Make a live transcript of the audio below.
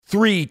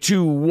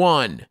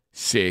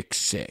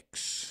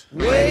32166.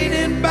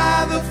 Waiting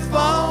by the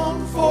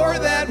phone for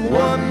that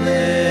one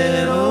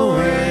little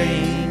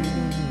ring.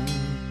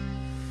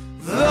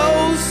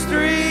 Those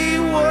 3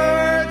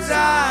 words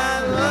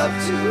I love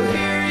to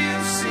hear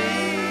you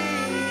sing.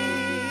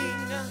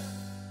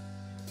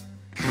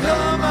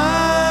 Come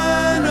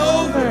on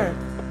over.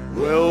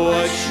 Well,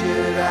 what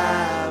should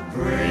I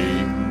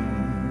bring?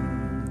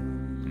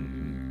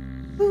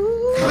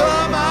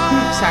 Come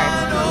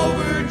on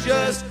over,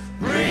 just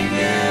bring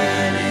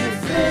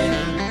anything.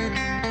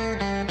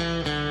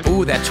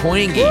 Ooh, that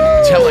twangy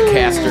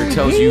Telecaster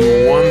tells you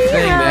one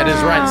thing. That is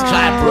right. It's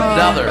time for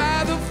another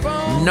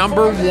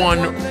number 1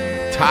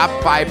 top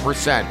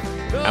 5%.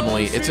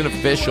 Emily, it's an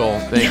official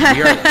thing.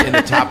 We are in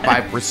the top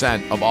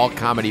 5% of all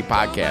comedy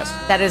podcasts.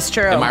 That is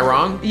true. Am I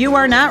wrong? You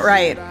are not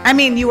right. I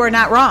mean, you are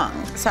not wrong.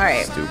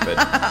 Sorry. Stupid.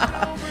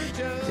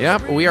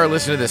 Yep, we are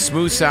listening to the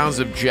smooth sounds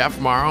of Jeff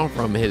Morrow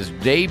from his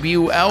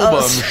debut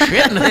album,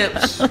 Shittin'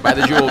 Hips by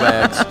the Jewel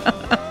Bags.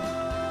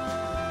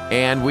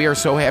 And we are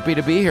so happy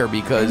to be here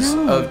because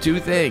of 2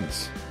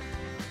 things.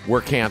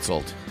 We're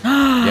canceled. Yep,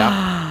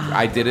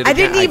 I did it again. I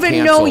didn't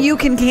even know you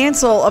can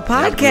cancel a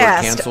podcast. Yep,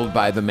 we're canceled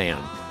by the man.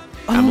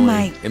 Oh, Emily.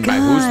 my God. And by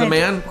who's the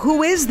man?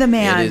 Who is the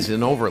man? It is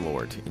an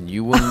overlord. And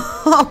you wouldn't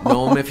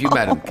know him if you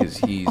met him because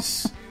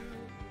he's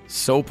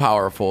so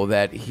powerful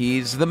that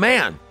he's the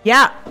man.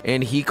 Yeah.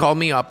 And he called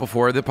me up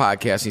before the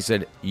podcast. He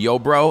said, yo,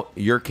 bro,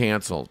 you're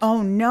canceled.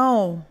 Oh,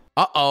 no.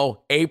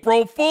 Uh-oh.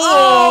 April Fools.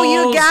 Oh,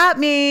 you got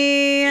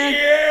me.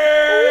 Yeah.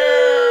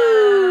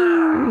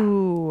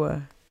 Ooh.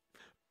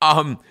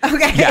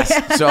 Okay.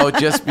 Yes. So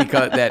just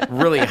because that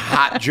really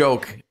hot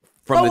joke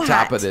from the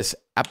top hot. of this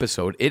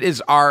episode, it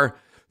is our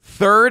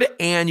 3rd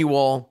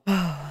annual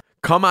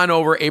Come On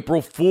Over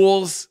April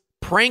Fools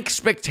Prank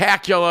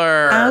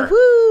Spectacular.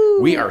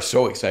 Woo. We are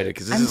so excited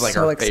because this is like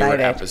so our favorite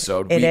excited.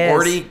 episode. It We is.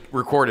 already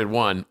recorded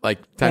one like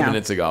 10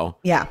 minutes ago.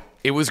 Yeah.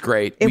 It was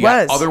great. It we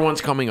was. got other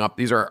ones coming up.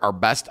 These are our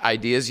best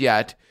ideas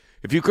yet.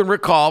 If you can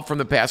recall from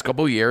the past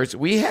couple of years,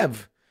 we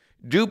have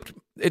duped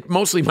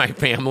mostly my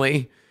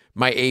family,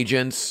 my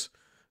agents.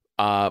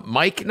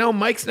 Mike, no,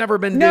 Mike's never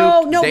been duped.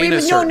 No,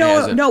 Dana certainly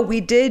hasn't. no. We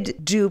did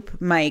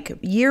dupe Mike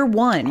year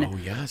 1. Oh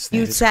yes,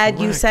 You said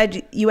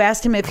you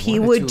asked him if he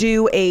would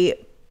do a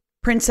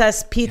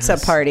Princess Pizza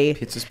party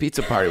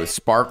Pizza party with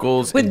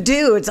sparkles. with and-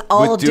 dudes,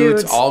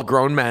 with all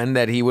grown men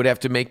that he would have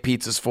to make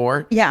pizzas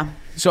for. Yeah.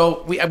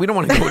 So we don't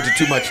want to go into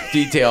too much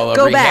detail of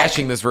Go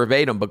rehashing back. this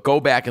verbatim, but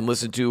go back and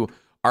listen to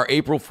our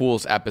April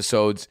Fool's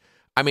episodes.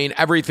 I mean,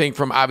 everything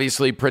from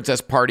obviously princess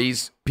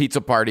parties,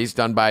 pizza parties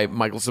done by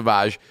Michael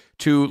Savage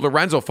to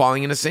Lorenzo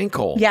falling in a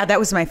sinkhole. Yeah, that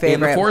was my In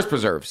favorite. the forest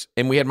preserves.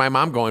 And we had my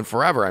mom going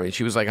forever. I mean,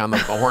 she was like on the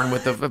horn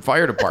with the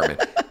fire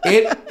department.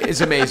 It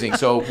is amazing.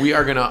 So we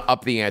are going to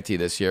up the ante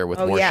this year with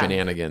more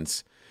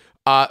shenanigans.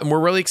 And we're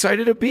really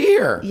excited to be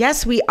here.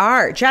 Yes, we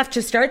are. Jeff,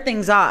 to start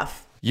things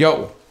off,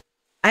 Yo.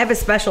 I have a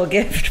special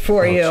gift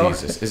for you.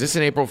 Jesus. Is this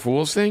an April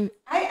Fool's thing?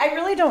 I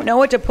really don't know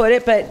what to put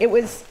it, but it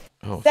was...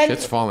 Oh, sent-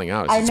 shit's falling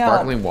out. I Is it know.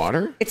 sparkling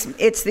water? It's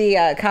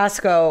the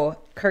Costco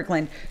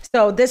Kirkland.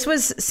 So this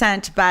was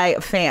sent by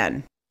a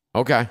fan.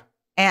 Okay.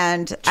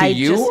 And To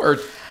you or...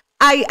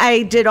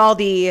 I did all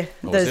the is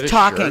it a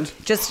talking. shirt?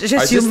 Just Is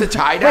you. this the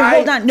tie-dye? Wait,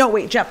 hold on. No,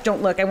 wait, Jeff,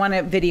 don't look. I want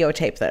to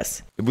videotape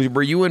this.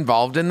 Were you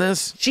involved in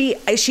this? She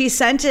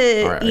sent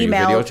an All right,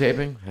 email. Are you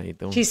videotaping? How you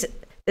doing?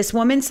 This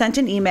woman sent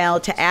an email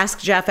to ask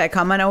Jeff at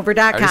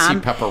comeonover.com. I just see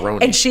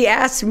pepperoni. And she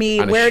asked me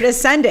On a where to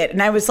send it. And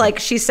I was like,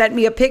 she sent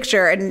me a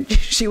picture and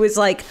she was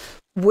like,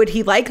 would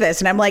he like this?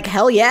 And I'm like,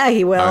 hell yeah,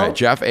 he will. All right,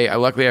 Jeff.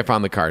 Luckily, I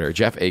found the card here.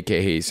 Jeff,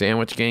 a.k.a.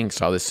 Sandwich King,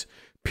 saw this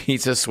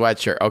pizza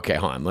sweatshirt. Okay,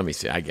 hold on. Let me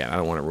see. Again, I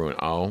don't want to ruin.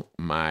 Oh,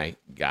 my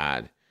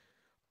God.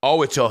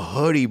 Oh, it's a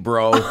hoodie,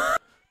 bro.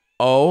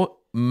 Oh,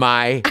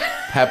 my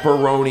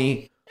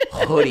pepperoni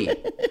hoodie.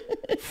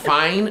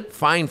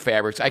 Fine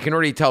fabrics. I can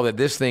already tell that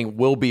this thing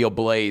will be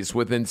ablaze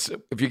within,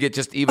 if you get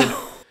just even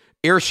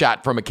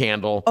earshot from a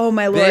candle. Oh,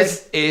 my Lord.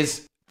 This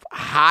is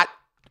hot.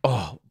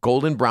 Oh,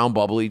 golden brown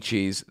bubbly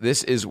cheese.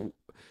 This is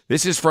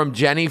from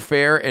Jenny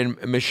Fair and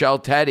Michelle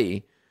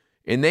Teddy.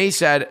 And they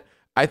said,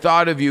 I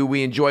thought of you.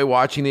 We enjoy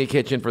watching the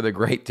kitchen for the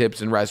great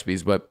tips and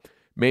recipes, but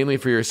mainly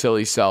for your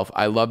silly self.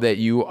 I love that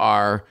you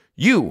are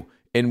you,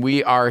 and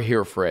we are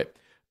here for it.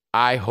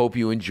 I hope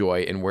you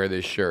enjoy and wear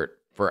this shirt.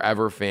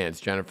 Forever fans,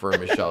 Jennifer and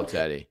Michelle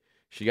Teddy.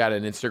 She got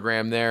an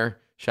Instagram there.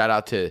 Shout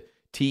out to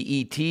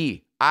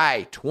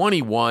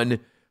TETI21.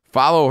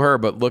 Follow her,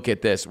 but look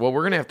at this. Well,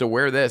 we're going to have to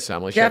wear this,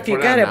 Emily. Jeff,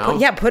 you got to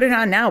put it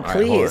on now, All right,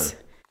 please.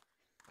 hold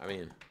on. I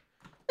mean,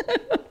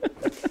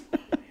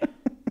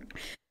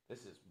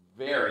 this is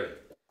very,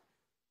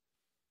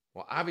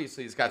 well,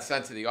 obviously it's got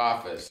sent to the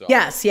office. So.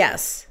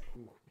 Yes.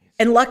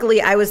 And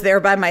luckily I was there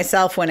by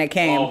myself when it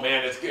came. Oh,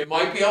 man, it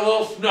might be a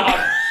little snug.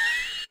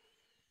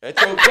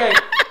 It's okay.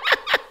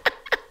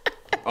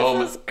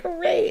 This is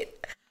great.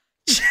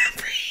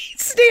 Jeffrey,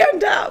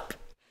 stand up.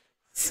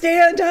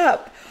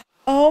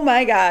 Oh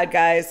my God,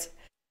 guys.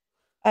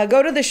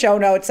 Go to the show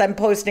notes. I'm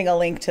posting a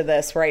link to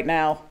this right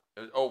now.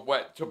 Oh,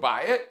 what? To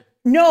buy it?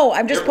 No,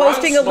 I'm just It runs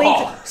posting a link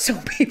small. so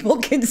people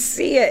can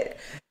see it.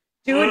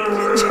 Do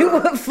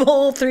a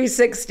full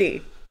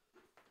 360.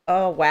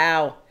 Oh,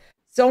 wow.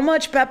 So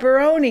much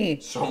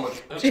pepperoni. So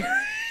much.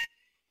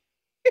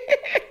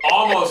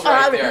 Almost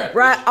right there.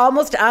 Right,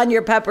 almost on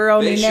your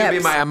pepperoni They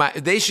should nips. be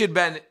they should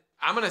been.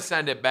 I'm gonna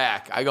send it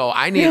back. I go.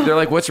 I need. They're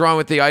like, what's wrong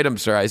with the item,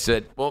 sir? I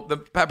said, well, the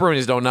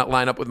pepperonis don't not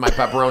line up with my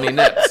pepperoni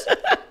nips.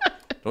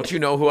 Don't you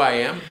know who I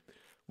am?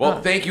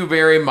 Well, thank you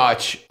very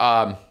much,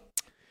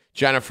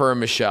 Jennifer and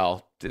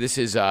Michelle. This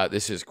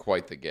is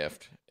quite the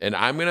gift, and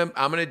I'm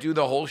gonna do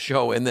the whole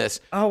show in this.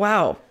 Oh,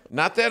 wow.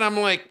 Not that I'm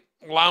like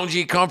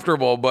loungy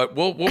comfortable, but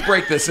we'll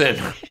break this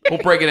in. We'll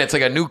break it in. It's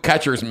like a new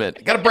catcher's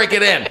mitt. Got to break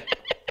it in.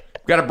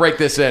 Got to break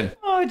this in.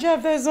 Oh,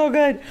 Jeff, that's so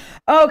good.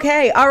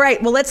 Okay, all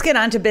right. Well, let's get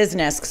on to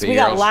business because we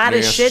got a lot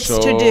of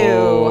shits to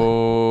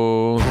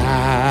do.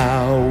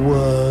 How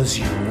was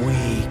your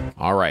week?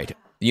 All right.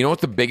 You know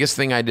what the biggest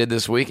thing I did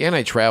this week? And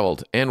I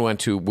traveled and went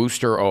to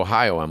Wooster,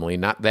 Ohio, Emily.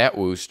 Not that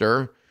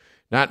Wooster.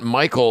 Not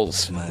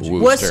Michael's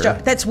Worcester.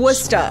 That's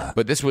Worcester.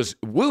 But this was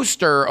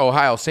Wooster,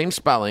 Ohio. Same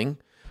spelling.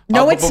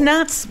 No, it's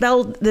not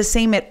spelled the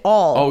same at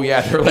all. Oh,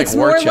 yeah. They're like It's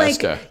more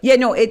Worcester.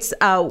 it's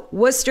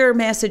Worcester,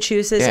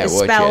 Massachusetts Yeah, is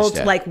spelled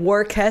Worcester. like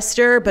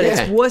Worcester, but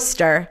it's Yeah.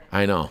 Worcester.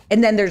 I know.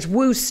 And then there's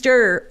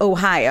Wooster,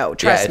 Ohio.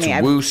 Trust yeah, me.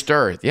 it's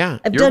Wooster. Yeah,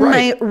 I've you're done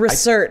right. my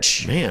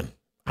research. Man,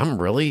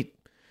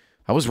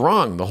 I was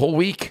wrong the whole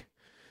week.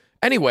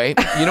 Anyway,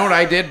 you know what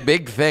I did?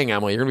 Big thing,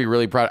 Emily. You're going to be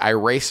really proud. I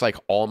erased like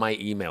all my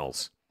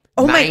emails.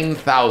 Oh my-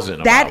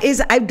 9,000.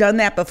 I've done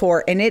that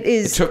before, and it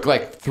is. It took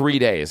like 3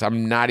 days.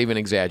 I'm not even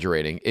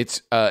exaggerating. It's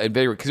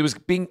because it was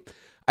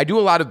I do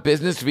a lot of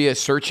business via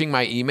searching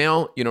my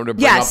email, to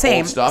bring up same,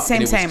 old stuff, same,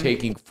 and it same. was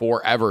taking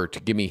forever to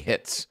give me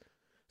hits.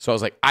 So I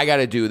was like, I got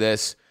to do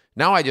this.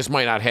 Now I just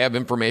might not have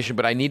information,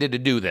 but I needed to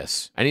do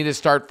this. I need to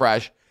start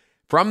fresh.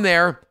 From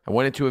there, I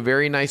went into a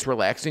very nice,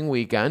 relaxing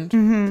weekend.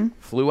 Mm-hmm.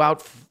 Flew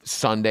out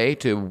Sunday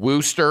to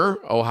Wooster,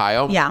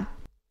 Ohio. Yeah.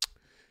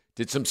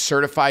 Did some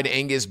certified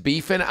Angus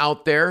beefing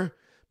out there.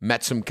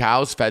 Met some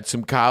cows, fed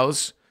some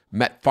cows.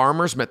 Met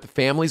farmers, met the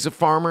families of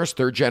farmers,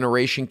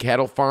 third-generation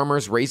cattle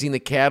farmers, raising the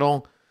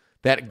cattle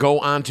that go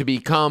on to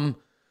become,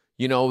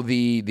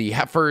 the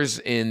heifers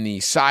and the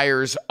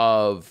sires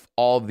of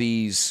all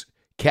these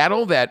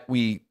cattle that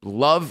we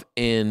love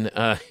and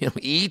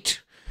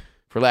eat,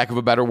 for lack of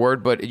a better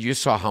word. But you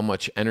just saw how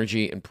much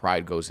energy and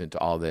pride goes into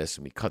all this.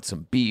 And we cut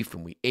some beef,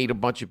 and we ate a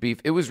bunch of beef.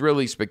 It was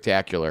really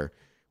spectacular.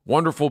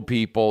 Wonderful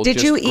people. Did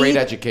just you great eat-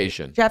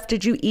 education. Jeff,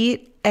 did you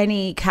eat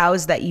any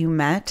cows that you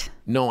met?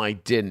 No, I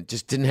didn't.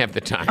 Just didn't have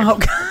the time. Oh, God.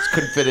 Just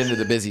couldn't fit into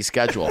the busy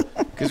schedule.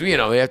 Because, they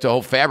have to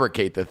whole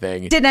fabricate the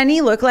thing. Did any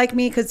look like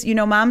me? Because,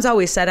 Mom's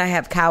always said I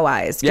have cow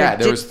eyes. Yeah,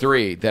 there was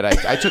 3 that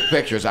I took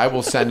pictures. I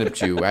will send them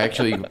to you. I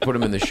actually put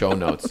them in the show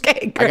notes.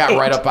 Okay, I got great.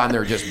 right up on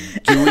there, just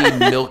dewy,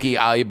 milky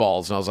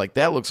eyeballs. And I was like,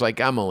 that looks like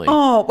Emily.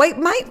 Oh, wait,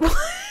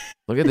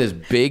 Look at this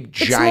big, more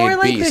giant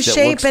like the beast that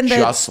shape looks and the-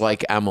 just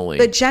like Emily.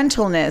 the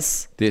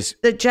gentleness. This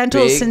The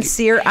gentle, big,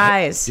 sincere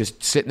eyes.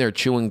 just sitting there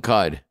chewing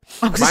cud.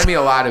 Remind me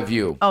a lot of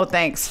you. Oh,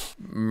 thanks.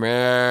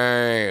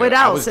 Man, What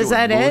I else? was Is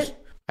doing that moose. it?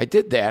 I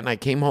did that, and I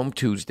came home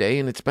Tuesday,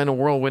 and it's been a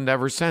whirlwind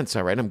ever since.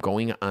 All right, I'm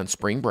going on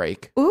spring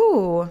break.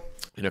 Ooh.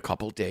 In a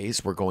couple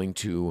days, we're going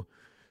to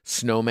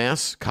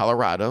Snowmass,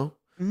 Colorado,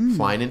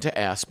 flying into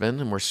Aspen,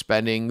 and we're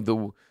spending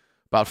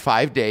about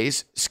 5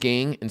 days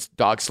skiing and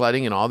dog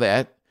sledding and all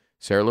that.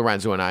 Sarah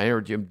Lorenzo and I are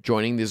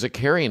joining the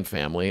Zakarian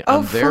family Oh,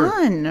 on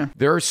fun.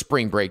 their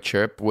spring break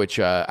trip, which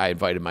I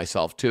invited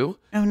myself to.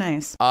 Oh,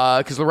 nice.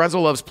 Because Lorenzo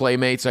loves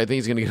Playmates. I think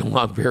he's going to get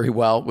along very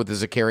well with the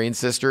Zakarian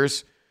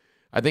sisters.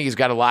 I think he's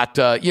got a lot,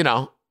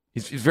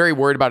 he's very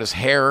worried about his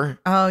hair.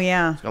 Oh,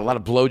 yeah. Got a lot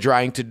of blow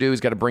drying to do.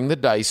 He's got to bring the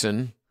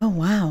Dyson. Oh,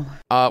 wow.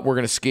 We're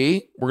going to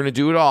ski. We're going to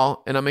do it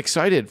all. And I'm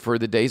excited for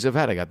the days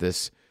ahead. I got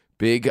this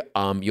big,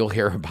 you'll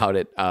hear about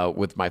it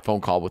with my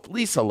phone call with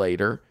Lisa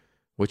later,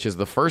 which is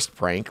the first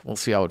prank. We'll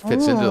see how it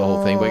fits into the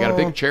whole thing. But I got a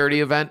big charity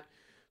event.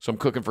 So I'm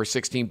cooking for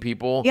 16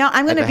 people. Yeah,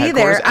 I'm at gonna the be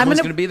there. headquarters. I'm Everyone's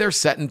gonna- going to be there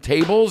setting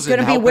tables Going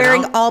and to be helping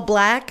wearing out. all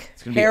black,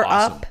 It's gonna be hair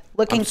awesome. up,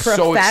 looking I'm profesh.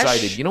 so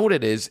excited. You know what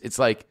it is? It's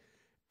like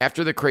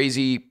after the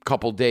crazy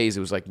couple days, it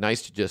was like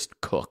nice to just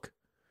cook.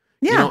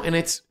 Yeah. And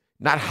it's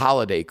not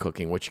holiday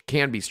cooking, which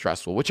can be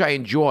stressful, which I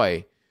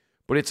enjoy,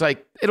 but it's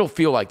like it'll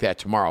feel like that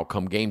tomorrow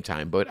come game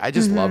time. But I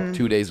just love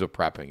 2 days of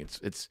prepping.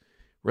 It's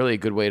really a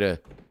good way to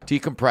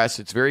decompress.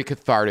 It's very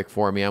cathartic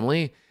for me,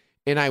 Emily.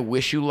 And I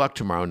wish you luck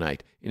tomorrow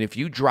night. And if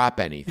you drop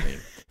anything,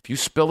 if you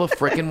spill a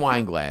frickin'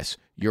 wine glass,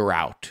 you're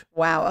out.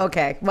 Wow.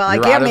 Okay. Well,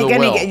 You're I can't out of make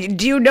the any.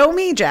 Do you know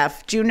me,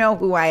 Jeff? Do you know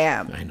who I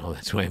am? I know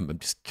that's why I'm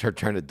just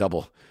trying to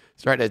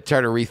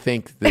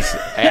rethink this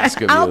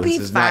ask of I'll you. be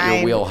This is not your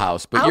fine.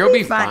 wheelhouse, but I'll you'll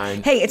be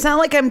fine. Hey, it's not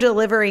like I'm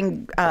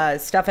delivering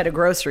stuff at a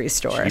grocery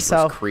store. Jeepers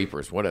So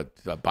creepers, what a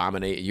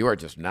abomination! You are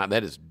just not.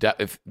 That is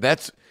if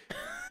that's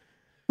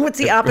what's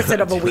the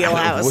opposite of a what's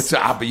wheelhouse?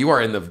 the you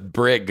are in the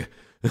brig.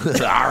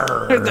 The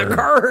Arr.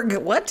 Kurg.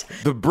 What?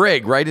 The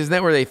brig, right? Isn't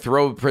that where they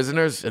throw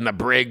prisoners in the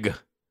brig?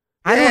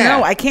 I don't Yeah.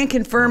 know. I can't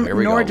confirm Here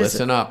we nor go. just.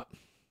 Listen up.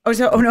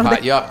 no.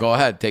 Pot you up. Go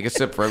ahead. Take a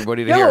sip for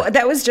everybody to No, hear.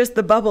 that was just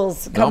the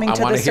bubbles coming I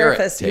to wanna the hear it.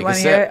 surface. Take You a want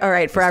to hear sip. it? All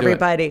right, for Let's do it.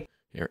 everybody.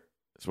 Here.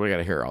 That's what I got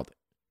to hear all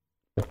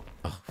day.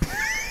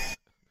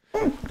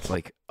 Oh. It's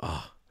like,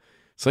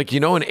 it's like, you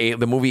know, in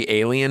the movie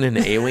Alien and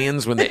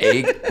Aliens, when the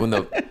egg,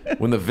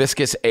 when the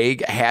viscous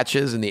egg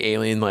hatches and the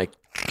alien like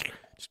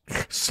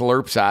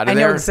slurps out of I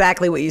there. know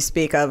exactly what you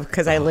speak of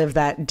because I live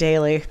that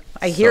daily.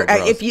 I hear.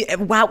 gross. If you,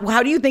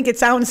 how do you think it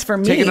sounds for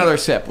me? Take another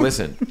sip.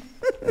 Listen,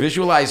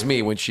 visualize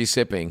me when she's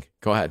sipping.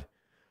 Go ahead.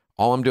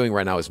 All I'm doing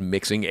right now is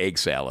mixing egg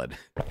salad.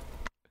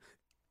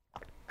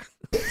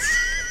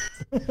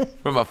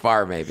 From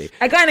afar, maybe.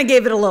 I kind of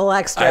gave it a little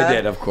extra. I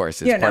did, of course.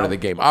 It's You part know. of the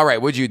game. All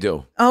right, what'd you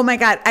do? Oh my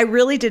God, I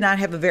really did not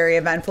have a very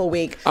eventful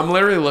week. I'm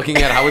literally looking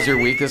at how was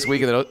your week this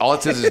week, and then all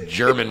it says is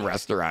German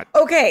restaurant.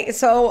 Okay,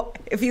 so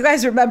if you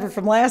guys remember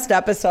from last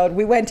episode,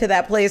 we went to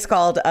that place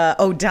called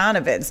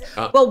O'Donovan's.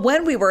 Well,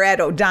 when we were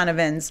at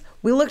O'Donovan's,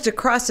 we looked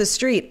across the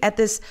street at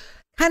this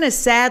kind of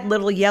sad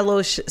little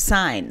yellow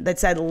sign that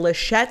said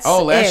Lachette's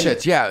Oh, Inn.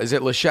 Lachette's. Yeah. Is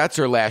it Lachette's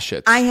or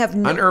Lachette's? I have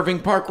on Irving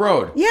Park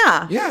Road.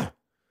 Yeah. Yeah.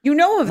 You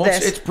know of It's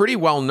this. pretty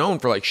well known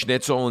for like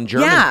schnitzel and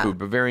German Yeah. food,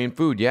 Bavarian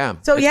food. Yeah.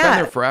 So, it's yeah.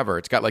 been there forever.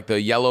 It's got like the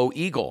yellow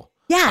eagle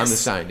on the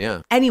sign.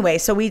 Yeah. Anyway,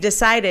 so we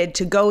decided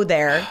to go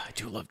there. I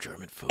do love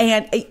German food.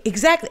 And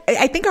exactly,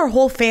 I think our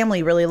whole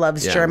family really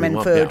loves Yeah, German we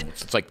love- food. yeah.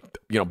 It's like,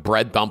 you know,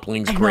 bread,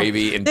 dumplings, I know.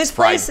 gravy, and this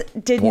fried place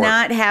did pork.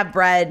 not have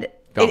bread. It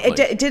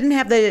Dumplings. didn't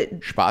have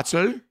the.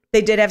 Spatzel?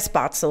 They did have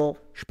spatzel.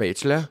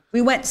 Spätzle? We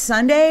went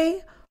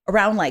Sunday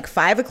around like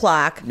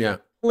 5:00. Yeah.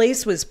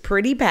 Place was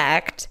pretty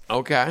packed.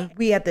 Okay.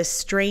 We had this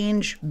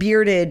strange,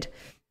 bearded,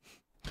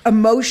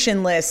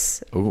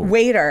 emotionless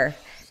waiter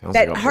Sounds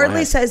that like a hardly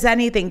blast. says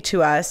anything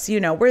to us. You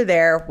know, we're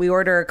there. We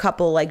order a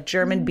couple like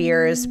German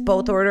beers,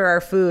 both order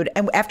our food.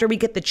 And after we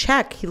get the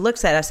check, he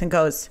looks at us and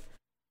goes,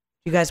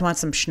 "You guys want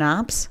some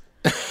schnapps?"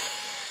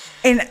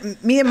 And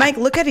me and Mike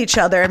look at each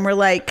other and we're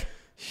like,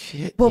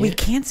 Shit. well, we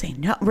can't say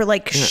no. We're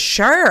like,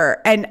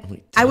 sure.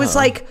 And I was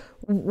like,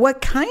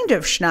 what kind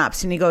of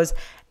schnapps? And he goes,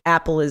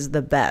 apple is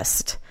the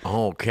best.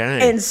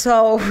 Okay. And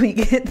so we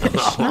get the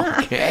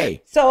schnapps.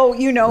 Okay. So,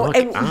 you know, Look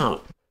and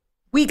out.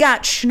 we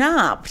got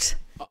schnapped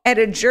at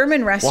a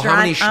German restaurant. Well,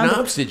 how many on the-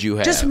 schnapps did you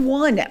have? Just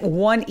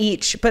one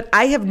each. But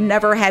I have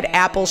never had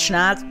apple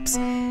schnapps.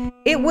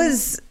 It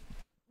was,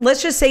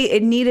 let's just say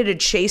it needed a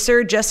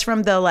chaser just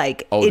from the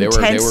like intense.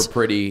 they were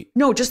pretty.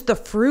 No, just the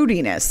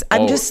fruitiness.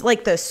 I'm just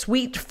like the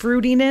sweet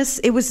fruitiness.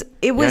 It was.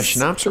 Yeah,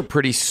 schnapps are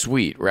pretty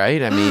sweet,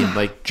 right? I mean,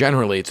 like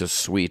generally it's a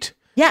sweet.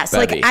 Yes,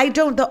 bevy. like I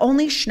don't. The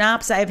only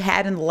schnapps I've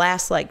had in the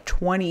last like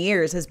 20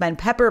 years has been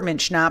peppermint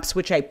schnapps,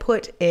 which I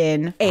put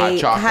in a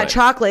hot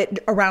chocolate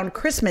around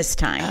Christmas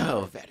time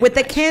Oh, very with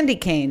the candy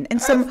cane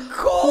and some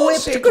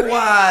whipped cream.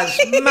 was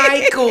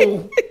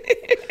Michael.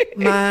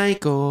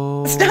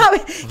 Michael. Stop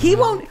it.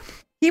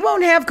 He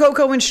won't have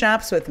cocoa and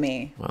schnapps with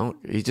me. Well,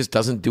 he just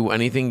doesn't do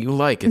anything you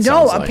like. It No,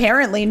 sounds like.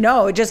 apparently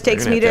no. It just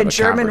takes gonna me have to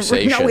to have a German.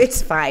 conversation. No,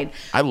 it's fine.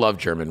 I love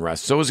German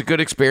rest. So it was a good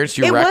experience.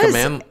 Do you It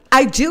recommend? was.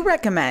 I do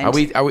recommend. Are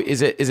we?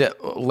 Is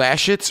it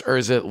Lachette's or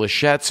is it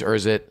Lachette's or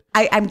is it?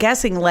 I'm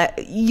guessing.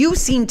 You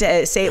seem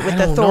to say it with I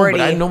don't authority.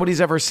 know, but nobody's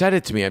ever said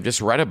it to me. I've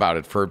just read about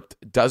it for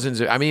dozens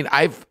of. I mean,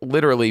 I've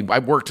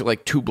worked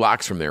like 2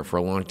 blocks from there for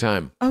a long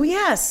time. Oh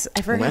yes,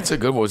 I forgot. Well, that's a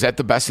good one. Was that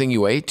the best thing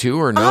you ate too,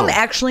 or no?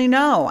 Actually,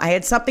 no. I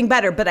had something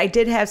better, but I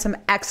did have some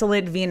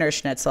excellent Wiener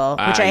Schnitzel,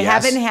 which I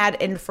yes. haven't had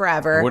in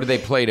forever. What did they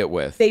plate it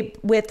with?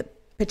 With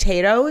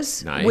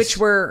potatoes, Nice. which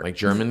were like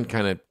German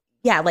kind of.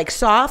 like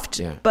soft,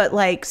 Yeah. but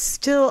like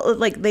still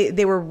like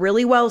they were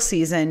really well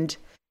seasoned,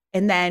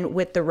 and then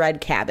with the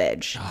red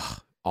cabbage.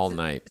 All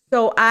night,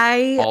 So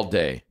I all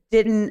day.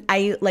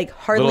 I like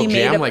hardly Little made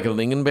jam, a, like a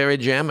lingonberry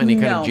jam, any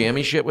kind No. of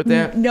jammy shit with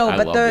that. No, I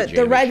but love the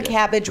jammy red shit.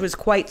 cabbage was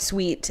quite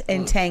sweet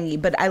and tangy,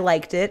 but I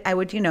liked it. I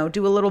would,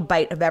 do a little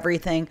bite of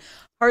everything.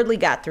 Hardly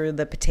got through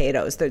the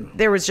potatoes.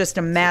 There was just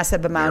a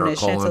massive amount of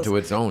Miracle schnitzel. onto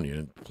its own.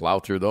 You plow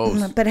through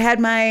those. But had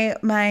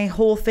my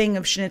whole thing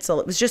of schnitzel.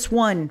 It was just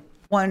one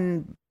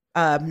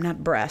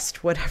not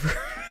breast, whatever.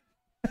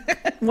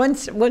 one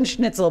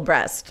schnitzel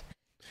breast.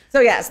 So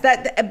yes,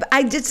 that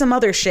I did some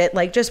other shit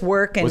like just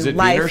work and Was it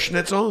life. Wiener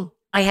Schnitzel?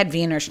 I had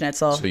Wiener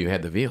Schnitzel. So you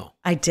had the veal.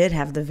 I did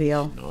have the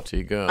veal. Naughty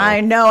you go.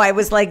 I know. I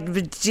was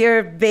like,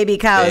 dear baby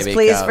cows, Baby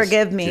please cows.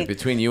 forgive me. Dude,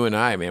 between you and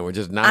I, man, we're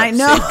just not I at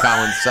know. St.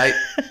 Colin's site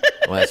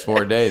the last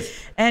 4 days.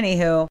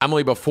 Anywho,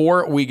 Emily,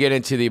 before we get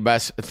into the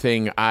best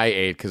thing I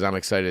ate, because I'm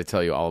excited to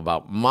tell you all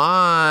about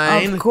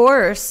mine. of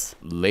course.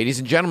 Ladies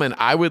and gentlemen,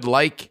 I would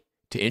like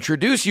to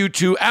introduce you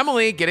to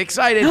Emily. Get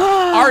excited.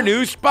 Our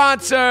new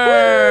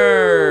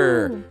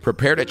sponsor.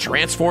 Prepare to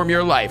transform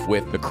your life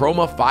with the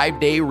Chroma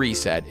 5-Day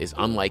Reset is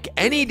unlike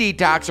any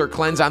detox or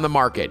cleanse on the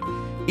market.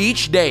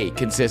 Each day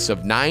consists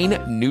of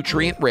 9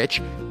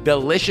 nutrient-rich,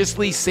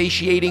 deliciously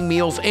satiating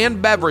meals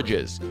and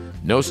beverages.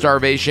 No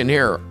starvation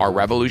here. Our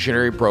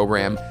revolutionary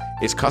program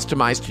is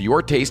customized to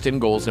your taste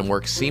and goals and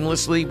works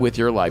seamlessly with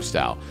your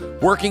lifestyle.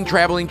 Working,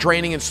 traveling,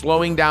 training, and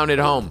slowing down at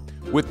home.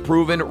 with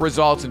proven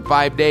results in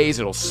 5 days.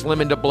 It'll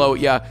slim and bloat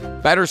you.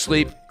 Better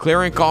sleep,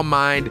 clear and calm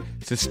mind,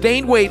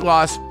 sustained weight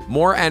loss,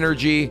 more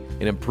energy,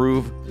 and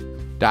improved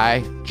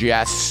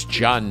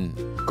digestion.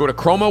 Go to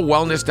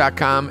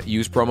chromawellness.com.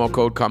 Use promo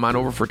code Come On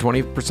Over for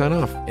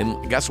 20% off.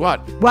 And guess what?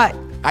 What?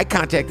 I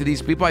contacted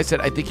these people. I said,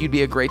 I think you'd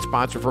be a great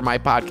sponsor for my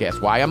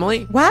podcast. Why,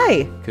 Emily?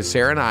 Why? Because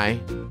Sarah and I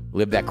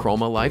live that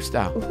Chroma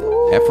lifestyle.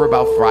 After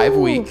about 5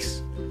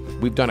 weeks,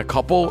 we've done a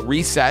couple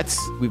resets.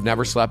 We've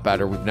never slept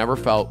better. We've never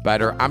felt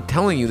better. I'm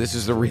telling you, this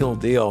is the real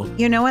deal.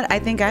 You know what? I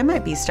think I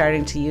might be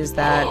starting to use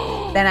that.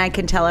 Then I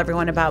can tell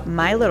everyone about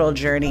my little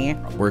journey.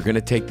 We're going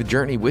to take the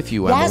journey with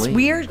you, Yes, Emily.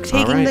 we're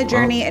taking the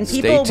journey, and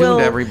stay people tuned, will,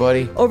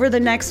 everybody. over the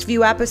next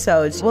few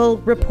episodes, we'll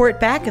report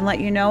back and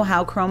let you know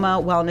how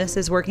Chroma Wellness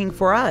is working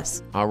for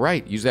us. All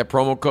right. Use that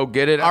promo code,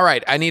 get it. All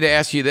right. I need to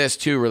ask you this,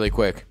 too, really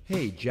quick.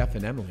 Hey, Jeff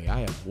and Emily,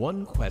 I have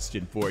one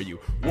question for you.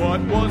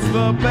 What was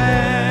the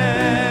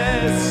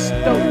best?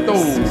 Oh,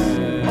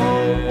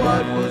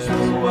 what was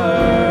the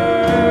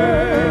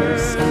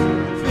worst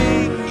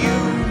thing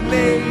you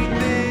made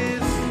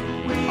this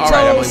week? All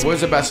right, Emily, what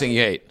was the best thing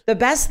you ate? The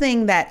best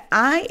thing that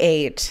I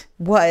ate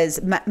was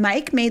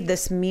Mike made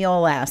this meal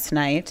last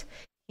night.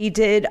 He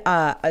did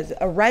a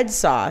red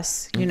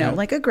sauce, you know,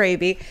 like a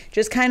gravy,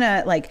 just kind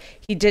of like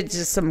he did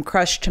just some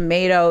crushed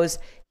tomatoes.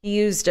 He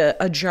used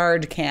a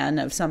jarred can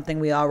of something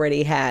we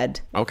already had.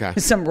 Okay.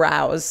 Some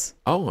rouse.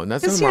 Oh, and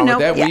that's 'Cause, nothing wrong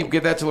with that. yeah. We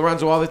give that to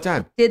Lorenzo all the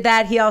time. Did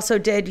that. He also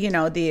did, you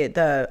know,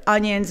 the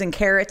onions and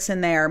carrots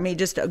in there. Made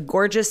just a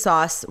gorgeous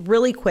sauce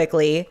really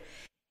quickly,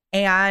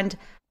 and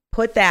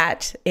put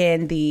that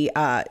in the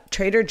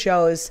Trader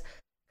Joe's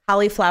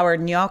cauliflower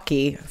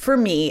gnocchi. For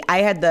me, I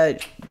had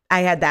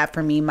that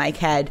for me. Mike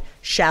had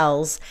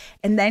shells,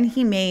 and then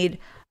he made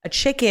a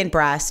chicken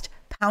breast,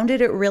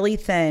 pounded it really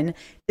thin,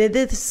 did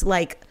this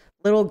like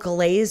little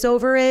glaze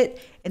over it,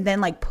 and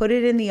then like put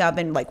it in the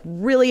oven like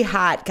really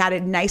hot, got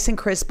it nice and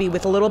crispy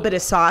with a little bit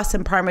of sauce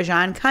and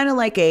Parmesan, kind of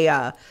like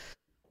a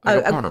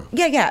parm.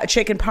 a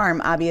chicken parm,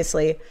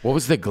 obviously. What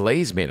was the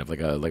glaze made of? Like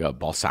a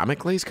balsamic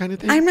glaze kind of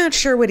thing? I'm not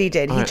sure what he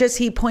did. right.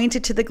 He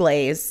pointed to the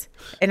glaze,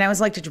 and I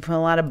was like, "Did you put a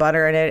lot of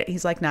butter in it?"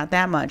 He's like, "Not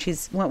that much."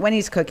 When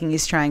he's cooking,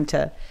 he's trying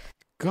to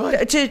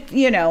Good.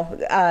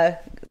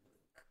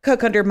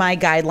 cook under my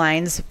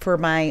guidelines for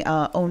my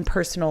own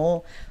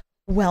personal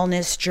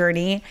wellness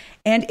journey,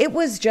 and it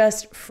was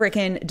just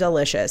freaking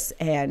delicious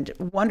and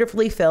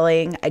wonderfully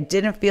filling. I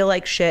didn't feel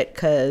like shit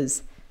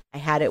because I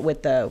had it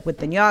with the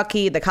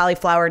gnocchi, the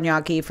cauliflower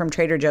gnocchi from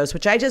Trader Joe's,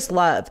 which I just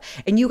love.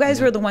 And you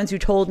guys were the ones who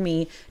told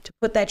me to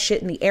put that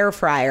shit in the air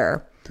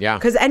fryer. Yeah.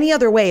 Because any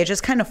other way, it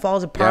just kind of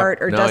falls apart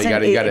or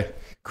doesn't. You gotta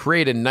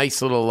create a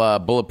nice little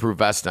bulletproof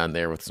vest on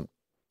there with some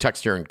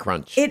texture and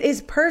crunch. It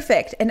is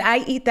perfect. And I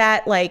eat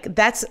that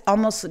that's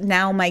almost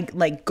now my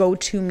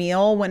go-to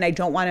meal when I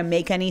don't want to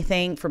make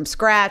anything from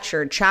scratch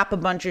or chop a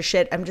bunch of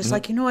shit. I'm just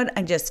like, you know what?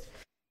 I'm just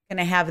going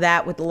to have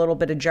that with a little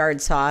bit of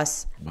jarred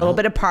sauce, a little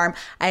bit of parm.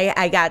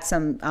 I got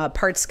some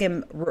part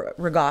skim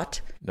ragout.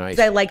 Nice.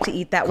 I like to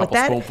eat that with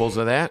that. Spoonfuls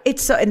of that.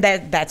 It's so, and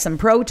that's some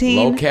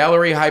protein. Low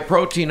calorie, high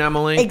protein,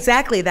 Emily.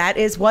 Exactly. That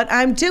is what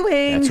I'm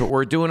doing. That's what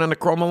we're doing on the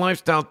Chroma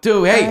Lifestyle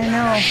too. Hey,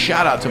 I know.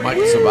 shout out to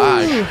Michael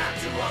Savage.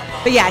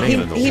 But yeah,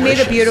 Man, he made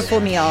a delicious. beautiful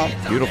meal.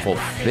 Beautiful,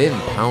 thin,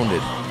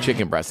 pounded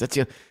chicken breast. That's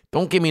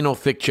don't give me no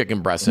thick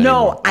chicken breast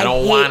anymore. No, I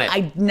don't want it.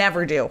 I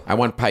never do. I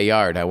want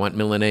paillard. I want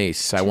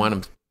Milanese. I want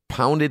them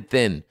pounded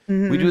thin.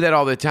 We do that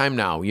all the time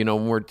now. You know,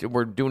 when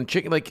we're doing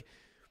chicken. Like,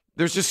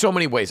 there's just so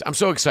many ways. I'm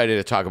so excited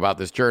to talk about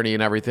this journey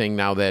and everything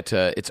now that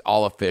it's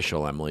all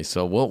official, Emily.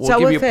 So we'll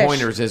give you official.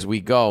 pointers as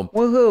we go.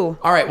 Woohoo.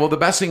 All right. Well, the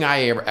best thing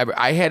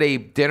I had a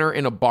dinner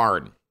in a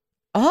barn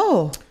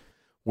Oh.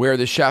 where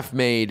the chef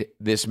made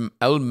this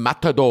El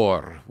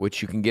Matador,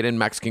 which you can get in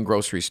Mexican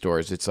grocery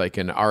stores. It's like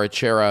an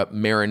arrachera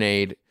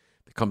marinade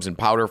that comes in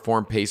powder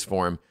form, paste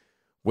form,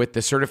 with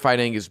the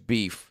certified Angus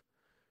beef.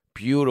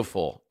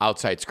 Beautiful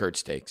outside skirt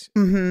steaks.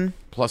 Mm-hmm.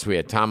 Plus we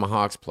had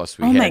tomahawks. Plus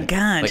we Oh had my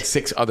God. like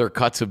 6 other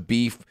cuts of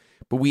beef.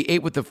 But we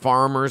ate with the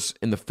farmers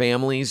and the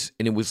families,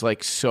 and it was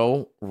like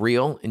so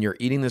real. And you're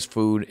eating this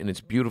food, and it's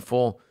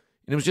beautiful.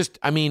 And it was just,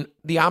 I mean,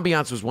 the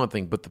ambiance was one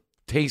thing, but the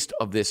taste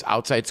of this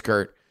outside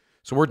skirt.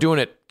 So we're doing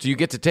it. So you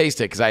get to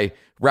taste it because I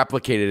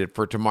replicated it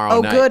for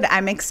tomorrow night. Oh, good.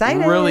 I'm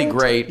excited. Really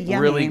great,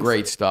 Yummy. really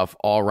great stuff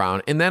all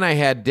around. And then I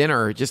had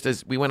dinner just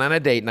as we went on a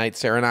date night,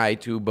 Sarah and I,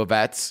 to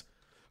Bavette's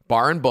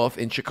Bar and Buff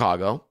in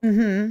Chicago.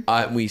 Mm-hmm.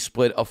 And we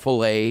split a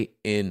filet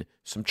in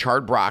some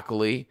charred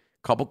broccoli,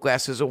 a couple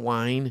glasses of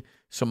wine,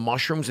 some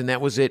mushrooms, and that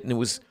was it. And it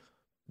was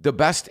the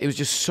best. It was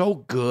just so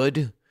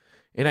good.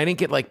 And I didn't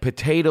get like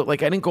potato,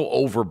 like I didn't go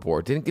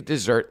overboard. Didn't get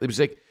dessert. It was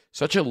like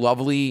such a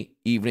lovely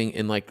evening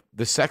in like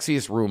the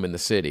sexiest room in the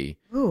city.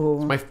 Ooh.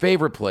 It's my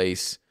favorite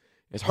place.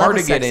 It's Love hard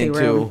a to get sexy into.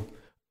 room.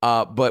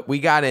 But we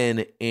got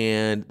in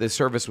and the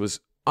service was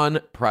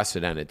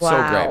unprecedented. So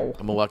Wow. great.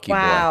 I'm a lucky boy.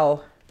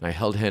 Wow. And I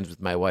held hands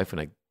with my wife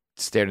and I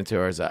stared into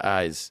her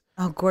eyes.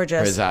 Oh,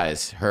 gorgeous. His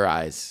eyes, her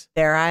eyes,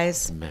 Their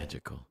eyes.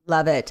 magical.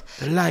 Love it.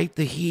 The light,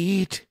 the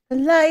heat.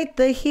 Light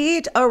the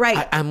heat. All right.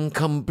 I am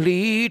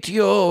complete.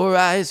 Your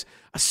eyes,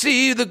 I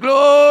see the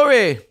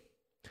glory.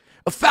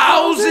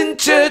 1,000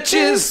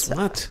 churches.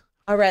 What?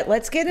 All right.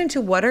 Let's get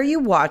into what are you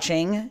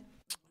watching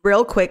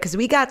real quick because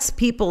we got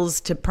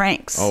people's to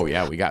pranks. Oh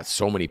yeah, we got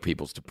so many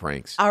people's to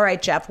pranks. All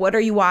right, Jeff. What are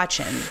you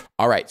watching?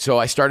 All right, so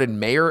I started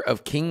Mayor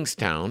of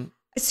Kingstown.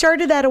 I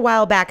started that a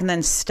while back and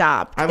then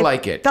stopped. I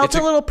like it. Felt It's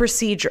a little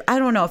procedure. I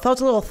don't know. It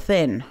felt a little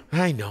thin.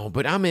 I know,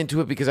 but I'm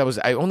into it because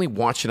I only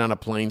watched it on a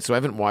plane, so I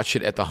haven't watched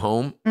it at the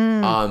home.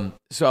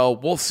 So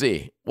we'll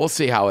see. We'll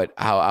see how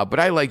but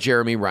I like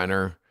Jeremy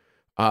Renner.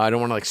 I don't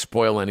want to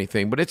spoil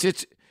anything, but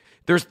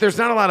there's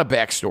not a lot of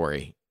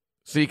backstory.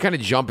 So you kind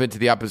of jump into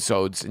the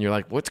episodes and you're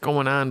like, what's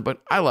going on?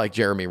 But I like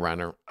Jeremy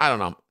Renner. I don't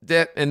know.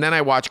 And then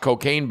I watch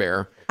Cocaine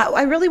Bear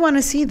I really want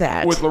to see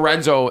that. with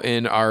Lorenzo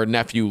and our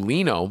nephew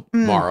Lino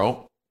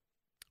Morrow.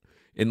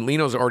 And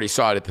Lino's already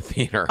saw it at the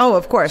theater. Oh,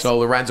 of course. So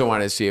Lorenzo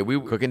wanted to see it. We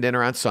were cooking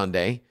dinner on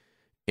Sunday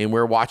and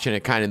we're watching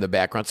it kind of in the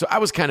background. So I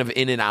was kind of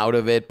in and out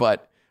of it,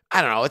 but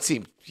I don't know. It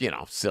seemed,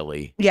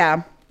 silly.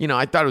 Yeah.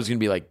 I thought it was going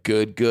to be like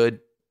good.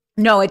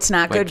 No, it's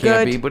not Like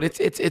good. campy, but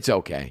it's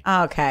okay.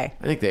 Okay.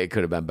 I think they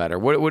could have been better.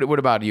 What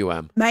about you,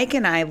 Em? Mike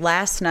and I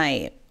last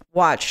night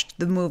watched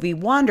the movie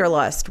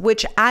Wanderlust,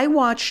 which I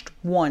watched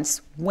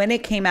once when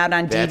it came out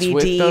on That's DVD.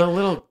 with the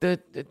little,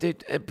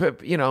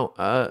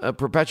 a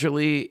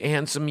perpetually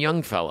handsome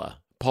young fella,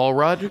 Paul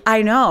Rudd.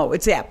 I know.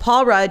 It's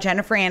Paul Rudd,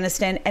 Jennifer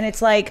Aniston, and it's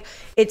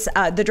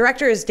the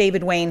director is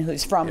David Wayne,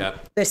 who's from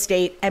The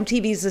State,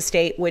 MTV's The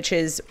State, which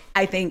is,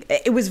 I think,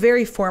 it was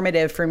very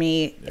formative for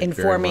me in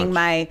forming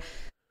my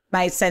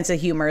sense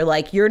of humor.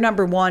 Like, you're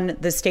number one,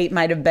 The State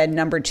might have been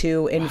number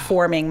two in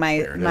forming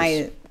my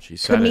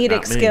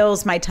comedic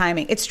skills, my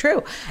timing. It's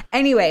true.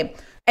 Anyway,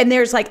 and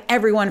there's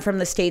everyone from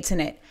The State's in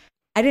it.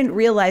 I didn't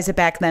realize it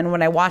back then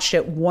when I watched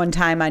it one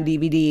time on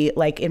DVD,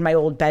 in my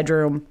old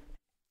bedroom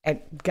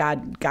at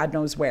God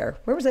knows where.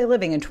 Where was I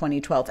living in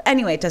 2012?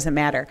 Anyway, it doesn't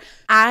matter.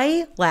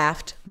 I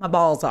laughed my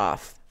balls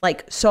off.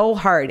 So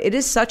hard. It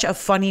is such a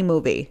funny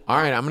movie. All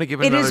right, I'm going to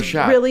give it another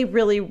shot. It is really,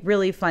 really,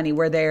 really funny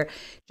where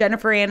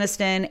Jennifer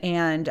Aniston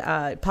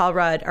and Paul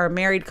Rudd are a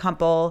married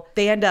couple.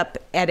 They end up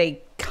at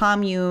a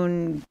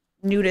commune,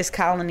 nudist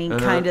colony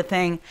kind of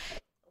thing,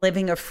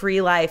 living a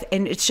free life.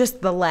 And it's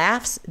just the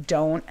laughs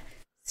don't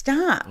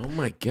stop. Oh,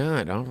 my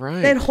God. All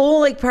right. That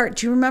whole part.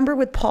 Do you remember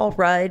with Paul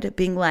Rudd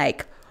being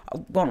like,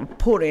 I'm going to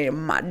put it in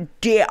my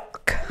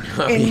dick.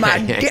 I'm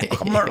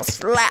going to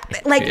slap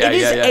it. It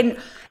is. Yeah.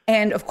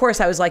 And of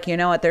course, I was like, you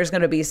know what? There's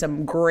going to be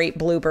some great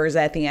bloopers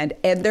at the end,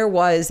 and there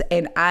was.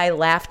 And I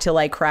laughed till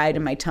I cried,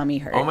 and my tummy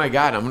hurt. Oh my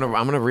God! I'm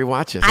gonna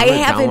rewatch it. I'm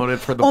gonna download it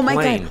for the plane. Oh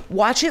my God!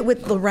 Watch it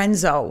with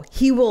Lorenzo.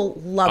 He will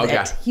love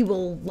it. He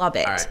will love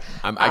it. All right,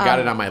 I got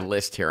it on my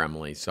list here,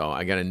 Emily. So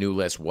I got a new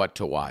list. What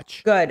to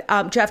watch? Good.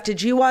 Jeff,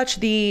 did you watch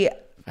the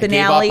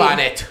finale? I gave up on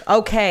it.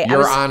 Okay.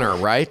 Your Honor,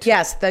 right?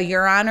 Yes, the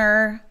Your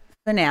Honor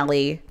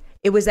finale.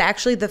 It was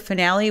actually, the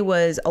finale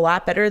was a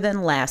lot better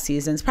than last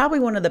season's.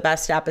 Probably one of the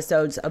best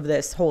episodes of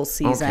this whole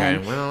season.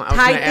 Okay, well, I was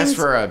going to ask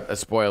for a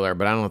spoiler,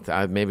 but I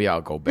don't. Maybe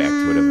I'll go back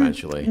to it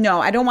eventually. No,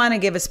 I don't want to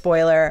give a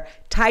spoiler.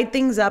 Tied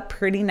things up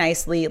pretty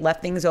nicely.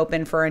 Left things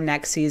open for a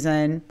next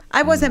season.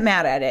 I wasn't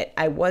mad at it.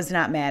 I was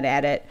not mad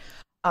at it.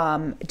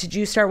 Did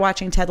you start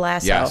watching Ted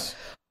Lasso? Yes.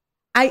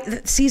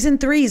 Season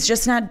 3 is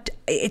just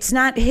it's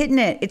not hitting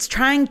it. It's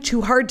trying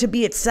too hard to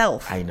be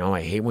itself. I know.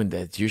 I hate when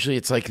that's usually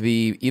it's like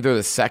either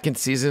the second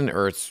season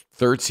or it's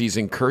third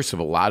season curse of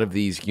a lot of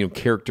these,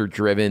 character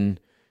driven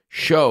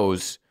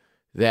shows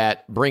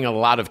that bring a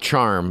lot of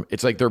charm.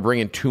 It's like they're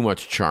bringing too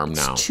much charm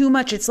now. It's too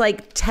much. It's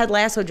like Ted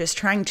Lasso just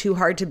trying too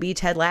hard to be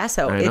Ted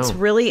Lasso. I know. It's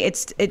really,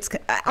 it's,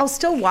 I'll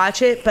still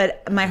watch it,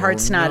 but my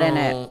heart's not in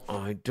it.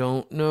 I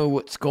don't know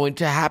what's going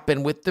to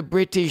happen with the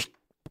British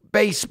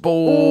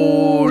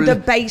baseball. Ooh,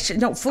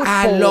 football.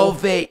 I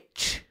love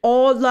it.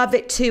 Oh, love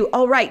it too.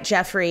 All right,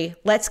 Jeffrey,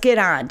 let's get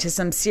on to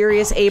some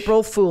serious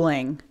April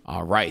fooling.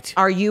 All right.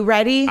 Are you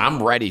ready?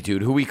 I'm ready,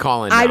 dude. Who we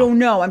calling now? I don't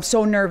know. I'm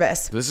so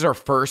nervous. This is our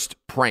first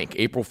prank,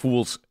 April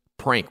Fool's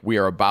prank we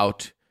are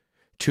about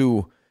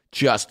to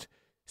just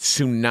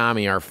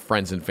tsunami our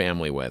friends and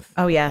family with.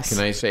 Oh, yes.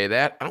 Can I say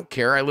that? I don't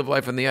care. I live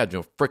life on the edge.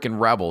 Frickin'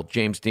 rebel,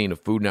 James Dean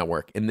of Food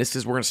Network. And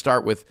we're going to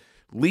start with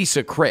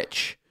Lisa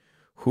Critch,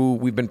 who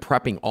we've been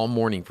prepping all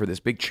morning for this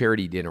big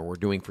charity dinner we're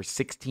doing for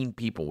 16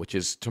 people, which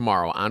is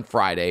tomorrow on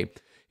Friday.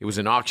 It was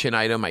an auction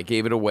item. I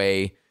gave it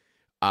away.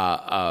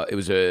 It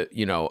was a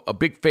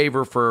big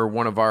favor for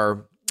one of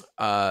our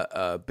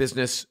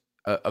business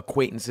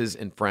acquaintances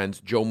and friends,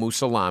 Joe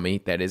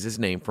Musalami. That is his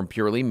name, from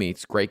Purely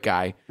Meats. Great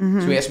guy. So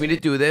he asked me to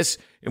do this,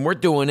 and we're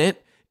doing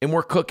it, and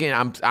we're cooking.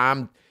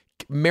 I'm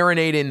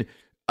marinating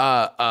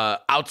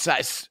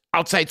outside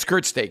outside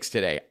skirt steaks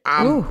today.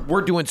 Ooh.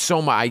 We're doing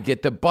so much. I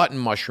get the button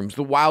mushrooms,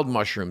 the wild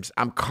mushrooms.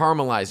 I'm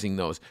caramelizing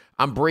those.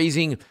 I'm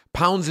braising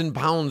pounds and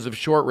pounds of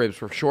short ribs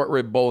for short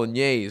rib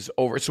bolognese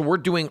over. So we're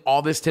doing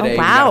all this today. Oh, We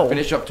wow. gotta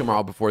finish up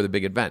tomorrow before the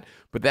big event.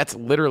 But that's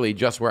literally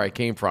just where I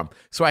came from.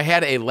 So I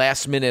had a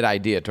last minute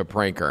idea to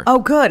prank her. Oh,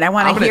 good. I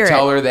want I'm to going hear to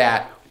tell it. her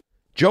that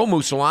Joe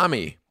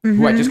Musalami,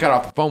 who I just got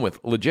off the phone with,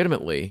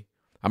 legitimately,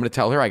 I'm going to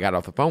tell her I got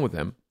off the phone with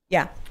him.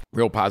 Yeah.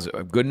 Real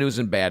positive. Good news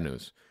and bad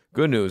news.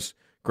 Good news.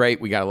 Great.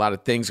 We got a lot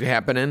of things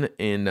happening,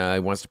 and he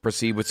wants to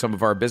proceed with some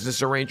of our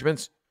business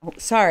arrangements.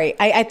 Sorry,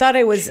 I thought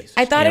I was.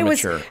 I thought I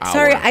was. amateur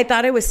Sorry, hour. I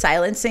thought I was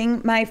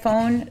silencing my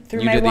phone through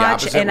You my did the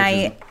watch, opposite, and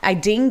which I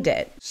dinged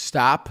it.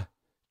 Stop.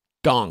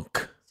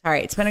 Dunk.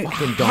 Sorry, it's been a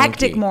Fucking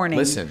hectic donkey. morning.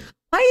 Listen.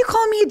 Why are you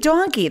calling me a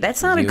donkey?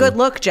 That's not a You- good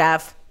look,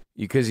 Jeff.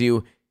 Because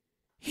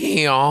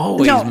he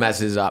always No,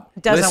 messes up.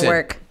 It doesn't Listen,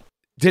 work.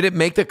 Did it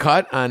make the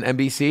cut on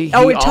NBC?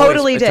 Oh, He it totally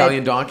always, did.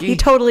 Italian donkey? He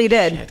totally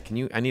did.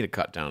 Shit, I need a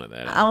cut down of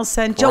that. I'll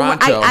send Joe.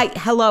 Toronto.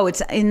 Hello,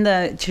 it's in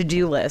the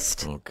to-do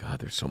list. Oh, God,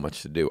 there's so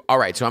much to do. All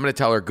right, so I'm going to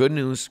tell her good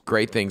news,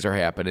 great things are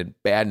happening.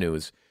 Bad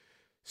news,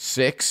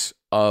 6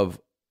 of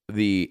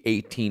the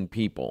 18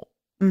 people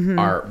Mm-hmm.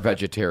 are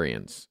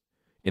vegetarians,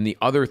 and the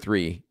other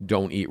 3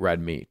 don't eat red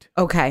meat.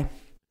 Okay,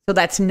 so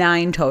that's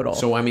 9 total.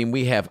 So, I mean,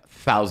 we have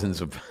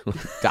thousands of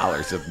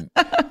dollars of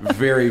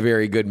very,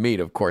 very good meat,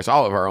 of course,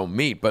 all of our own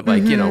meat. But,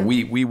 like, you know,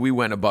 we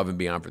went above and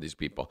beyond for these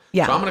people.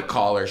 Yeah. So I'm going to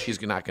call her. She's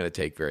not going to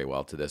take very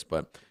well to this,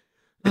 but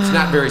it's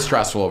not very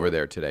stressful over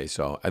there today.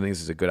 So I think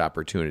this is a good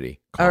opportunity.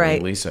 All Calling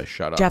right. Lisa,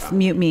 shut up. Jeff,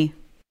 mute me.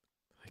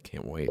 I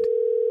can't wait.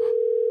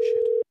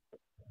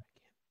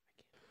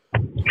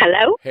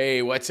 Hello?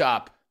 Hey, what's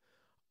up?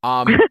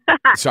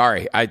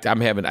 Sorry, I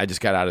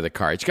just got out of the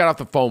car. I just got off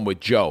the phone with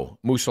Joe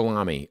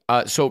Musalami.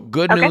 So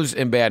good news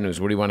and bad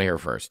news. What do you want to hear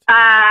first?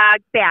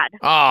 Bad.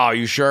 Oh,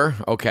 you sure?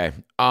 Okay.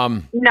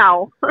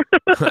 No.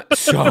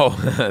 So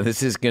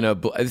this is gonna.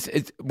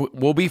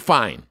 We'll be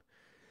fine.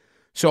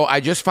 So I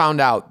just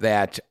found out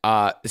that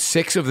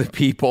 6 of the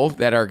people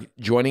that are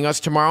joining us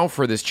tomorrow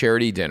for this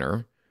charity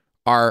dinner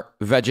are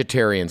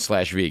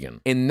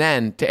vegetarian/vegan, and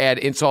then to add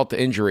insult to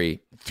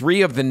injury,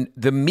 3 of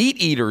the meat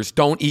eaters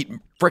don't eat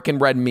frickin'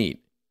 red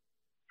meat.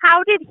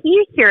 How did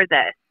he hear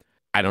this?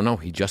 I don't know.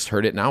 He just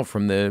heard it now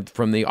from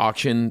the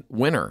auction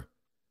winner,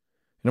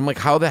 and I'm like,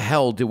 how the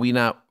hell do we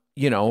not?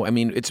 You know, I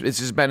mean, it's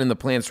just been in the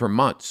plans for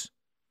months.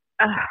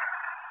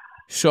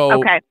 So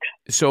Okay.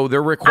 So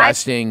they're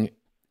requesting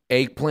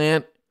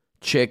eggplant,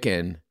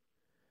 chicken,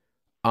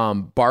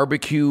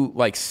 barbecue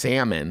like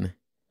salmon.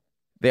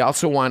 They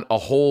also want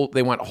whole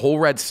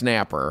red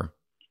snapper,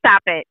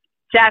 Stop it.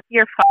 Jeff,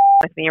 you're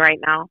with me right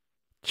now.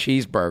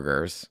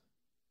 cheeseburgers,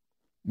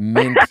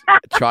 mint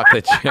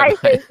chocolate I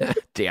chip. hate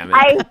Damn it.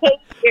 I hate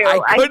you.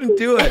 I couldn't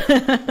do it.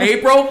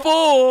 April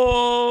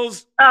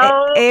Fools.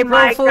 Oh, April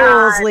my Fools,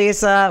 God.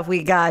 Lisa,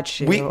 we got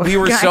you. We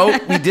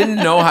didn't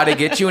know how to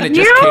get you, and it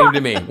just You- came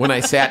to me when I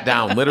sat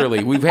down.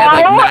 Literally, we've had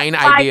like 9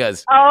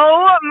 ideas.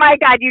 Oh, my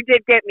God, you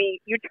did get me.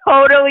 You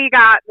totally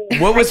got me.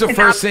 What was I the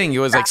cannot first thing? It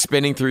was like stop.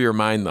 spinning through your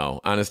mind, though.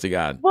 Honest to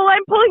God. Well,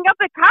 I'm pulling up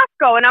at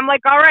Costco, and I'm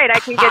like, all right, I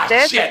can get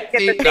this. Shit, I can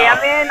get the see, no.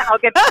 salmon. I'll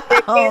get the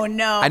chicken. Oh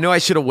no! I know I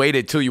should have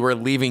waited till you were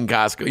leaving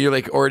Costco. You're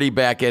like already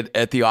back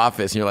at the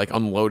office, and you're like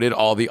unloaded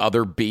all the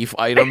other beef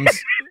items.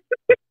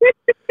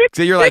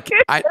 So you're like,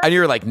 and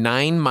you're like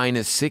 9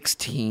 minus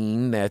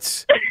 16.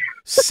 That's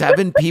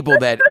 7 people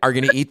that are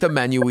going to eat the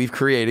menu we've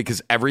created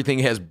because everything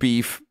has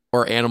beef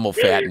or animal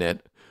fat in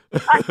it.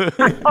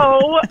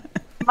 Oh,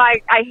 my,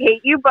 I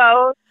hate you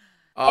both.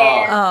 Oh,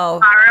 And Oh.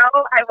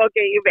 tomorrow, I will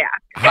get you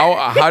back.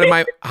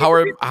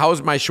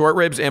 how's my short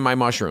ribs and my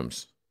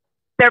mushrooms?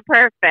 They're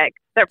perfect.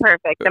 They're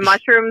perfect. The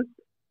mushrooms,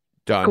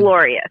 Done.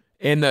 glorious.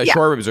 And the Yeah.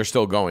 short ribs are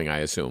still going, I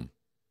assume.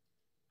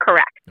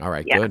 Correct. All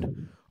right, Yeah.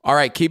 good. All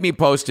right, keep me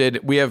posted.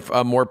 We have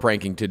more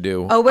pranking to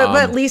do. Oh,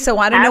 but Lisa,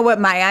 want to know what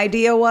my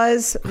idea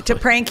was to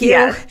prank you?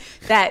 Yes.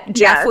 That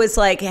Jeff Yes. was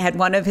like, had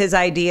one of his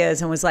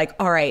ideas and was like,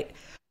 all right,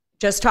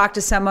 just talk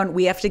to someone.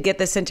 We have to get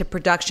this into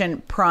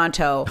production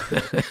pronto.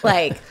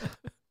 Like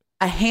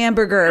a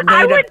hamburger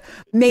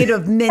made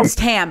of minced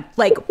ham.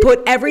 Like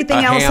put everything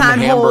A else ham on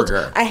hold.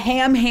 hamburger. A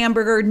ham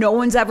hamburger. No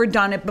one's ever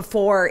done it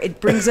before. It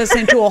brings us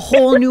into a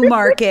whole new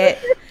market.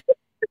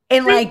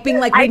 And like being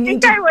like, we I need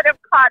think to. I would have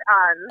caught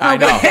on. I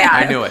know. Okay.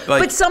 I knew it.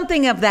 but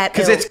something of that.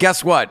 Because ilk. it's,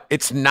 guess what?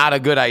 It's not a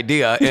good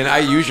idea. And I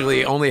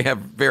usually only have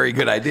very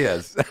good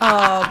ideas.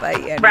 Oh,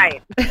 but yeah.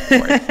 Right. No,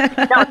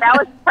 that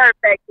was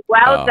perfect.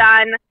 Well Oh.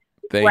 done.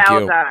 Thank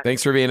Well you. done.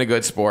 Thanks for being a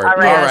good sport. All All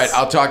right. right.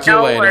 I'll talk to you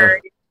No later.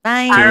 worries.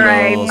 Bye. All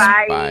right, Toodles.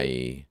 bye.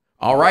 Bye.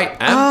 All right. Em.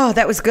 Oh,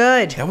 that was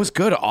good. That was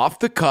good. Off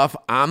the cuff,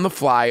 on the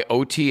fly,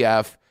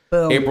 OTF,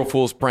 Boom. April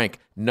Fool's prank.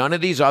 None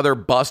of these other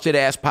busted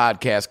ass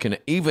podcasts can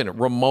even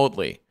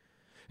remotely.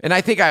 And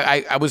I think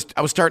I was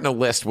starting to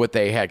list what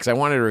they had because I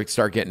wanted to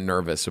start getting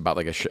nervous about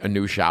like a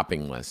new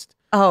shopping list.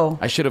 Oh,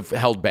 I should have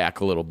held back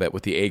a little bit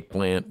with the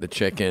eggplant, the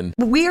chicken.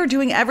 we are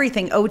doing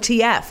everything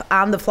OTF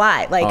on the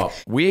fly. Like, Oh,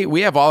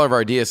 we have all of our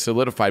ideas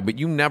solidified, but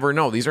you never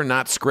know. These are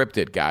not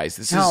scripted,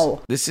 guys.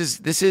 No. This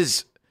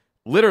is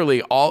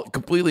literally all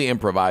completely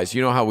improvised.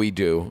 You know how we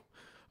do.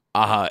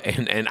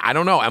 And I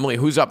don't know, Emily,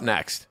 who's up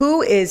next?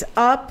 Who is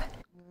up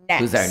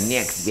next? Who's our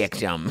next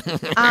victim?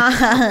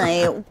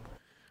 I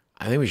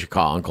I think we should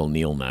call Uncle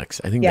Neil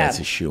next. I think Yeah. that's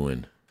a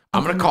shoo-in.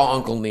 I'm going to call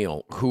Uncle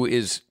Neil, who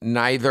is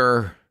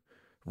neither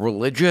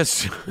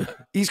religious.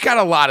 He's got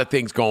a lot of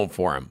things going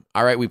for him.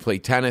 All right, we play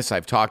tennis.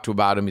 I've talked to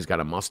about him. He's got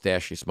a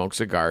mustache. He smokes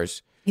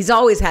cigars. He's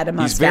always had a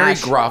He's very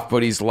mustache. gruff,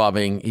 but he's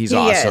loving. He's He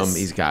awesome. is.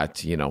 He's got,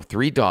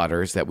 3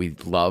 daughters that we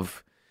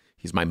love.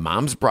 He's my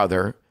mom's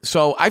brother.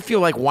 So I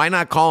feel like why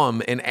not call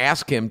him and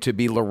ask him to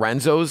be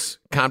Lorenzo's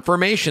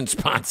confirmation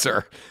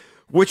sponsor,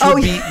 which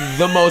would be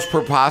the most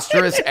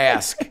preposterous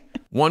ask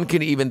one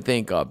can even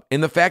think of.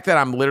 And the fact that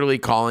I'm literally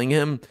calling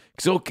him,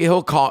 because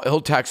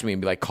he'll text me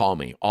and be like, call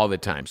me all the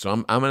time. So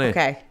I'm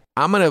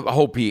gonna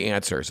hope he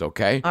answers,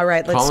 okay? All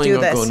right, let's Calling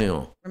do Uncle this.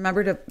 Neil.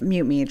 Remember to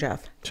mute me,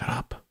 Jeff. Shut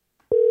up.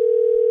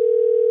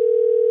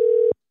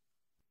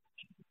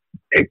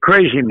 Hey,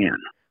 crazy man.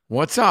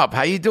 What's up?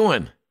 How you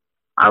doing?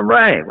 All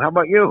right. How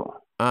about you?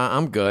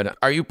 I'm good.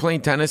 Are you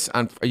playing tennis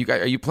on? Are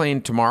you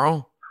playing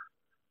tomorrow?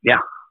 Yeah.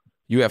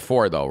 You have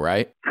 4 though,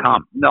 right?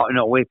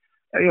 No, wait.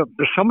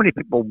 There's so many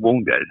people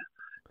wounded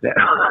that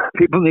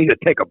people need to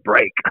take a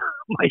break,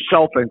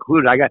 myself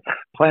included. I got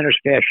plantar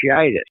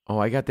fasciitis. Oh,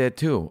 I got that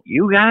too.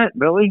 You got it,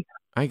 really?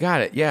 I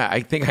got it. Yeah, I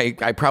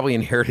think I probably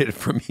inherited it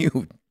from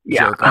you.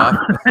 Yeah. Jerk off.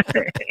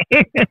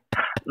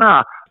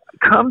 No,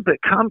 come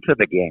to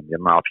the game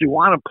tomorrow if you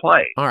want to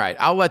play. All right,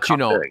 I'll let you Come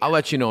know. big. I'll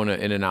let you know in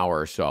an hour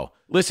or so.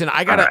 Listen, I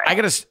All right.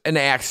 got an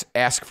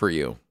ask for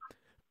you.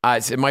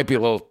 It might be a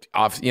little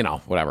off,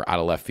 whatever, out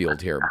of left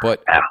field here.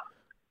 But Yeah.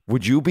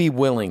 would you be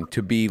willing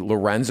to be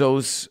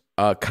Lorenzo's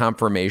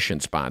confirmation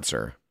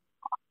sponsor?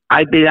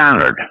 I'd be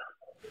honored.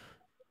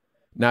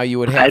 Now you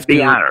would have I'd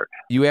be honored.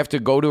 You have to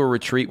go to a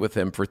retreat with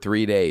him for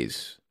 3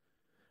 days,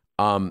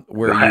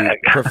 where you Right.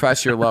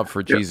 profess your love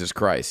for Jesus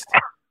Christ.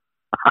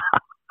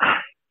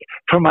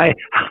 For my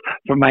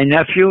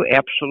nephew,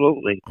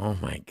 absolutely. Oh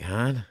my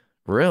God!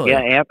 Really?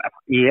 Yeah.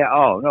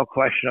 Oh, no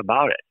question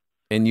about it.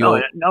 And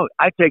you, No,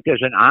 I take this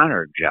as an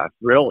honor, Jeff.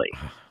 Really.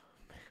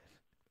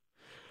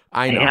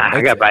 I know. Yeah, I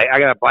It's-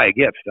 gotta buy a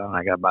gift. Don't I?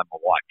 I gotta buy my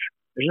watch.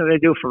 Isn't that they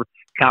do for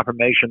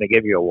confirmation? They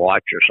give you a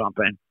watch or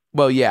something.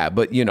 Well, yeah,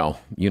 but you know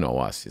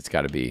us. It's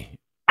got to be.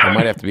 It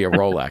might have to be a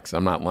Rolex.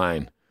 I'm not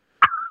lying.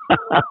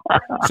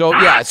 So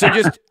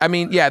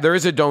there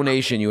is a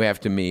donation you have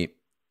to meet,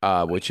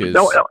 which is.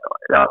 Don't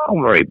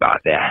worry about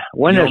that.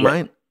 When you is don't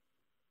mind?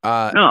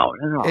 No.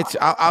 It's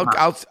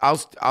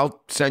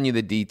I'll send you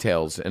the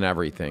details and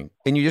everything,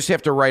 and you just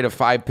have to write a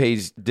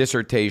 5-page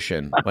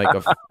dissertation,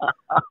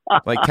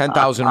 like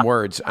 10,000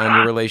 words on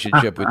your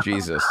relationship with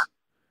Jesus.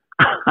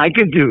 I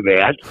can do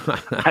that.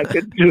 I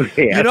can do that.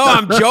 You know,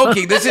 I'm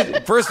joking. This is,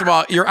 first of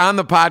all, you're on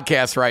the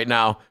podcast right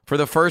now for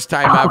the first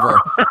time ever.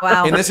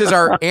 Wow. And this is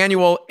our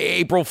annual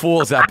April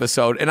Fool's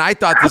episode. And I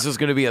thought this was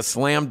going to be a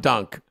slam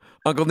dunk,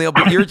 Uncle Neil.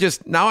 But you're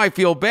just, now I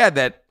feel bad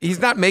that he's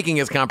not making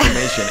his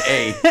confirmation.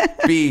 A,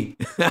 B.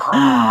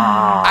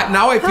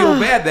 Now I feel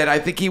bad that I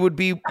think you'd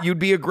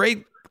be a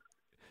great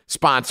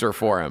sponsor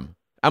for him.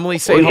 Emily,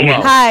 say Well,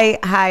 hello. Hi,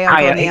 Uncle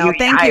Hi, Neil.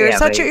 Thank hi, you.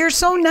 Emily. You're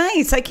so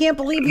nice. I can't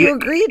believe you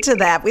agreed to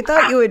that. We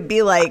thought you would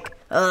be like,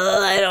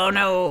 I don't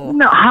know.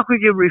 No, how could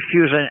you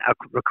refuse a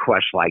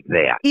request like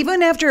that?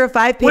 Even after a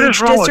What 5-page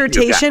is wrong with you guys?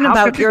 dissertation How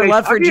about could you your guys-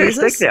 love how for can you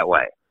Jesus. think that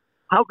way?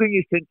 How can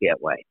you think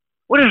that way?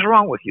 What is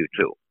wrong with you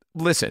two?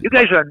 Listen. You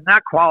guys are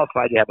not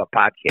qualified to have a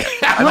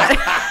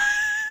podcast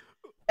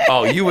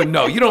Oh, you would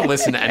know. You don't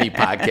listen to any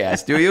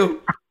podcast, do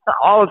you?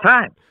 all the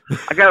time.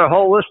 I got a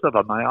whole list of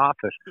them in my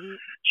office. As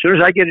soon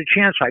as I get a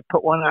chance, I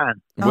put one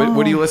on.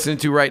 What are you listening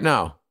to right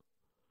now?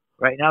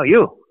 Right now,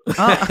 you.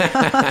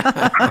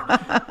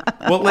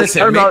 Well,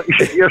 listen.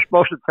 You're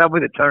supposed to tell me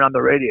to turn on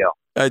the radio.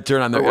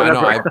 Turn on the. Or I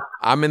know. whatever.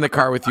 I'm in the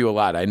car with you a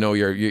lot. I know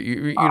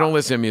you don't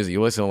listen to music.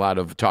 You listen to a lot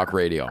of talk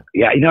radio.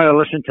 Yeah, you know what I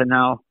listen to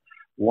now?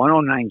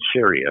 109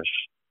 Sirius.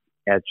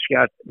 It's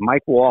got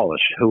Mike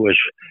Wallace, who was,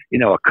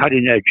 a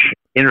cutting-edge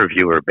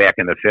interviewer back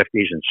in the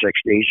 50s and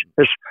 60s.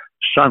 His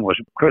son was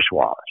Chris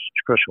Wallace.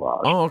 It's Chris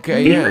Wallace. Oh,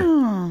 okay, yeah.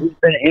 Oh. He's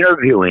been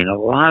interviewing a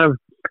lot of,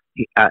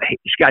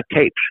 he's got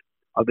tapes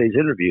of these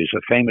interviews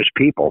of famous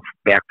people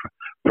back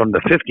from the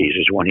 50s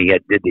is when he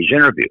did these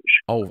interviews.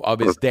 Oh, of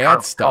his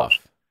dad's stuff.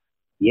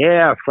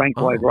 Yeah, Frank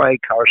Oh. Lloyd Wright,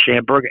 Carl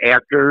Sandburg,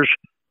 actors.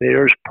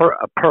 There's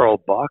Pearl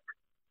Buck,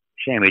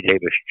 Sammy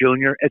Davis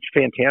Jr. It's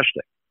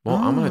fantastic. Well,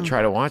 I'm Oh. gonna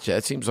try to watch it.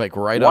 That seems like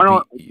right Why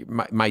up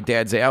my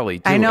dad's alley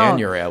too, I know. and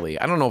your alley.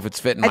 I don't know if it's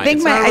fitting. I think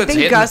it's not I if it's think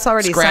hitting- Gus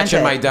already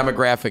scratching sent my it.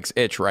 demographics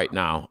itch right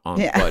now.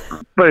 Yeah.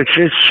 But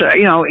it's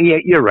yeah,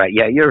 you're right.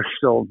 Yeah, you're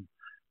still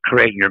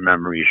creating your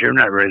memories. You're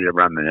not ready to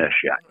reminisce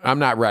yet. I'm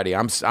not ready.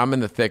 I'm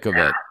in the thick of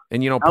it.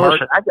 And Now, part.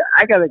 listen,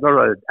 I got to go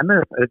to. I'm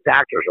in the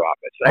doctor's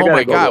office. I Oh gotta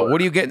my go God! to- What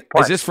are you getting?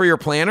 What? Is this for your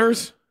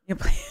planners?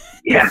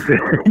 Yeah,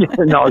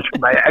 no, it's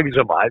my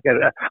eczema. I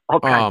got all Oh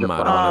kinds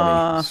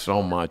my of.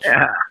 so much.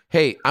 Yeah.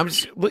 Hey,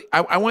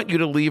 I want you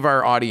to leave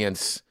our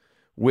audience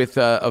with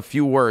a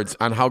few words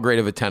on how great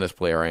of a tennis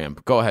player I am.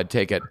 Go ahead,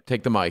 take it.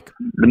 Take the mic.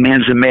 The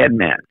man's a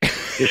madman.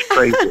 Just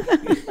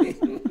crazy.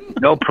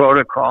 No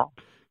protocol.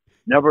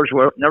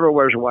 Never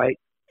wears white.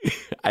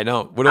 I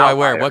know. What do I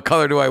wear? What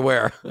color do I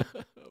wear?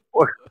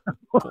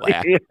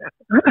 Black.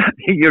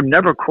 You're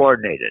never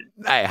coordinated.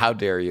 Hey, how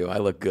dare you? I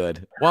look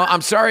good. Well,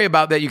 I'm sorry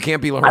about that. You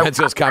can't be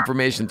Lorenzo's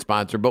confirmation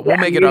sponsor, but we'll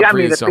make it up for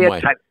you some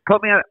way.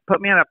 Put me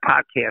on a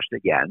podcast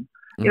again.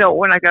 You know,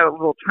 when I got a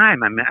little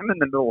time, I'm in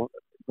the middle of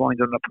going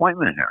to an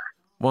appointment here.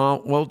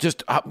 Well, we'll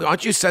just why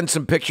don't you send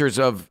some pictures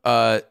of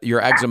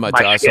your eczema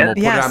to us, and we'll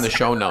put it on the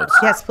show notes.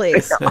 Yes,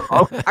 please.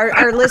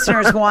 Our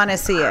listeners want to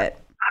see it.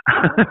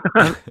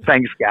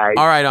 Thanks, guys.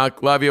 All right,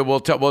 Unc. Love you. We'll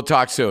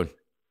talk soon.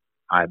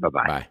 All right,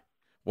 bye-bye. Bye.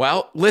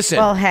 Well, listen.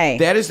 Well, hey.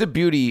 That is the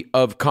beauty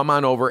of come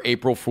on over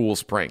April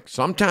Fool's prank.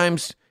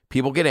 Sometimes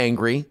people get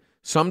angry.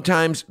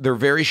 Sometimes they're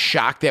very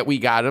shocked that we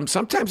got them.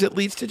 Sometimes it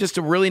leads to just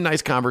a really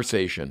nice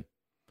conversation.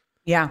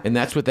 Yeah. And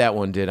that's what that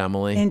one did,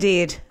 Emily.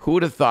 Indeed. Who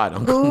would have thought?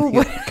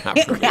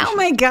 Oh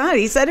my God.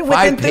 He said it with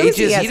 5 enthusiasm.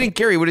 pages. He didn't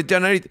care. He would have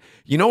done anything.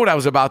 You know what I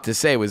was about to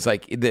say was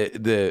like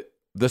the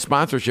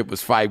sponsorship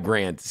was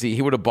 $5,000. See,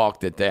 he would have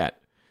balked at that.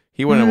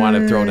 He wouldn't want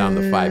to throw down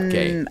the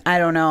 5K. I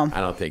don't know. I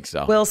don't think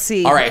so. We'll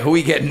see. All right, who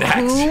we get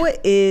next? Who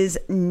is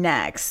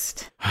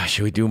next?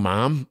 Should we do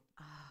mom?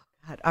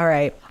 All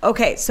right.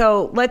 Okay,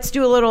 so let's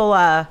do a little...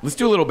 Let's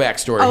do a little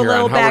backstory here on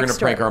how we're going to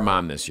prank our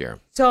mom this year.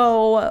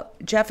 So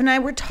Jeff and I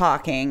were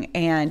talking,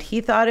 and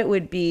he thought it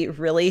would be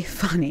really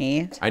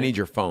funny. I need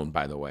your phone,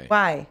 by the way.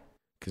 Why?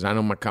 Because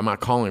I'm not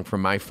calling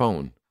from my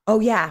phone. Oh,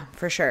 yeah,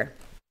 for sure.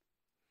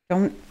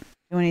 Don't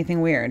do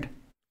anything weird.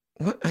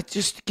 What?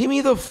 Just give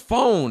me the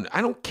phone.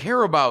 I don't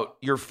care about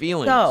your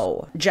feelings.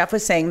 So Jeff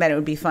was saying that it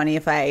would be funny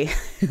if I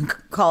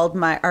called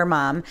our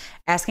mom,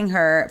 asking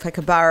her if I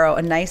could borrow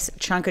a nice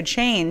chunk of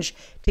change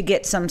to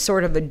get some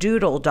sort of a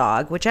doodle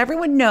dog, which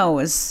everyone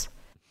knows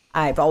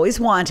I've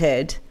always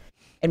wanted.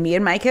 And me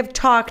and Mike have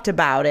talked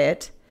about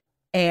it.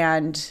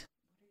 And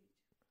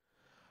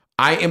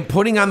I am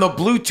putting on the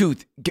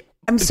Bluetooth.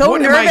 I'm so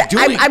nervous.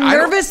 I'm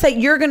nervous that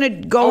you're going to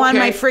go on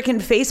my Okay. freaking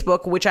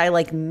Facebook, which I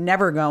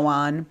never go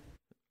on.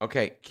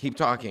 Okay, keep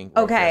talking.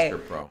 Okay.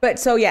 Roadcaster Pro. But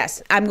so,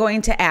 yes, I'm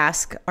going to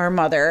ask our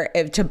mother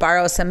to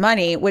borrow some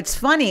money. What's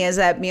funny is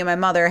that me and my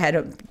mother had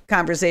a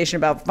conversation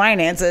about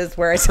finances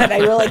where I said I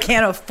really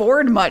can't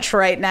afford much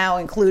right now,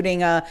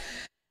 including a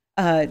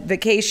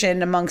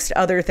vacation, amongst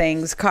other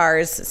things,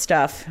 cars,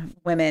 stuff,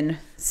 women,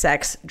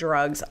 sex,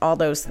 drugs, all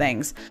those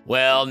things.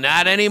 Well,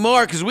 not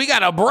anymore, because we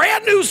got a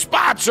brand new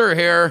sponsor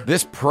here.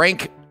 This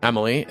prank,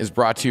 Emily, is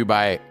brought to you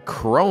by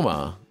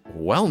Chroma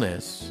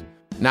Wellness.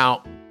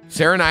 Now,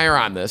 Sarah and I are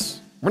on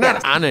this. We're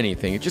not on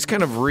anything. It just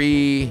kind of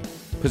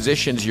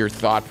repositions your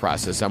thought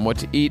process on what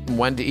to eat and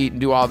when to eat and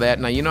do all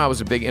that. Now, you know I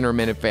was a big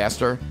intermittent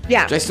faster.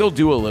 Yeah. Which I still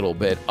do a little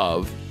bit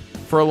of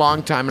for a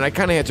long time, and I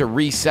kind of had to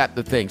reset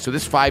the thing. So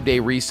this 5-day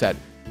reset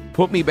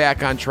put me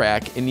back on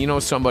track. And you know,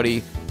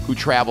 somebody who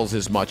travels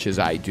as much as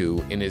I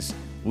do and is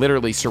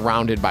literally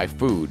surrounded by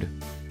food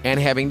and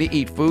having to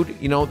eat food,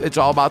 you know, it's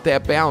all about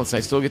that balance.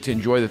 I still get to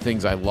enjoy the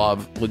things I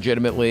love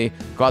legitimately,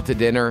 go out to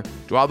dinner,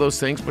 do all those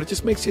things, but it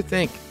just makes you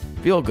think,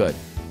 feel good.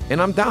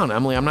 And I'm down,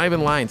 Emily. I'm not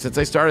even lying. Since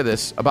I started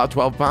this, about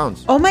 12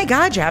 pounds. Oh my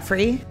God,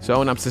 Jeffrey.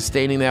 So, and I'm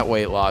sustaining that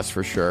weight loss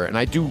for sure. And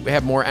I do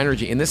have more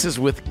energy. And this is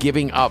with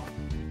giving up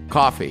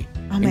coffee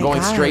and my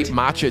going God. straight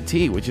matcha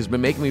tea, which has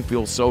been making me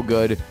feel so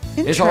good.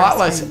 It's a lot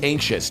less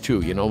anxious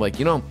too, you know,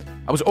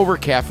 I was over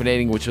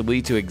caffeinating, which would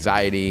lead to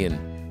anxiety and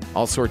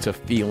all sorts of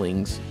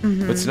feelings.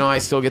 But now I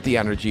still get the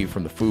energy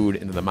from the food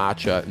and the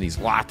matcha and these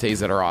lattes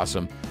that are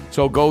awesome.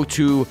 So go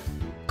to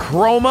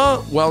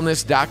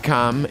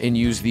ChromaWellness.com and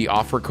use the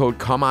offer code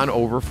Come On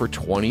Over for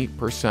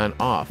 20%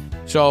 off.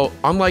 So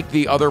unlike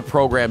the other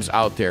programs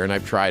out there, and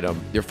I've tried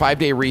them, your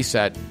 5-day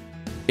reset,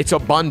 it's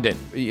abundant.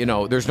 You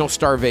know, there's no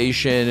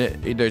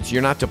starvation.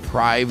 You're not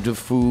deprived of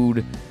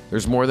food.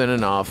 There's more than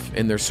enough,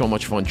 and there's so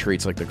much fun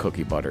treats like the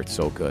cookie butter. It's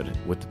so good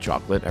with the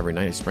chocolate every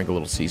night. I sprinkle a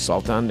little sea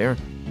salt on there.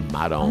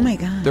 Madon. Oh my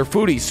God. They're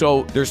foodies,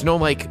 so there's no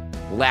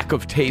lack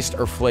of taste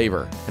or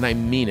flavor, and I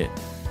mean it.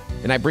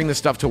 And I bring the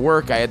stuff to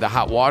work. I add the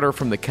hot water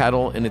from the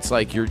kettle, and it's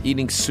like you're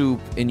eating soup,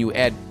 and you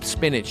add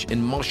spinach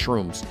and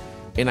mushrooms,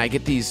 and I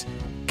get these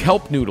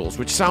kelp noodles,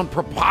 which sound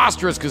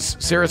preposterous because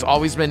Sarah's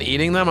always been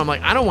eating them. I'm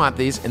like, I don't want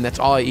these, and that's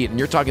all I eat. And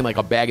you're talking like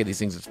a bag of these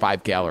things. It's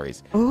 5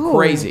 calories. Ooh.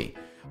 Crazy.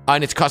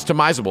 And it's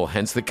customizable,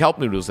 hence the kelp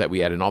noodles that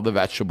we add and all the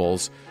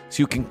vegetables.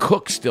 So you can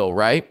cook still,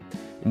 right?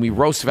 And we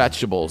roast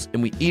vegetables,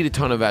 and we eat a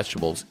ton of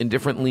vegetables and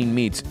different lean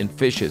meats and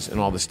fishes and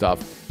all this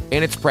stuff.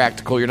 And it's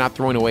practical. You're not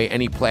throwing away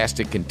any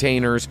plastic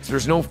containers.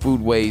 There's no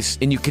food waste.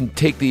 And you can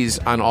take these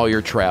on all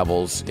your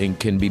travels and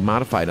can be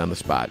modified on the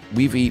spot.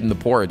 We've eaten the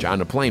porridge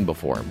on a plane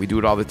before. We do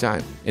it all the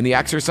time. And the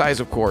exercise,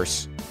 of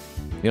course,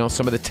 you know,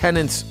 some of the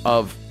tenets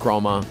of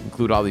Chroma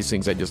include all these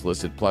things I just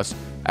listed. Plus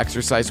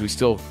exercise, we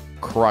still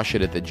crush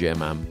it at the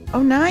gym.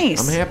 Oh,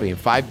 nice. I'm happy. In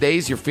 5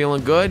 days, you're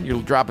feeling good.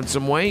 You're dropping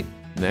some weight.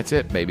 And that's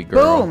it, baby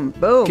girl. Boom,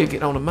 boom. Kick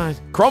it on the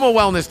mind.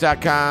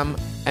 ChromaWellness.com.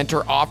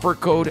 Enter offer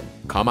code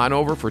come on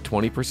over for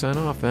 20%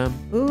 off, Em.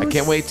 Ooh. I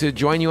can't wait to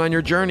join you on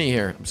your journey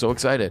here. I'm so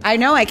excited. I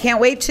know. I can't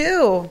wait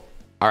too.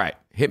 All right,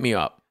 hit me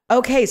up,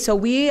 Okay, so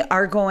we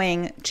are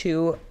going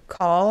to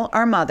call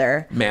our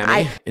mother.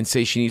 Mammy, and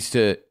say she needs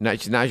to,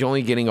 she's not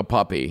only getting a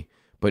puppy,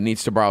 but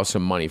needs to borrow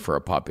some money for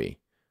a puppy.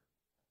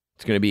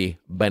 It's going to be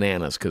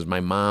bananas because my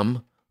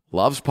mom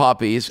loves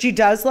puppies. She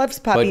does loves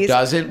puppies. But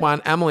doesn't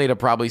want Emily to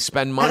probably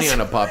spend money on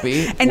a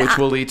puppy, which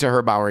will lead to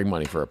her borrowing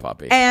money for a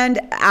puppy. And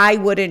I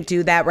wouldn't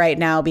do that right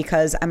now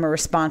because I'm a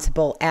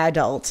responsible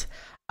adult.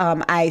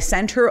 I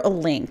sent her a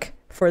link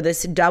for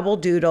this double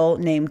doodle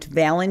named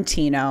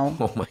Valentino.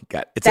 Oh my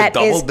God. It's a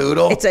double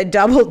doodle? It's a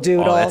double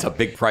doodle. Oh, that's a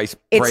big price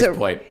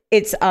point.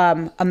 It's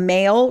a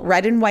male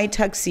red and white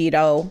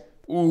tuxedo.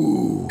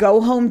 Ooh. Go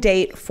home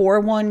date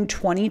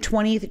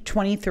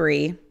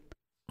 4/1/2023.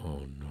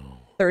 Oh no.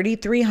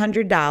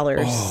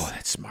 $3,300. Oh,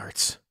 that's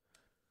smarts.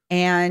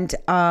 And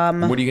What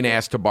are you going to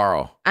ask to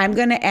borrow? I'm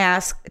going to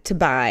ask to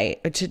borrow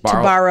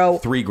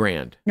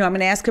 $3,000. No, I'm going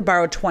to ask to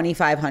borrow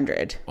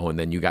 $2,500. Oh, and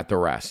then you got the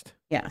rest.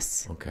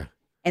 Yes. Okay.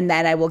 And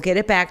then I will get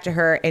it back to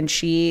her, and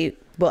I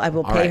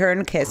will pay her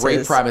in kisses.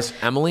 Great promise.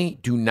 Emily,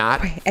 do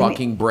not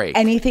fucking break.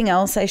 Anything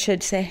else I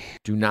should say?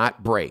 Do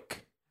not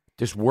break.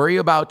 Just worry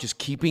about just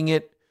keeping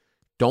it.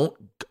 Don't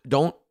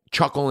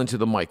chuckle into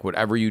the mic,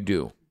 whatever you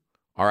do.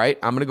 All right?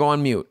 I'm going to go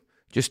on mute.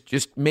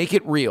 Just make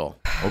it real,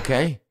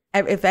 okay?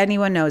 If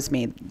anyone knows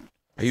me.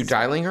 Are you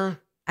dialing her?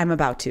 I'm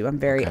about to. I'm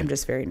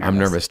just very nervous. I'm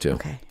nervous too.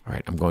 Okay. All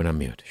right, I'm going on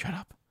mute. Shut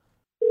up.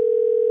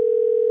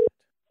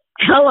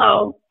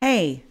 Hello.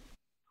 Hey.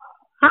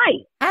 Hi.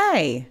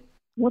 Hi.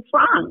 What's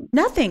wrong?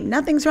 Nothing.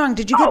 Nothing's wrong.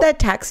 Did you get that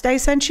text I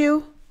sent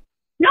you?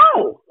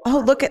 No.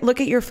 Oh, look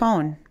at your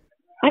phone.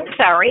 I'm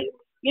sorry.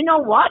 You know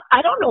what?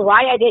 I don't know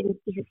why I didn't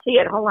see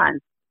it. Hold on.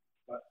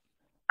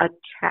 A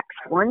text.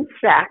 One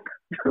sec.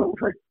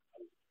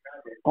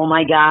 Oh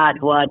my God.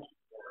 What?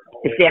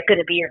 Is that going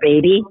to be your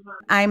baby?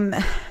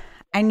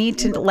 I need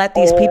to let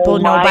these people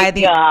know by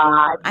the.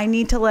 God. I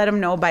need to let them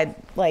know by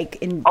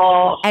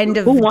end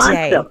of who wants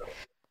day. them?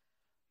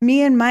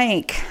 Me and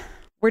Mike.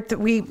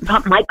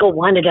 Michael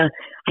wanted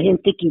I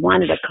didn't think he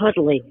wanted a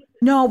cuddly.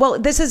 No, well,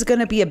 this is going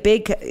to be a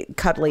big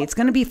cuddly. It's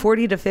going to be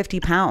 40 to 50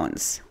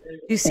 pounds.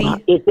 You see?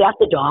 Is that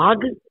the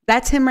dog?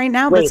 That's him right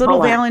now. Wait, That's little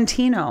hold on.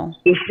 Valentino.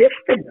 Is this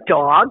the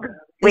dog?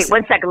 Wait,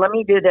 1 second. Let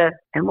me do the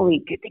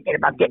Emily thinking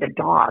about getting a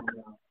dog.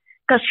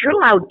 Because you're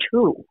allowed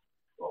too.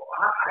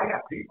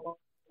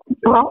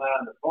 Well,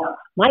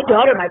 my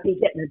daughter might be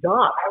getting a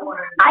dog.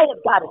 I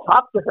have got to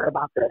talk to her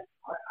about this.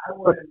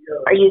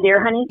 Are you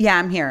there, honey? Yeah,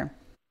 I'm here.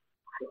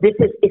 Is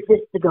this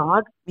the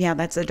dog? Yeah,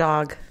 that's a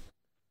dog.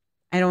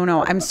 I don't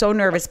know. I'm so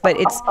nervous, but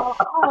it's.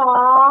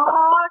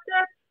 Oh,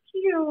 that's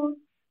cute.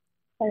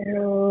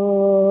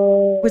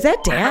 Was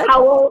that Dad?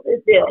 How old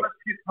is this?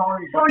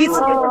 He's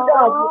a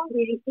dog,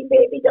 sweetie,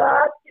 baby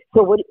dog.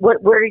 So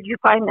where did you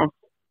find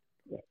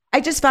this? I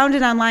just found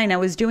it online. I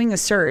was doing a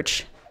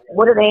search.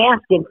 What are they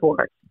asking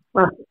for?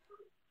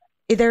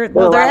 They're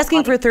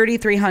asking for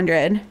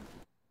 $3,300.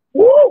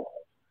 Woo!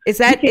 Is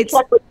that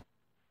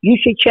You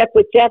should check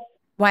with Jeff.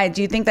 Why?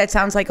 Do you think that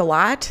sounds like a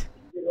lot?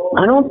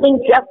 I don't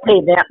think Jeff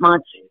paid that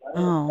much.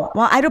 Oh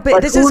well, I don't. But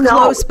But this who is close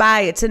knows?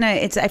 by. It's in a.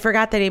 It's. I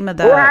forgot the name of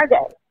the. Where are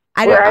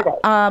they? Where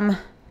are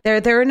they?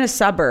 They're in a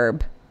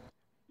suburb.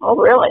 Oh,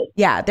 really?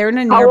 Yeah, they're in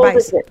a How nearby. old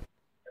is it?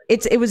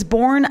 It was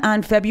born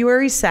on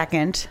February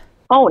 2nd.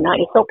 Oh, nice.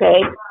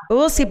 Okay. But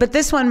we'll see. But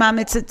this one, Mom,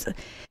 it's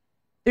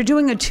they're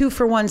doing a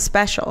 2-for-1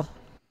 special.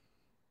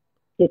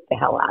 Get the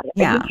hell out of it.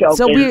 Yeah. Are you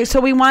joking? So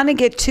we want to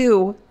get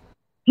 2.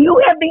 Do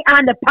you have me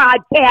on the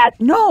podcast?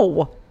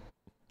 No.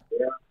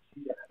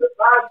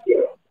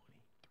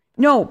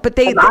 No, but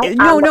they Am I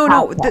no. on the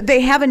podcast?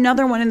 They have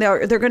another one, and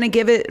they're going to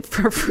give it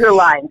for free. You're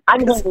lying.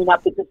 I'm hanging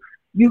up because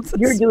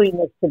you're doing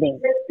this to me.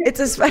 It's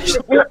a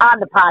special. You're on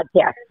the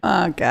podcast.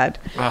 Oh God.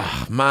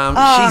 Oh, Mom,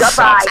 Oh, she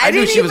sucks. I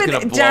knew didn't she was even-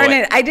 going to blow darn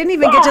it. it! I didn't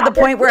even get to the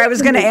point where I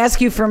was going to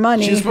ask you for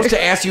money. She was supposed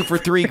to ask you for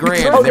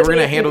 $3,000, and they were going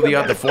to handle the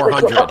other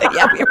 $400.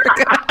 Yeah, we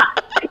were gonna.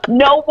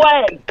 No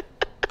way.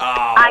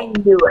 Oh, I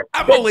knew it.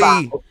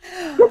 Emily.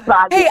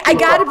 Goodbye. Hey, I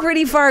got it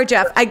pretty far,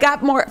 Jeff. I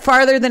got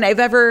farther than I've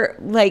ever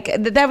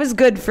that was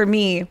good for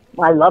me.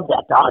 I love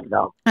that dog,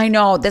 though. I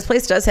know this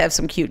place does have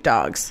some cute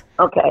dogs.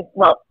 Okay.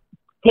 Well,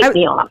 take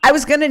me off. I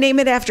was going to name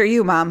it after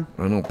you, Mom.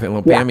 Little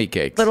Pammy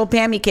cakes. Little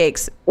Pammy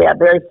Cakes. Yeah,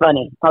 very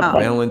funny. Okay.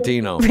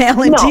 Valentino. No,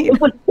 Valentino. it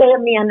would stay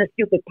me on the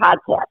stupid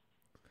podcast.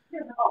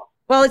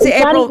 Well, it's It's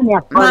not April. even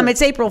that funny. Mom,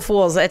 it's April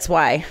Fool's. That's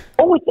why.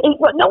 Oh, it's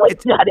April. No,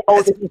 it's not.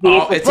 Oh, this is the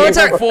April. It's Well, it's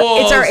April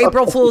Fool's. It's our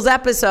April Fool's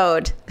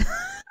episode.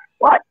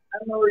 What?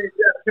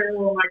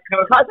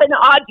 Cousin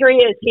Audrey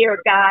is here,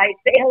 guys.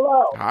 Say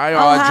hello. Hi, Oh,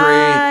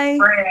 Audrey.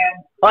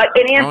 hi.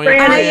 And Aunt Oh, Fran.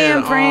 yeah, Hi, Fran.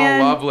 Aunt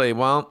Fran. Oh, lovely.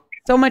 Well,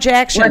 So much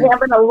action. We're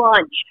having a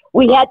lunch.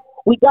 We got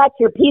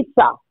your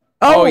pizza.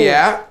 oh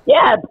yeah?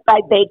 Yeah,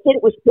 I baked it.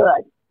 It was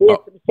good. We had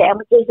some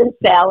sandwiches and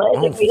salad.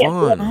 Oh, and we had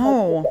fun.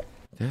 Oh,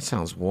 That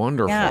sounds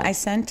wonderful. yeah. I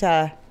sent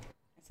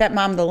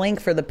Mom the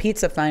link for the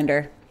pizza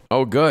finder.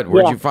 Oh, good.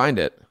 Where'd Yeah. you find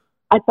it?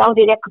 I found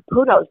it at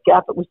Caputo's,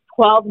 Jeff. It was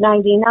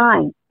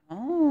 $12.99.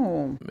 Oh.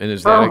 Oh. And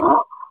is that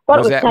But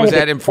was it that kind was of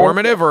that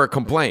informative or a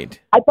complaint?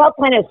 I felt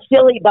kind of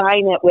silly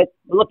buying it with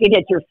looking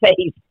at your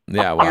face.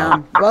 Yeah, well,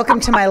 Yeah. Welcome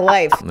to my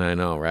life. I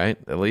know, right?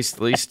 At least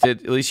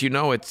you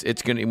know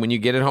it's gonna when you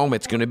get it home,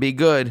 it's gonna be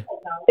good.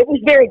 It was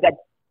very good.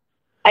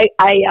 I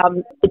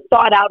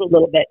thawed out a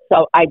little bit,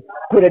 so I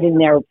put it in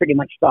there pretty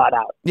much thawed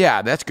out.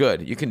 Yeah, that's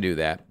good. You can do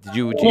that.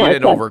 You Yeah,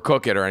 didn't good.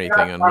 overcook it or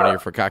anything on one of your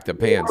fakakta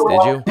pans,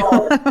 did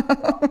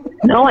you?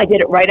 No, I did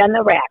it right on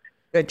the rack.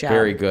 Good job.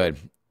 Very good.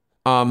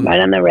 Right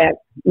on the rack.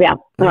 Yeah.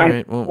 All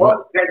right.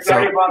 Well, Did I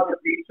tell you about the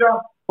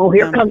pizza? Oh,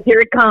 here it comes. Here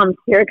it comes.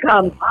 Here it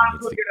comes. I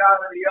took it out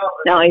of the oven.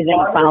 No, he's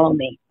going to follow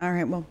me. All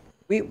right. Well,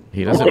 we.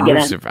 he doesn't Look at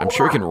move. him. so- I'm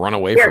sure he can run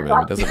away from him.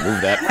 He doesn't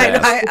move that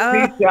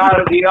fast. Pizza out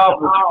of the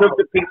oven. Took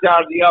the pizza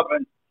out of the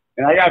oven,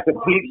 and I got the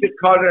pizza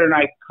cutter, and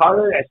I cut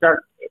it.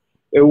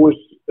 It was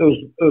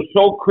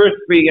so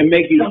crispy and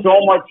making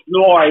so much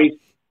noise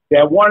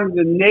that one of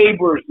the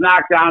neighbors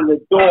knocked on the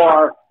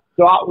door,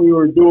 thought we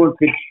were doing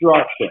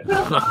construction.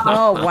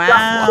 Oh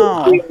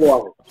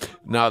wow.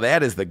 No,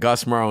 that is the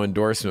Gus Morrow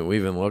endorsement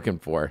we've been looking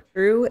for.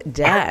 True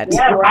dad.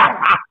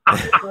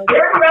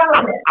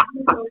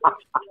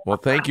 Well,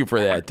 thank you for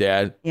that,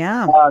 Dad.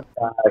 Yeah. Oh,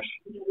 gosh.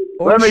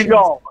 Let me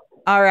go.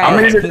 All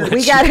right.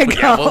 We gotta go.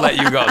 Yeah, we'll let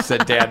you go,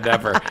 said Dad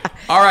never.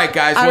 All right,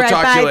 guys. All We'll right,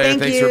 talk to bye. you later.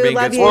 Thank Thanks you. for being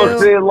Love good you. We'll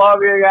sports. see. Love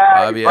you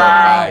guys. Love you. Bye.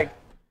 Bye.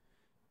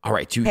 All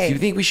right. Do Hey. you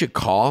think we should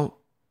call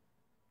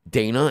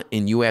Dana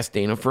and you ask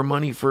Dana for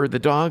money for the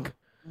dog?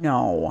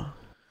 No.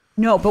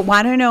 No, but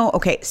want to know?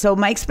 Okay, so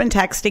Mike's been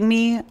texting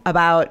me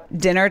about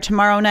dinner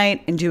tomorrow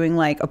night and doing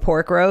like a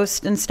pork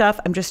roast and stuff.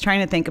 I'm just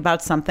trying to think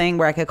about something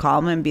where I could call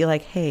him and be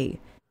like, hey,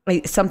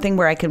 like something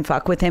where I can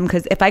fuck with him.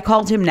 Because if I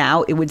called him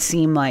now, it would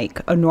seem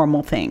like a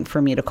normal thing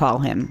for me to call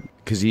him.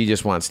 Because he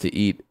just wants to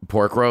eat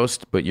pork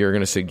roast, but you're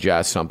going to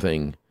suggest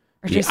something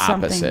Or the just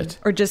opposite. something.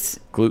 Or just,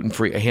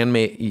 Gluten-free,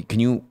 handmade. Can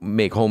you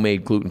make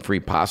homemade gluten-free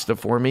pasta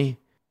for me?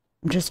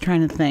 I'm just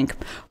trying to think.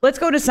 Let's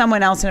go to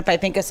someone else. And if I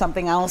think of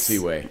something else.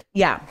 Seaway.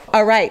 Yeah.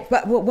 All right.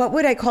 But what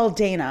would I call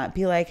Dana?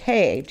 Be like,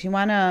 hey, do you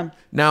want to?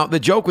 Now, the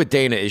joke with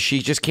Dana is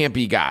she just can't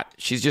be got.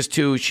 She's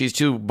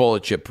too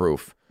bullet shit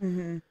proof.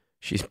 Mm-hmm.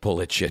 She's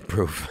bullet shit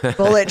proof.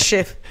 Bullet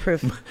shift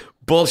proof.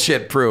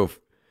 Bullshit proof.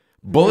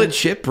 Bullet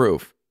shit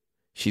proof.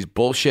 She's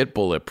bullshit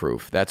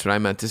bulletproof. That's what I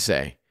meant to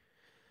say.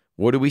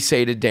 What do we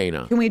say to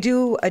Dana? Can we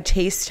do a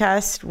taste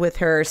test with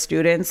her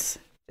students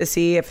to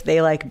see if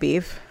they like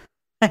beef?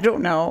 I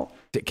don't know.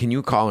 Can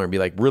you call her and be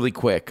like, really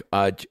quick,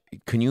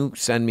 can you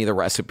send me the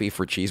recipe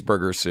for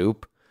cheeseburger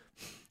soup?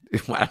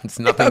 It's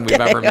nothing we've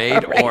ever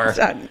made. all right, or,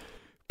 done.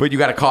 but you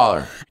got to call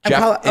her. I'm Jeff,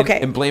 call- okay.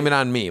 and blame it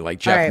on me. Like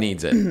Jeff All right.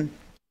 needs it.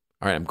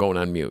 All right, I'm going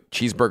on mute.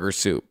 Cheeseburger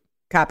soup.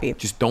 Copy.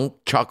 Just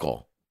don't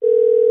chuckle.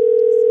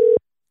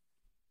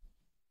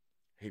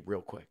 Hey,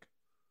 real quick.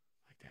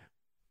 Like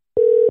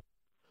that.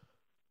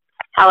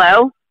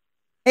 Hello?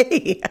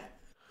 Hey.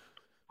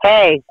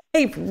 Hey.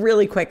 Hey,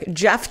 really quick.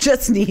 Jeff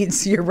just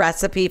needs your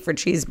recipe for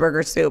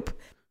cheeseburger soup.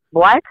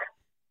 What?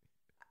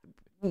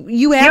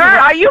 You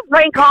have Are you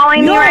prank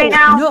calling me right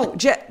now? No,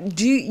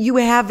 do you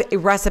have a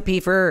recipe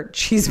for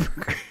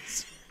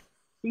cheeseburgers?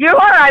 You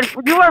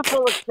are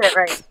full of shit,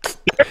 right?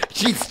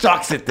 She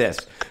sucks at this.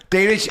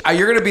 Dana,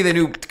 you're going to be the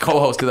new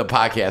co-host of the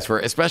podcast,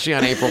 especially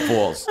on April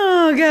Fools.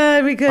 Oh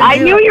God, we could. I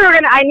knew you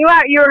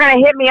were gonna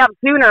hit me up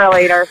sooner or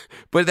later.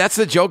 But that's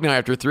the joke now.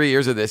 After 3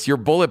 years of this, you're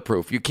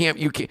bulletproof. You can't.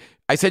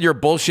 I said you're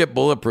bullshit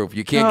bulletproof.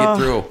 You can't get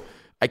through.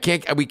 I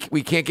can't.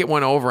 We can't get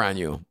one over on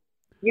you.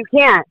 You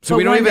can't. So But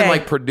we don't one even day-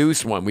 like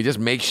produce one. We just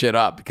make shit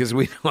up because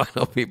we know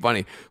it'll be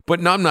funny. But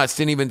Numbnuts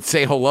didn't even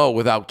say hello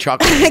without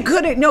chuckling. I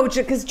couldn't. No,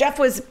 because Jeff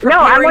was No,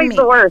 preparing I'm like me.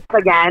 the worst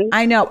again.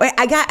 I know.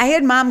 I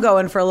had mom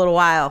going for a little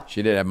while.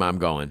 She did have mom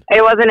going.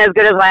 It wasn't as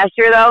good as last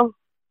year though.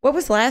 What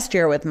was last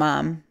year with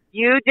mom?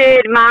 You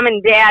did mom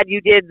and dad.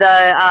 You did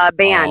the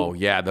band. Oh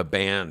yeah, the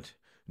band.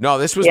 No,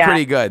 this was Yeah.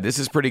 pretty good. This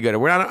is pretty good.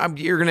 We're not.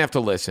 You're gonna have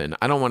to listen.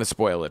 I don't want to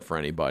spoil it for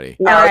anybody.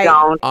 No, All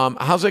right.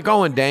 don't. How's it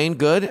going, Dane?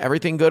 Good.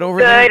 Everything good over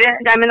Good. there?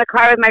 I'm in the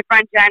car with my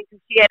friend Jen because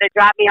she had to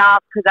drop me off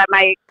because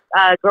my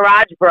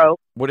garage broke.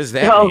 What does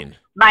that So mean?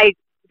 my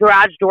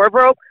garage door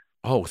broke.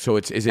 Oh, so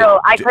is it?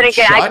 So I couldn't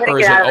get- shut I couldn't or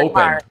is get it out of the open?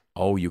 car.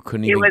 Oh, you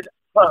couldn't It even. was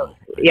closed.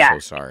 I'm Yeah. so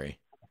sorry.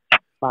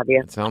 Love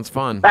you. It sounds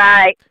fun.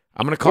 Bye.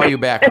 I'm gonna call you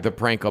back with a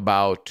prank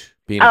about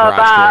being a Oh, garage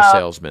door about-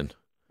 salesman.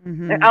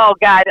 Mhm. Oh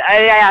God.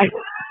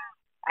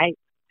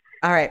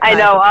 All right. I bye.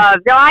 know.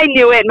 No, I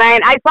knew it,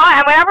 man. I saw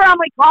it. Whenever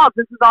Emily calls,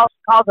 this is all she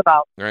calls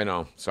about. I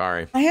know.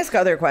 Sorry. I ask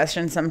other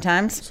questions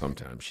sometimes.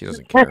 Sometimes she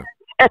doesn't care.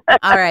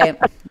 All right.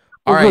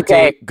 All right,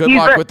 Okay. Tate. Good Cheeseburger-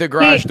 luck with the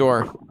garage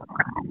door.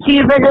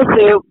 Cheeseburger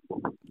soup.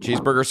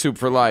 Cheeseburger soup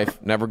for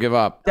life. Never give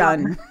up.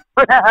 Done.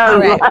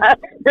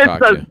 It's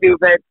Talk so to you.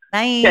 stupid.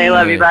 Bye. Okay,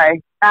 love you. Bye.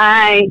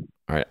 Bye.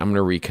 All right, I'm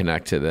gonna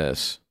reconnect to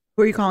this.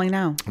 Who are you calling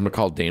now? I'm gonna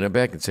call Dana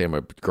back and say I'm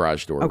a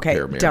garage door Okay.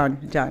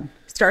 repairman. Done.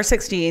 Star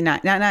 69,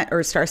 not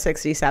or star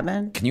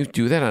 67. Can you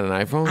do that on an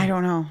iPhone? I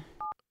don't know.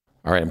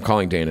 All right, I'm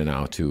calling Dana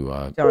now to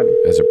Done.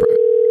 as a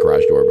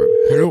garage door.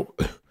 Hello.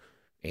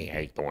 Hey, how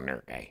you doing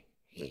there, guy?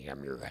 Hey,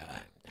 I'm your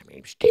my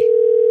name's Dave.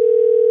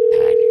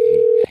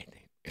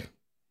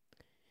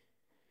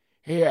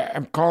 Yeah,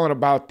 I'm calling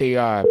about the.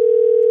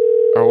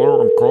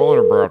 Hello, I'm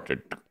calling about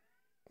the.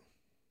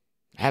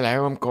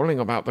 Hello, I'm calling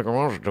about the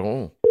garage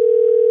door.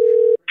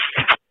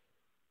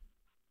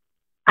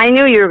 I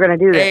knew you were going to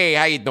do this. Hey,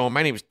 how you doing?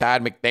 My name's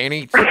Todd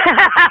McDaniel.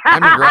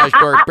 I'm the garage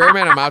door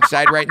experiment. I'm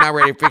outside right now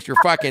ready to fix your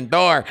fucking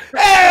door.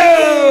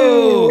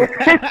 Oh!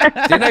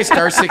 Didn't I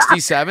start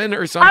 67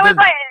 or something? I was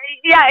like,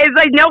 yeah, it's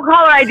like no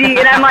caller ID,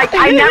 and I'm like,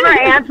 I never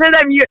answer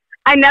them.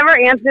 I never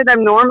answer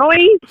them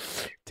normally,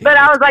 but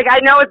I was like,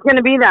 I know it's going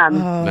to be them.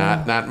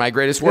 Not my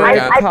greatest work.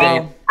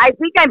 I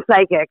think I'm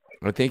psychic,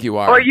 I think you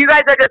are. or you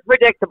guys are just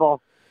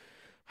predictable.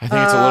 I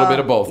think it's a little bit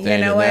of both, Dana.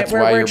 You know what? That's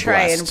why We're you're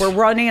trying. blessed. We're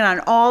running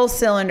on all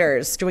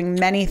cylinders, doing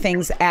many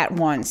things at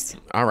once.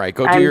 All right,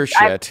 go do your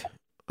shit.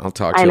 I'll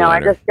talk to you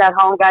later. I just got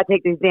home. Got to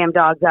take these damn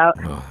dogs out.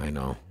 Oh, I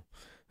know.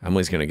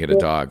 Emily's going to get a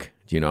dog.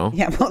 Do you know?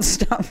 Yeah, well,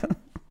 stop.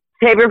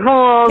 Paper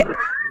pools.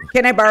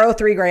 Can I borrow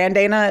 $3,000,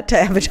 Dana, to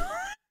have a dog?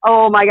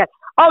 Oh my god.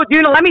 Oh,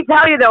 Juno, let me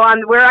tell you though,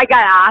 on where I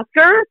got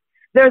Oscar,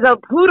 there's a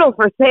poodle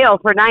for sale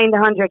for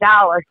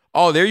 $900.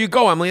 Oh, there you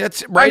go, Emily.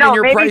 That's right in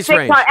your price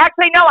range.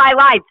 Actually, no, I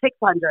lied. $600.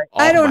 Oh,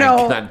 I don't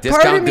know. God.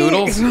 Discount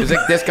Doodles? Is it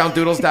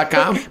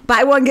discountdoodles.com?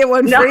 Buy one, get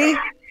one free?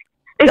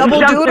 It's Double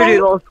Dumpster doodle?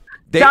 Doodles.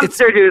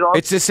 Dumpster Doodles.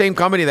 It's the same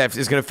company that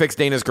is going to fix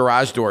Dana's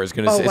garage door. It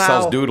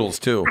sells doodles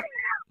too.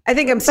 I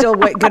think I'm still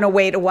going to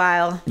wait a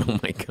while. Oh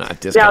my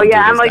God. No,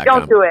 yeah, I'm like,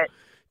 don't do it.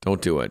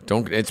 Don't do it.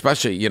 Don't,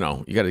 especially, you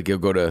got to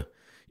go to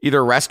either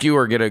a rescue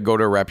or go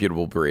to a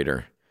reputable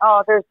breeder.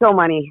 Oh, there's so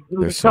money.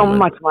 There's so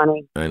much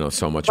money. I know,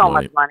 so much So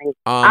money. much money.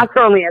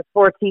 Oscar only has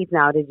 4 teeth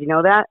now. Did you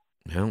know that?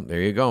 Well,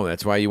 there you go.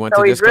 That's why you went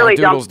So to he's really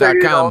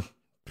discountdoodles.com.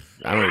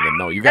 I don't even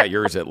know. You got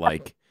yours at I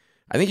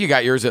think you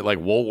got yours at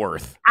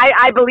Woolworth.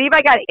 I believe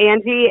I got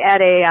Angie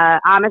at a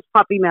Amish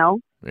puppy mill.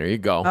 There you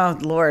go. Oh,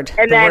 Lord.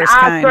 And then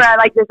Oscar at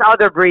this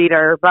other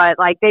breeder, but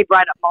they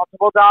bred up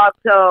multiple dogs,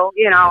 so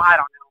I don't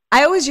know.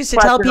 I always used to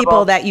tell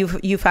people that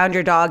you found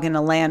your dog in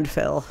a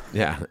landfill.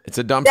 Yeah, it's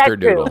a dumpster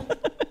doodle.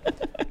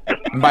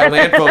 And by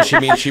landfill, she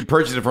means she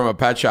purchased it from a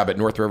pet shop at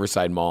North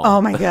Riverside Mall. Oh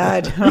my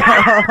God.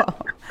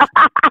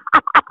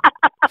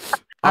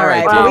 All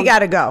right, well, we got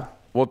to go.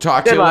 We'll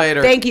talk to you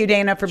later. Thank you,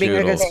 Dana, for being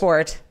a good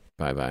sport.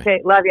 Bye-bye.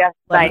 Okay, love you.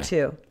 Love you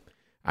too.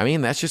 I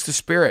mean, that's just the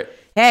spirit.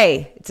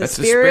 Hey, it's That's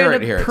a spirit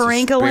of here. It's a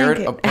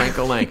spirit of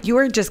Prank-a-link. You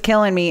were just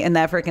killing me in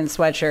that freaking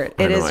sweatshirt.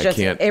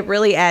 It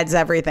really adds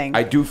everything.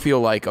 I do feel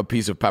like a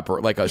piece of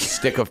like a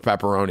stick of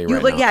pepperoni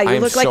right now. Yeah, you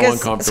look like so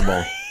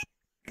uncomfortable.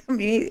 I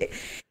mean,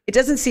 it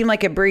doesn't seem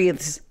like it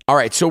breathes. All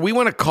right, so we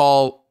want to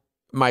call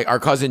our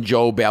cousin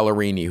Joe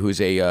Ballerini,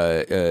 who's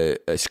a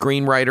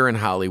screenwriter in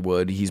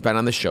Hollywood. He's been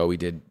on the show. He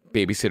did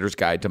Babysitter's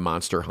Guide to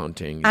Monster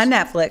Hunting. He's on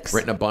Netflix.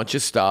 Written a bunch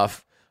of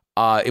stuff.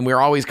 And we're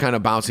always kind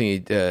of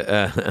bouncing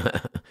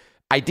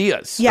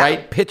ideas,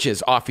 right?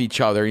 Pitches off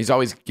each other. He's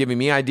always giving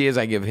me ideas.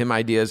 I give him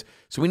ideas.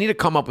 So we need to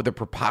come up with a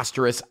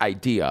preposterous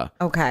idea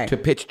to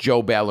pitch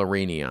Joe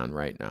Ballerini on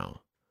right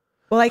now.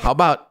 Well, how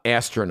about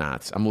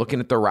astronauts? I'm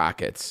looking at the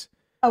rockets.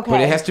 Okay.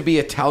 But it has to be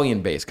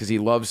Italian-based because he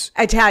loves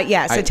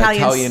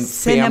Italian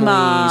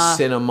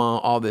cinema,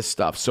 all this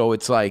stuff. So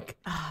it's like...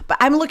 But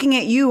I'm looking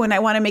at you and I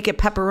want to make it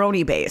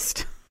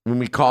pepperoni-based. When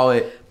we call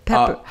it...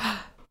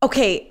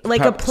 Okay,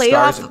 like a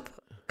playoff...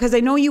 Because I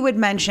know you had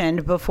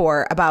mentioned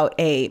before about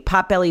a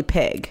Potbelly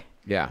Pig.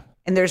 Yeah.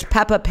 And there's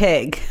Peppa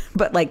Pig,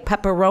 but like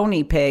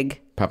Pepperoni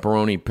Pig.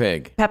 Pepperoni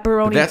Pig.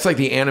 Pepperoni. But that's like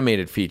the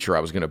animated feature I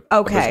was going to...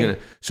 Okay.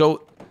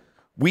 So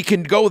we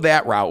can go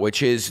that route,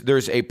 which is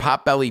there's a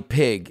Potbelly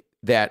Pig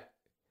that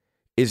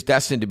is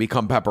destined to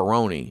become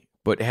pepperoni,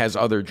 but has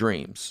other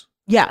dreams.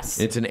 Yes.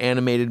 It's an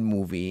animated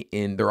movie,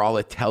 and they're all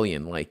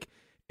Italian. Like,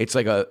 it's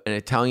like an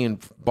Italian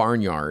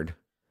barnyard,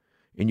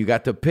 and you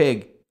got the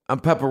pig... I'm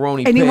Pepperoni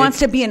and Pig. he wants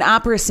to be an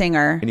opera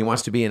singer. And he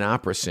wants to be an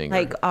opera singer.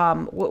 Like,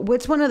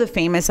 what's one of the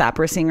famous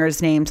opera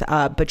singers' names?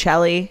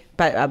 Bocelli.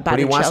 But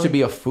he wants to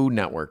be a Food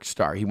Network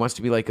star. He wants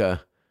to be like a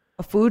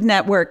Food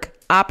Network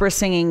opera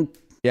singing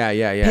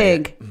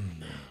pig. Yeah.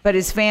 But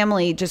his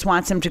family just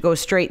wants him to go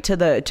straight to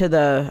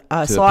the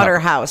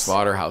slaughterhouse.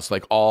 Slaughterhouse,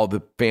 like all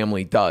the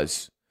family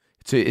does.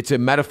 It's a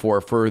metaphor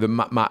for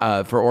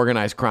for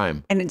organized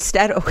crime. And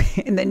instead,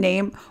 in the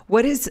name,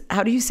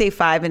 how do you say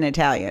 5 in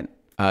Italian?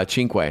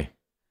 Cinque.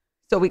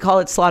 So we call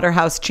it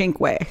Slaughterhouse Cinque.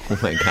 Oh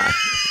my God!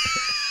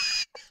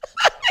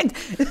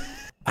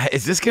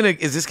 Is this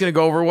gonna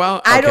go over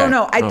well? I don't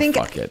know. I think.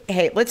 Fuck it.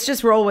 Hey, let's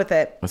just roll with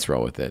it. Let's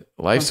roll with it.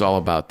 Life's all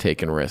about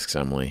taking risks,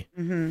 Emily.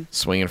 Mm-hmm.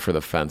 Swinging for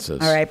the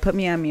fences. All right, put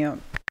me on mute.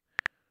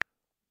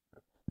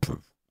 All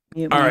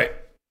right,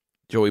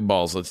 Joey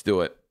Balls. Let's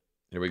do it.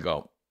 Here we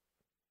go.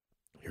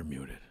 You're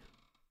muted.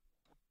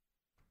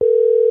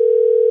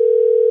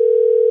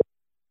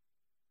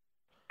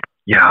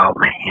 Yo,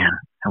 man.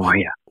 How are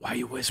you? Why are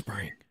you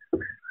whispering?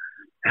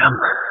 I'm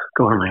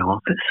going to my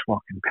office,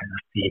 walking past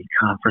the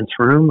conference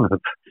room.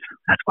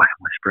 That's why I'm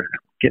whispering.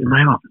 Get in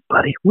my office,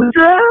 buddy. What's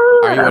up?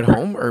 Are you at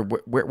home or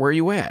where are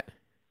you at?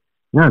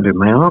 No, dude,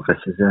 my office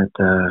is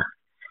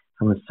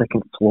on the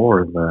second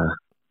floor of the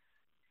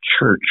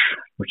church,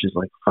 which is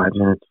like 5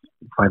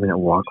 minute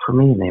walk from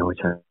me, and they always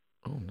have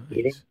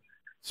meetings.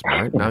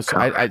 Smart. No,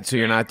 so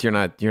you're not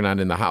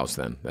in the house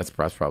then. That's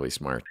probably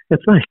smart.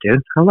 It's nice,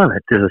 dude. I love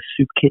it. There's a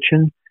soup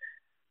kitchen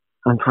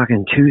on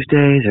fucking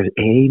Tuesdays. There's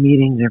AA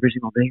meetings every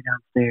single day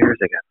downstairs.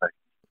 I got like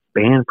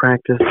band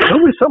practice. There's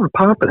always something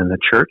popping in the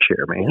church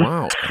here, man.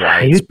 Wow. How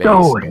you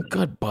doing?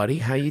 Good, buddy.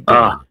 How you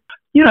doing?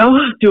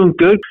 Doing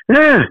good.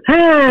 That's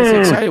Hey.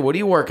 excited. What are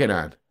you working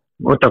on?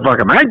 What the fuck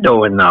am I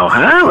doing now,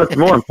 huh? What's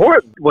more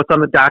important? What's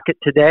on the docket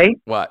today?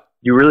 What?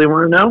 You really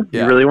want to know?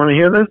 Yeah. You really want to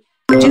hear this?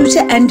 Due to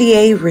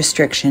NDA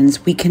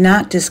restrictions, we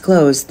cannot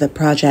disclose the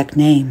project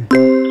name.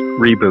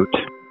 Reboot.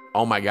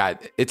 Oh my God,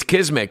 it's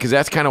Kismet, because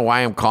that's kind of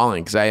why I'm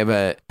calling, because I have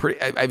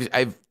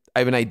I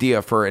have an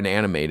idea for an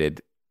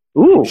animated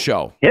Ooh,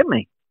 show. hit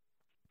me.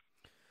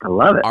 I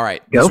love it. All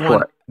right, Go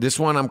for it. This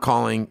one I'm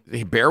calling.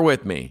 Hey, bear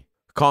with me.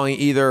 Calling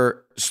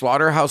either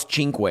Slaughterhouse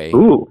Cinque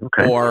Ooh,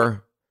 okay.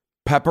 or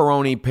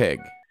Pepperoni Pig.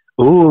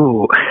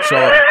 Ooh.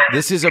 So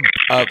this is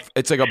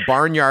it's like a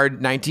Barnyard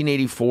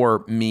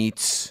 1984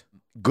 meets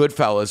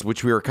Goodfellas,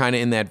 which we were kind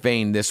of in that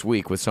vein this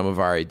week with some of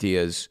our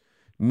ideas,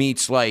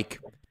 meets like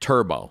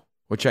Turbo,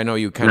 which I know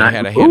you kind of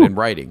had a hand in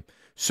writing.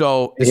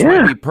 So this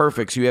might be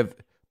perfect. So you have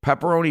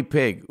Pepperoni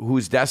Pig,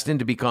 who's destined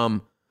to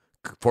become,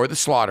 for the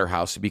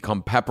slaughterhouse, to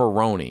become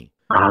Pepperoni.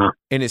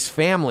 And his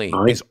family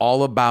is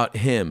all about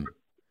him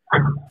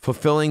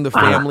fulfilling the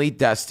family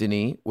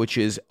destiny, which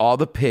is all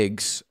the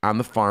pigs on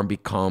the farm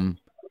become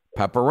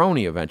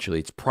pepperoni eventually.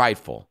 It's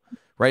prideful,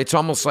 right? It's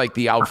almost like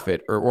The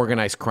Outfit or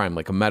Organized Crime,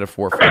 like a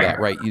metaphor for that,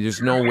 right?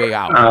 There's no way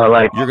out.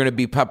 You're going to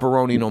be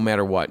pepperoni no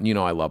matter what. And you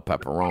know I love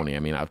pepperoni. I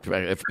mean,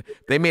 if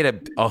they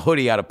made a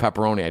hoodie out of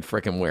pepperoni, I'd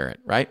freaking wear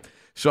it, right?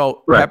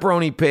 So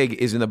Pepperoni Pig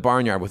is in the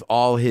barnyard with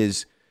all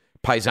his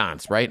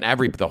paisans, right?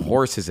 And the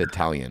horse is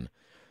Italian.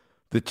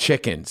 The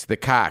chickens, the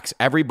cocks,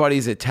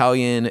 everybody's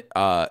Italian.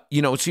 So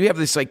you have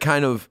this like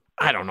kind of,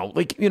 I don't know,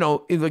 like,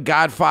 The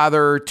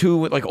Godfather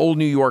 2, like old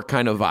New York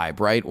kind of vibe,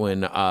 right?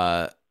 When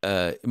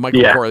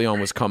Michael Corleone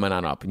was coming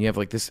on up, and you have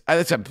like this,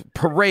 it's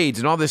parades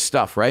and all this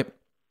stuff, right?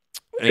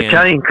 And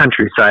Italian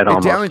countryside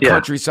almost. Italian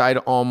countryside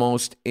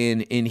almost,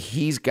 and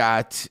he's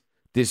got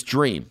this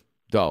dream,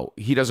 though.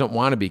 He doesn't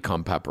want to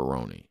become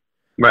Pepperoni.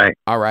 Right.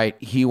 All right.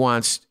 He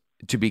wants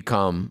to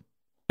become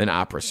an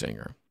opera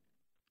singer.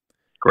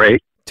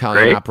 Great.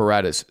 Italian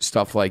operettas,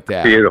 stuff like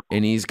that. Beautiful.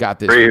 And he's got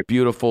this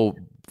beautiful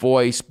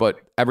voice, but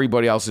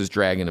everybody else is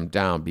dragging him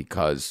down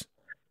because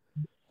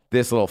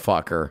this little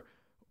fucker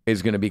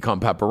is going to become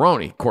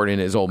Pepperoni, according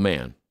to his old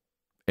man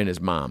and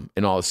his mom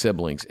and all his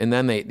siblings. And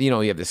then you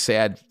have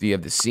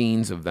the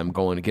scenes of them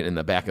going to get in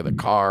the back of the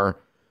car,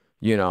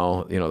 the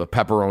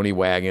pepperoni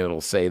wagon.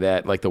 It'll say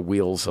that, like the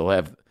wheels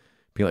will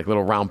be like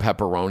little round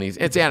pepperonis.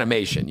 It's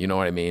animation, you know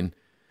what I mean?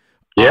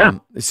 Yeah.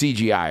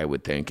 CGI, I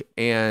would think.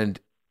 And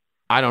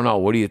I don't know.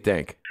 What do you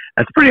think?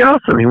 That's pretty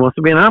awesome. He wants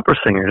to be an opera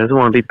singer. He doesn't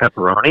want to be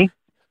pepperoni.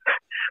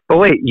 But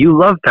wait, you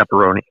love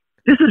pepperoni.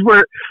 This is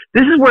where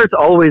it's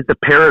always the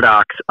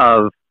paradox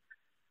of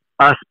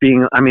us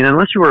being,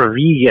 unless you were a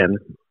vegan,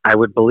 I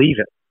would believe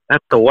it.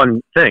 That's the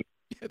one thing.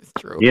 Yeah, that's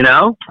true.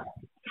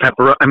 But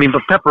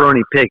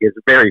Pepperoni Pig is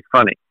very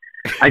funny.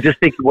 I just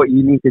think what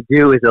you need to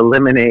do is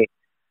eliminate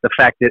the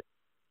fact that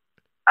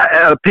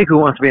a pig who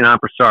wants to be an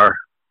opera star,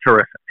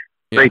 terrific.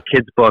 Great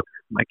kids book.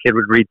 My kid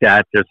would read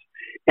that. There's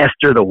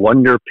Esther the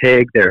Wonder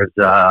Pig. There's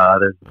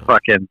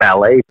fucking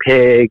Ballet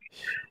Pig.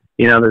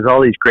 There's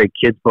all these great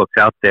kids books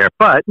out there.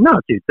 But no,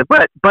 dude.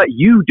 But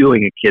you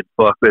doing a kids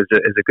book is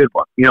a good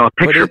one. A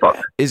picture book.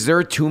 Is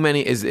there too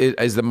many?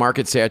 Is the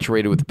market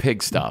saturated with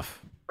pig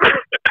stuff?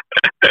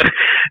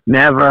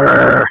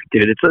 Never,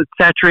 dude. It's a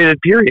saturated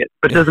period,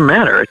 but it doesn't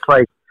matter. It's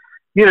like,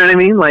 you know what I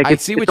mean? Like I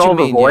see what you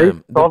mean.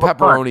 The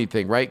pepperoni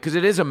thing, right? Because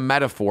it is a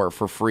metaphor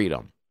for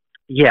freedom.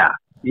 Yeah,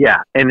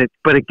 and it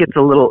gets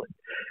a little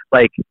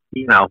like,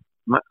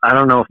 I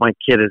don't know if my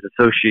kid is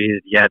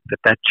associated yet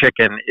that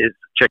chicken is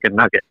chicken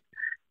nugget,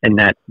 and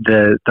that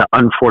the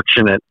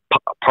unfortunate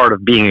part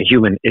of being a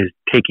human is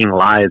taking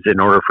lives in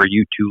order for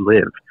you to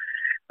live.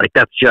 Like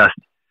that's just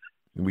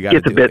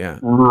gets a bit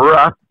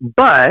rough,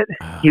 but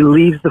he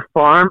leaves the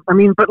farm.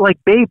 But like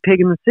Babe Pig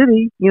in the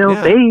City,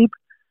 Babe,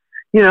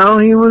 he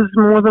was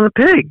more than a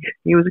pig.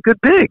 He was a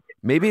good pig.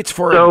 Maybe it's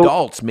for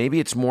adults. Maybe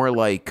it's more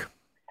like,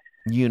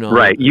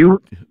 right.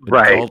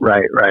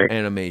 Right.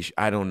 Animation.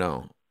 I don't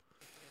know.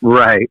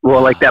 Right.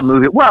 Well, like that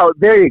movie. Well,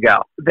 there you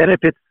go. Then if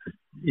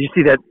you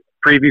see that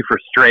preview for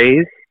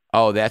Strays.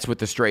 Oh, that's with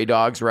the stray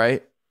dogs,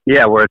 right?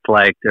 Yeah, where it's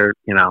like they're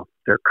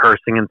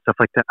cursing and stuff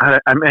like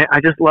that.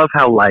 I just love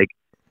how like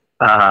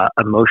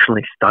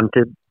emotionally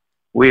stunted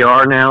we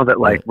are now that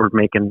like we're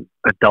making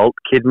adult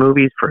kid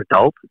movies for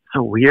adults. It's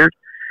so weird.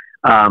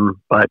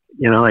 But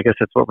I guess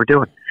that's what we're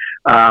doing.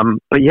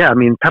 But yeah,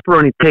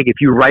 Pepperoni Pig, if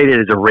you write it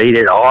as a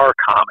rated R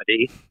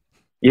comedy,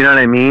 you know what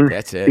I mean?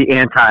 That's it. The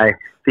anti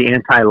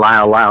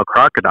Lyle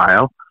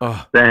Crocodile.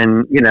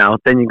 Then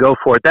you go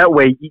for it. That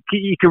way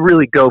you can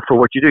really go for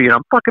what you do.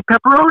 Fucking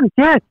pepperoni,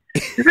 Dad.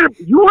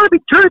 You want to be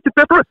turned into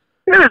pepperoni?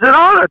 It is an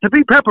honor to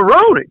be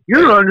pepperoni. You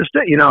don't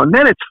understand, and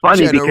then it's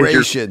funny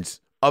generations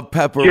of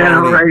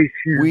pepperoni.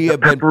 We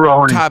have been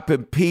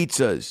topping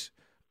pizzas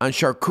on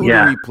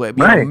charcuterie platters,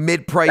 right.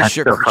 mid-price That's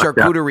so fucked up.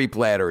 charcuterie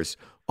platters.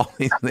 All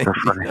these things. So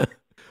funny.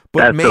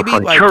 But That's so maybe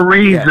funny. like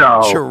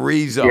Chorizo.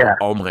 chorizo. Yeah.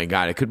 Oh my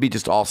god, it could be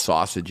just all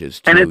sausages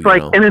too. And it's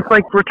like, you know? and it's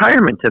like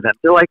retirement to them.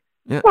 They're like,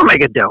 Yeah. what am I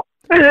gonna do?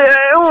 What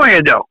am I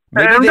gonna do?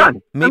 I'm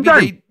done. Maybe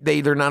I'm done.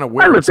 they're not I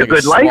aware lived it's a like a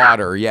good life.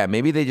 slaughter. Yeah,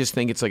 maybe they just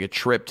think it's like a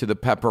trip to the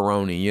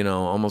pepperoni. You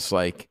know, almost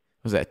like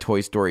was that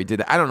Toy Story did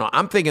that? I don't know.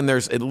 I'm thinking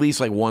there's at least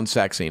like one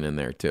sex scene in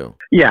there too.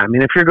 Yeah, I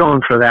mean, if you're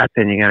going for that,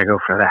 then you got to go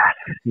for that.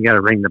 You got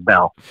to ring the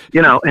bell.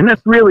 You know, and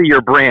that's really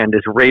your brand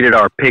is rated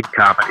R pig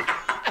comedy.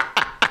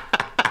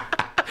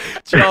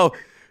 Joe,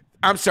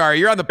 I'm sorry,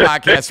 you're on the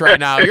podcast right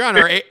now. You're on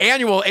our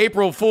annual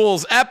April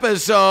Fool's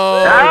episode.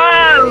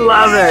 I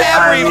love it.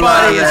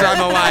 Everybody is on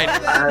the line.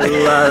 I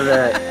love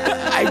it.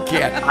 I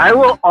can't. I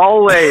will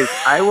always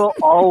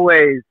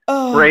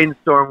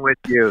brainstorm with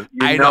you.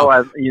 I know.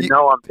 I'm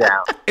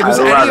down. It was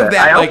I any love of it.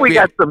 that, I like, hope we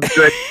got some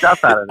good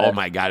stuff out of it. Oh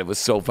my God, it was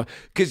so fun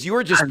because you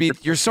were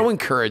you're so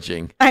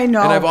encouraging. I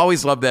know. And I've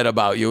always loved that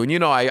about you. And you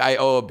know, I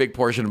owe a big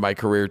portion of my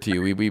career to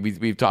you.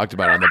 We've talked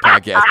about it on the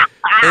podcast.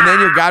 And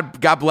then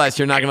God bless,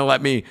 you're not going to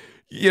let me.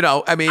 You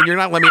know, I mean, you're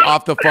not letting me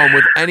off the phone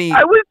with any.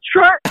 I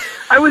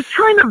was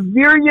trying to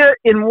veer you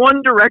in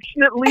one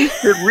direction at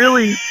least to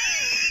really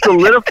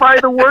solidify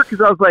the work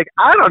because I was like,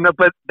 I don't know,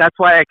 but that's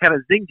why I kind of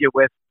zinged you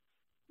with.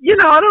 You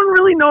know, I don't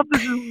really know if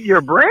this is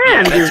your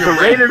brand. It's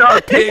a rated R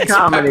pig Pigs,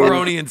 comedy.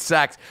 pepperoni, and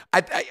sex.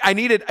 I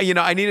needed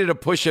to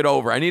push it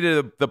over. I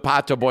needed the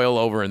pot to boil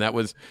over, and that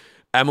was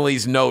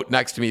Emily's note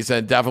next to me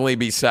said, "Definitely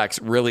be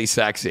really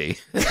sexy."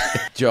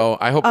 Joe,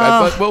 I hope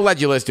but we'll let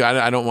you listen to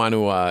it. I don't want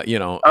to,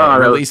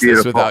 release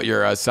this without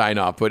your sign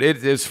off, but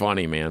it is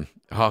funny, man.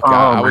 Oh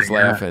God, I was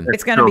laughing.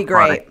 It's going to be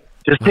great.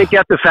 Just take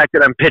out the fact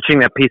that I'm pitching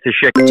that piece of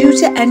shit. Due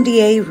to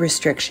NDA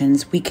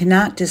restrictions, we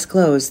cannot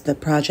disclose the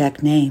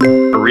project name. A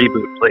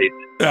reboot, please.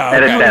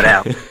 Edit that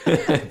out.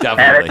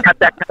 Definitely. Cut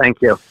that. Thank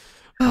you.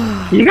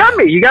 You got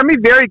me. You got me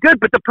very good.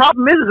 But the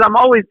problem is I'm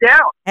always down.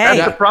 Hey.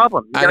 That's the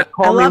problem. You got to I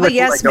call me love a with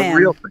yes like man. a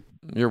real thing.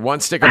 You're one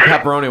stick of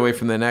pepperoni away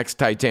from the next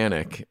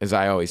Titanic, as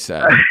I always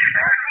said.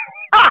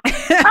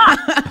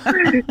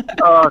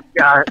 Oh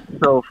God,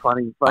 it's so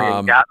funny. You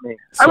fucking got me.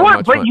 So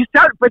much fun. You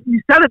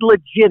sounded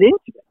legit into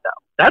it though.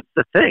 That's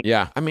the thing.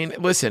 Yeah, I mean,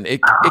 listen,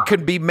 it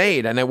could be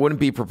made, and it wouldn't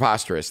be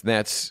preposterous.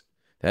 That's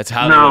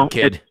Hollywood,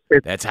 kid.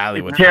 That's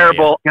Hollywood. It's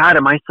terrible. God,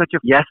 am I such a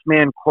yes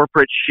man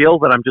corporate shill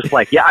that I'm just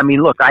like, yeah. I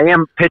mean, look, I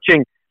am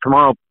pitching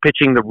tomorrow,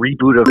 pitching the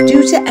reboot of.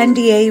 Due to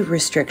NDA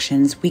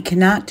restrictions, we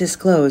cannot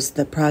disclose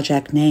the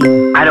project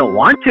name. I don't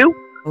want to,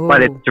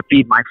 but it's to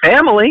feed my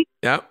family.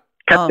 Yep.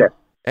 Cut that.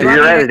 And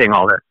You're editing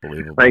all this.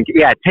 Unbelievable. Like,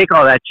 yeah, take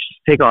all that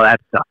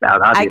stuff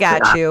out. Obviously. I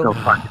got you. So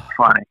fucking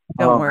funny.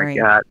 Don't oh worry.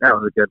 my God, that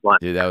was a good one.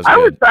 Dude, that was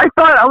good.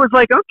 I was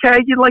like, okay,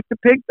 you like the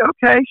pig?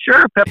 Okay,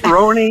 sure,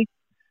 pepperoni.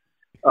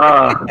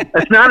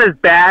 It's not as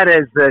bad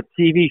as the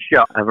TV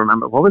show. I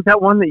remember. What was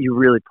that one that you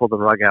really pulled the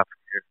rug out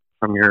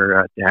from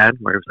your dad?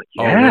 Where it was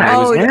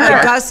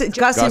like,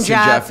 Gus and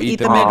Jeff eat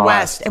the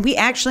Midwest, and we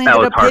actually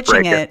ended up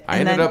pitching it. I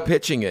ended up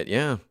pitching it.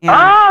 Yeah.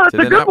 Oh, that's To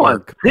a the good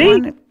network.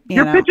 one. See.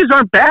 Your pitches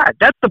aren't bad.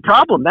 That's the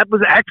problem. That was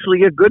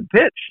actually a good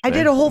pitch. I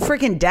did a whole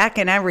freaking deck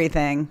and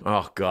everything.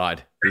 Oh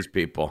God, these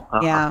people.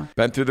 Yeah.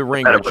 Been through the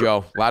ringer,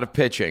 Joe. A lot of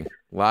pitching.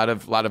 A lot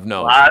of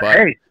no's. But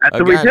hey, that's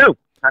what we do.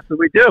 That's what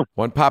we do.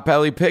 One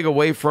Potbelly Pig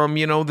away from,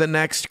 the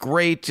next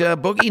great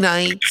Boogie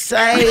Nights.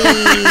 Hey.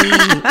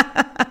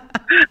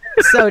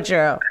 So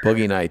true.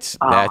 Boogie Nights.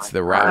 That's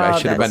the route. I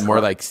should have that's been more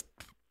like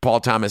Paul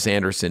Thomas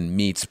Anderson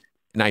meets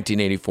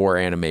 1984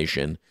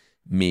 animation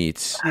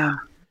meets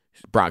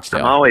Bronx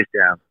Tale. I'm always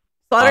down.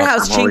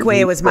 Slaughterhouse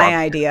Cinque was my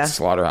idea.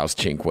 Slaughterhouse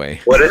Cinque.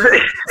 What is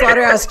it?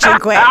 Slaughterhouse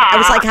Cinque. I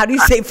was like, how do you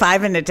say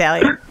 5 in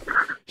Italian?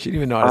 She didn't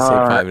even know how to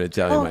say 5 in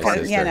Italian, my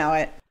sister. You know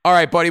it. All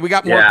right, buddy. We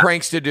got more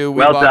pranks to do. We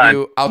Well love done.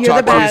 you. I'll You're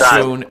talk the to you best.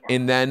 soon.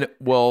 And then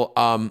we'll,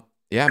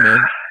 yeah, man.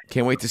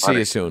 Can't wait to see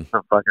you soon.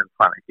 So fucking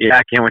funny. Yeah,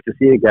 I can't wait to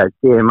see you guys.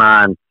 Game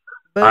on.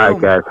 Boom. All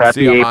right, guys.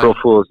 See Happy you, April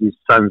Fools, you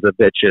sons of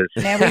bitches.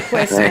 Merry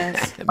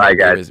Christmas. Bye,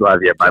 guys. Love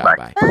you. Bye-bye.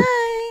 Bye. Bye.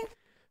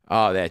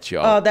 Oh, that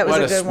Joe. Oh, that was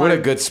what a good one. What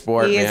a good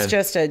sport, He man. is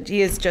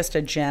just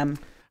a gem.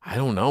 I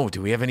don't know.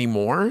 Do we have any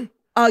more?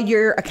 Oh,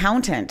 your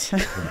accountant. Oh,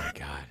 my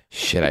God.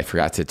 Shit, I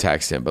forgot to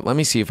text him. But let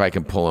me see if I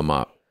can pull him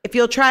up. If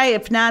you'll try,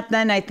 if not,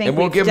 then I think And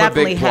we'll we've give him a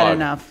definitely big had plug.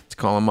 enough. Let's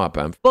call him up,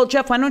 Em. Well,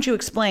 Jeff, why don't you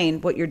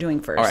explain what you're doing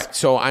first? All right.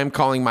 So I'm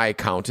calling my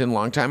accountant,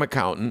 longtime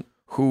accountant,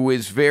 who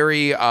is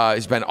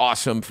has been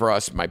awesome for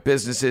us, my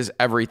businesses,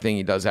 everything.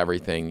 He does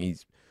everything.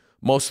 He's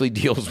mostly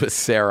deals with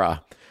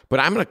Sarah. But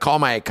I'm going to call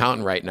my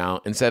accountant right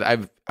now and said,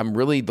 I'm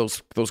really,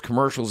 those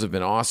commercials have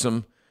been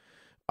awesome.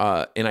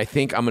 And I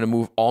think I'm going to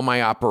move all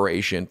my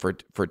operation for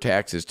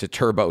taxes to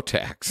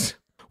TurboTax,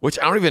 which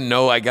I don't even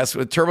know, I guess,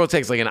 with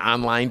TurboTax, like an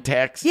online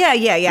tax. Yeah.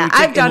 You I've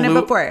take done in it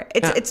lieu- before.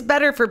 It's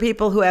better for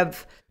people who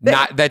have.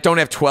 That don't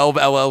have 12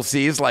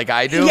 LLCs like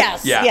I do?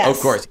 Yes, Yeah, yes.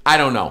 of course. I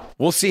don't know.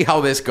 We'll see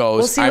how this goes.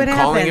 We'll see I'm what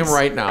calling happens. him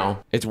right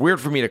now. It's weird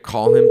for me to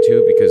call him,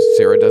 too, because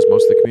Sarah does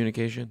most of the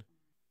communication.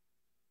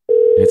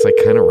 And it's like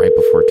kind of right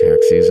before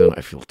tax season.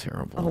 I feel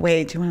terrible. Oh,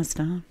 wait, do you want to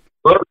stop?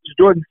 Hello, this is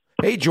Jordan.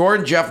 Hey,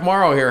 Jordan, Jeff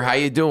Morrow here. How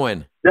you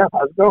doing? Yeah,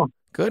 how's it going?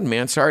 Good,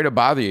 man. Sorry to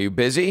bother you. You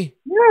busy?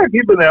 Yeah,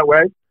 keeping that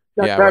way.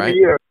 That Yeah, time right. of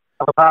year.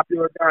 A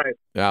popular guy.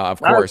 Yeah,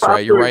 of Not course,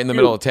 right? You're popular right in the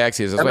middle of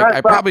taxis. I was I'm like, not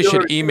I probably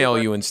popular should email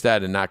too, you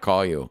instead and not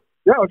call you.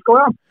 Yeah, what's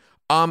going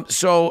on?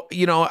 So,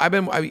 I've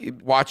been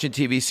watching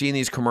TV, seeing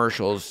these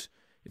commercials.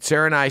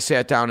 Sarah and I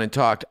sat down and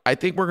talked. I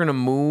think we're going to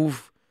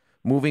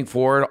moving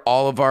forward,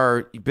 all of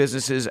our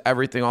businesses,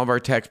 everything, all of our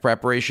tax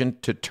preparation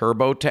to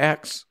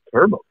TurboTax.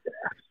 TurboTax.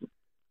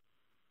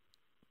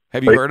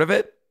 Have you heard of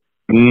it?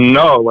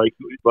 No, like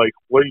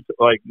what?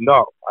 No,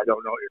 I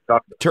don't know what you're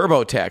talking about.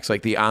 TurboTax,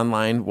 like the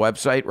online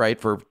website, right,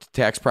 for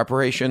tax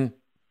preparation.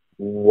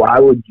 Why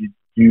would you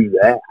do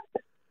that?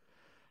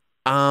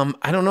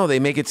 I don't know.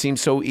 They make it seem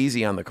so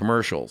easy on the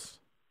commercials.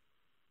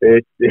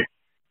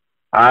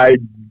 I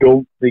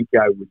don't think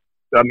I would.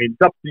 I mean,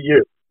 it's up to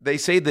you. They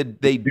say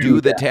that they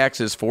do the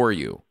taxes for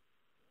you.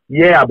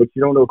 Yeah, but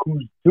you don't know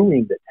who's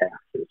doing the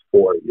taxes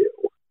for you.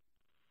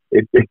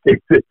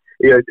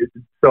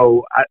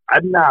 So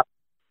I'm not.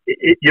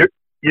 It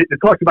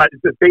talks about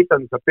it's based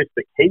on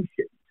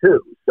sophistication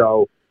too.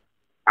 So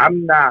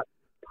I'm not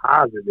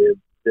positive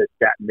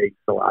that makes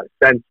a lot of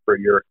sense for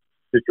your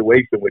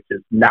situation, which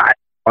is not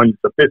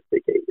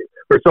unsophisticated.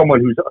 For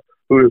someone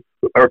or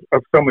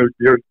someone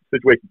your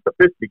situation is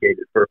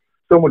sophisticated. For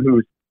someone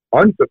who's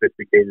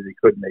unsophisticated, it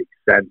could make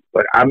sense.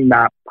 But I'm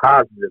not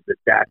positive that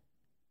that's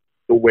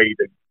the way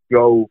to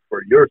go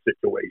for your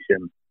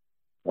situation.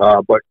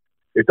 But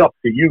it's up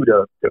to you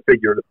to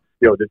figure, to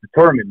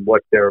determine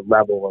what their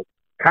level of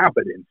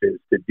competence is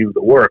to do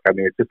the work. I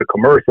mean, it's just a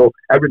commercial.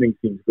 Everything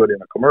seems good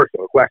in a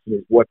commercial. The question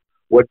is,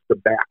 what's the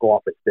back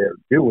office they're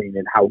doing,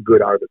 and how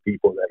good are the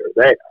people that are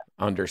there?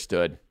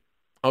 Understood.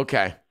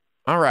 Okay.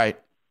 All right.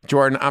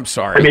 Jordan, I'm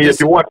sorry. I mean, if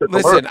you want to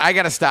listen, I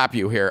got to stop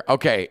you here.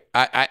 Okay.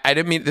 I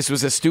didn't mean, this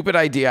was a stupid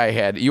idea I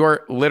had. You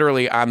are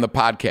literally on the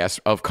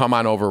podcast of Come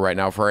On Over right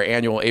now for our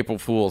annual April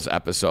Fool's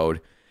episode.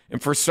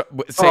 And say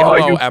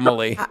hello,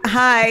 Emily.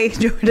 Hi,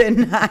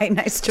 Jordan. Hi,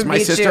 nice to meet you. My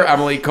sister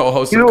Emily,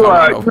 co-host of You, Come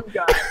On Over.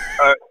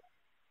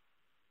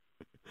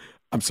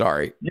 I'm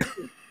sorry.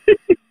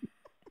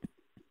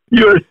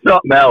 You're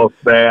something else,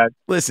 man.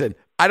 Listen,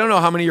 I don't know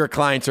how many of your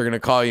clients are going to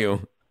call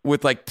you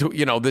with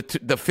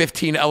the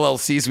 15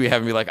 LLCs we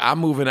have and be like, I'm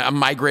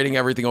migrating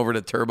everything over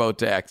to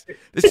TurboTax.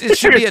 It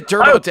should be a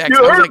TurboTax.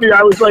 You heard me.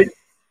 I was like,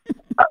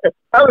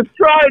 I was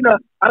trying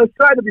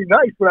to be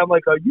nice, but I'm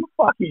like, are you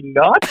fucking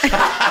nuts?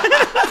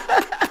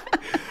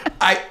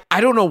 I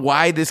don't know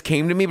why this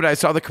came to me, but I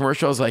saw the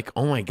commercial. I was like,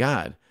 oh my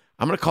God,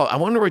 I'm going to call. I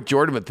wonder what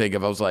Jordan would think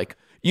if I was like,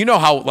 you know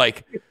how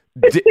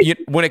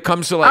when it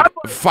comes to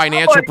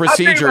financial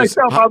procedures,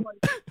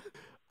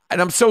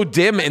 and I'm so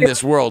dim in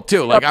this world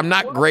too. Like I'm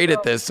not great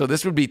at this, so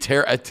this would be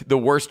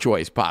the worst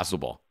choice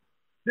possible.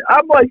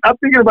 I'm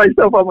thinking to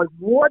myself, I'm like,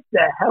 what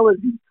the hell is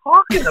he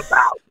talking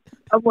about?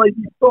 I'm like,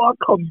 you saw a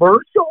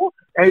commercial?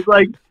 And he's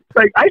like,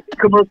 I see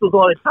commercials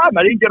all the time.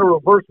 I didn't get a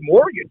reverse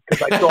mortgage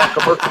because I saw a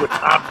commercial with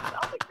Tom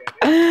Selleck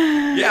in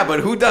it. Yeah, but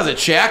who does it?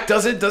 Shaq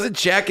does it? Doesn't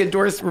Shaq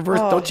endorse reverse?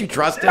 Don't you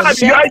trust him? I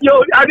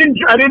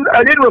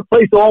didn't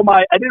replace all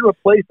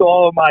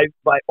of my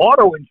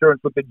auto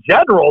insurance with the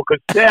General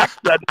because Shaq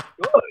said it's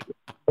good.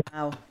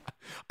 Wow.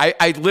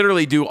 I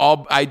literally do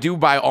I do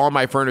buy all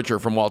my furniture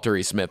from Walter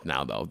E. Smith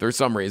now, though. There's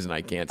some reason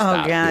I can't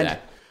stop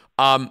that.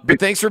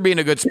 But thanks for being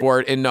a good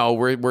sport, and no,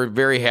 we're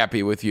very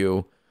happy with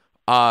you.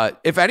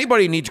 If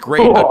anybody needs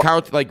great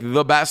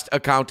the best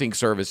accounting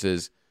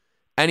services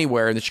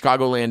anywhere in the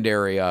Chicagoland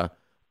area,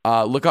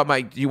 look up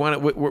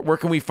where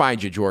can we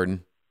find you,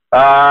 Jordan?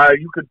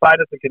 You can find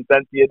us at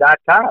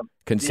Consensia.com.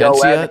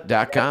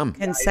 Consensia.com.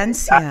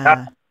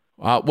 Consensia.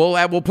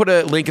 We'll put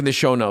a link in the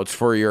show notes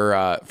for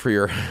your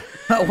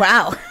Oh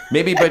wow.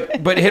 maybe,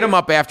 but hit them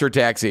up after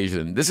tax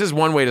season. This is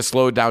one way to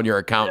slow down your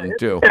accountant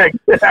too.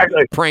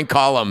 Exactly. Prank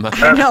call them.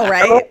 I know,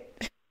 right?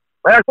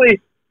 Actually,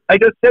 I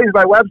just changed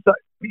my website.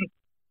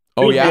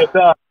 Oh yeah.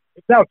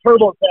 It's now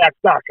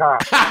TurboTax.com.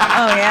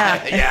 Oh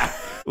yeah. Yeah.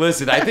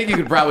 Listen, I think you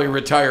could probably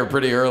retire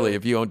pretty early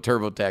if you own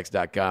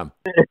TurboTax.com.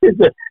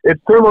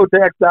 It's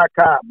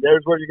TurboTax.com.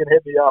 There's where you can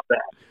hit me up at.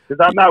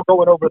 Because I'm now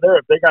going over there.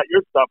 If they got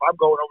your stuff, I'm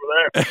going over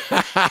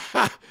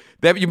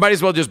there. You might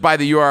as well just buy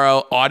the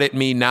URL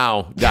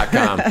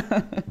auditmenow.com.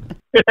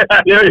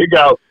 There you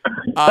go.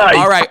 Nice.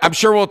 All right. I'm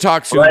sure we'll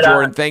talk soon, Right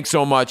Jordan. on. Thanks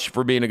so much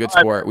for being a good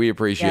sport. We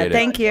appreciate it.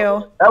 Thank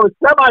you. That was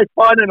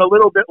semi-fun and a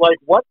little bit like,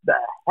 what the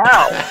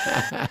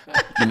hell?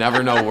 You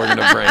never know what we're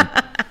going to bring.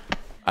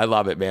 I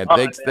love it, man. All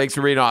Thanks right, Thanks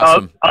for being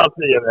awesome. I'll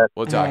see you, man.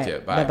 We'll talk to you.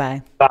 Bye.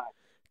 Bye-bye.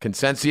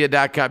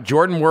 Consensia.com.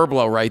 Jordan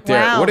Werblow right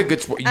there. Wow. What a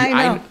good sport.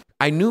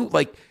 I knew,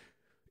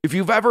 if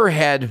you've ever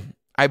had,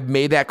 I've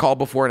made that call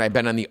before and I've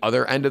been on the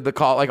other end of the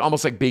call,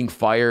 almost like being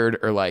fired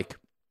or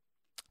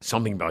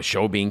something about a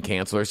show being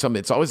canceled or something.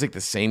 It's always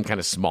the same kind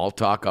of small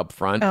talk up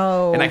front.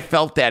 Oh. And I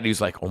felt that. He was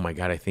like, oh my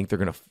God, I think they're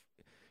going to,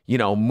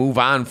 move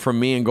on from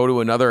me and go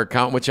to another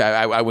account, which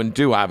I wouldn't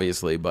do,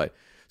 obviously. But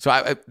so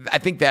I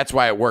think that's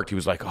why it worked. He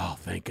was like, oh,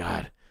 thank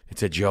God.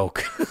 It's a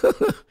joke.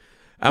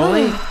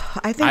 Emily,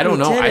 I think I don't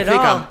we know. did I it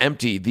think all. I'm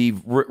empty. The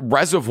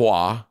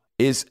reservoir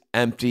is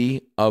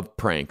empty of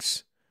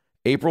pranks.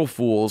 April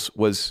Fool's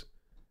was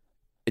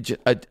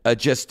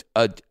just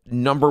a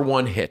number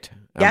one hit.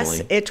 Emily.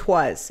 Yes, it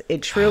was.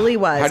 It truly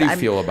was. How do you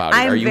feel about it?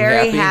 I'm Are you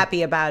very happy?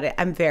 happy about it.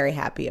 I'm very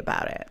happy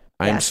about it.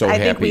 I'm so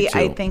happy too.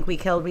 I think we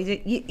killed.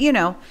 You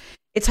know,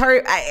 it's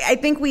hard. I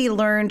think we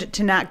learned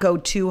to not go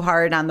too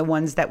hard on the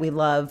ones that we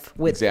love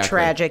with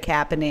tragic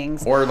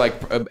happenings or like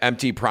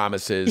empty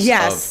promises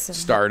of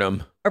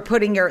stardom, or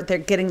they're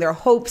getting their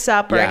hopes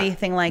up or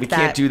anything like that.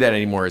 We can't do that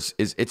anymore.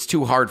 It's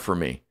too hard for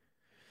me.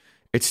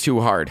 It's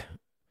too hard.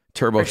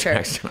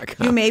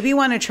 TurboTax.com. You maybe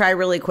want to try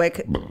really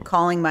quick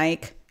calling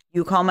Mike.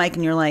 You call Mike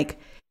and you're like,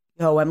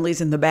 "Yo, Emily's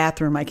in the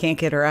bathroom. I can't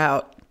get her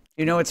out.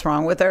 You know what's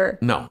wrong with her?"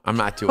 No, I'm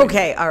not doing.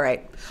 Okay, all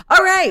right.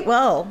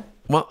 Well,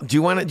 do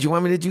you want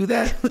me to do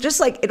that? Just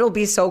like it'll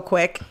be so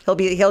quick.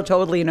 He'll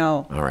totally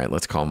know. All right,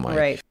 let's call Mike.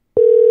 Right.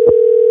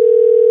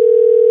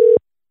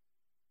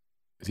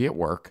 Is he at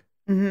work?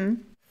 Mm-hmm.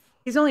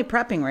 He's only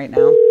prepping right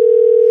now.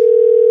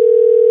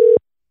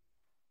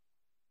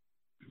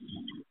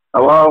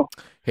 Hello.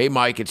 Hey,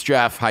 Mike, it's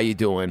Jeff. How you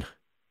doing?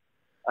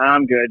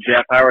 I'm good,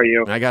 Jeff. How are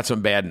you? I got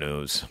some bad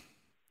news.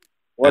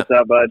 What's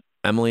up, bud?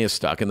 Emily is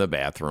stuck in the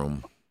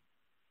bathroom.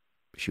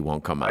 She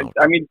won't come out.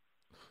 I mean,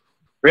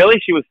 really?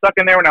 She was stuck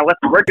in there when I left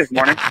for work this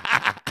morning.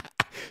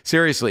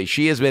 Seriously,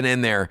 she has been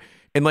in there,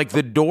 and like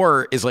the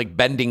door is like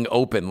bending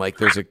open, like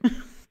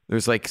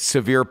there's like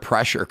severe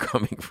pressure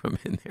coming from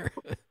in there.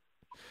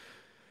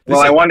 Well,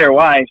 I wonder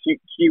why.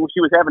 She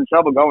was having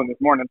trouble going this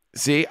morning.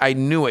 See, I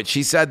knew it.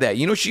 She said that.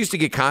 You know, she used to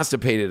get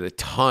constipated a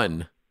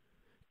ton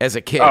as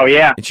a kid. Oh,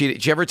 yeah. And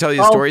did she ever tell you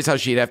the stories how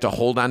she'd have to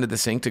hold onto the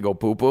sink to go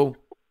poo-poo?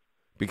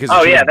 Because she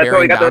was that's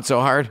bearing down so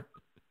hard?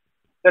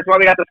 That's why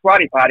we got the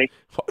squatty potty.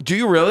 Do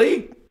you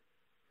really?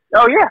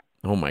 Oh, yeah.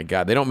 Oh, my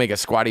God. They don't make a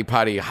squatty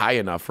potty high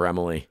enough for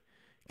Emily.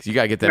 Because you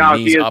got to get them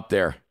knees up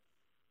there.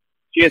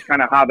 She is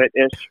kind of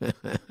Hobbit-ish.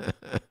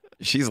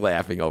 She's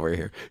laughing over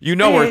here. You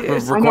know we're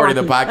recording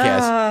the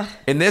podcast.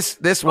 And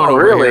this one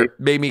over here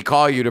made me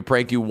call you to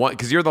prank you one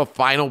because you're the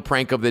final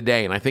prank of the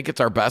day, and I think it's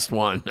our best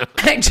one.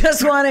 I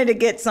just wanted to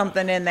get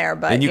something in there,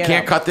 but and you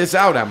can't cut this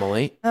out,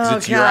 Emily. Oh,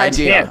 it's your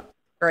idea. Yeah.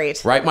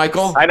 Great. Right,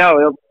 Michael? I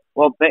know.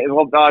 Well,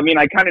 I mean,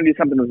 I kind of knew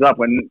something was up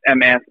when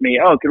Em asked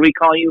me, "Oh, could we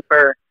call you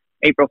for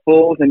April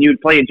Fool's and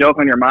you'd play a joke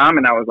on your mom?"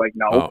 And I was like,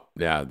 "No." Oh,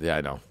 yeah, I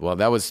know. Well,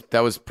 that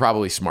was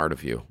probably smart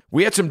of you.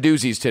 We had some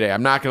doozies today.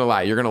 I'm not going to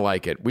lie. You're going to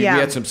like it. We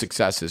had some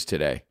successes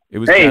today. It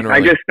was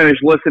I just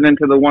finished listening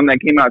to the one that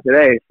came out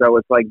today, so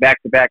it's like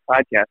back-to-back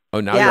podcast. Oh,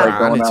 now you're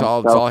on. It's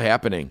all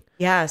happening.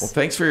 Yes. Well,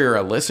 thanks for your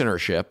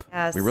listenership.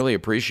 Yes. We really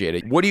appreciate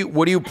it. What are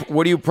you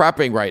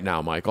prepping right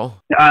now,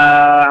 Michael?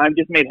 I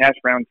just made hash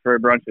browns for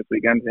brunch this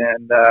weekend,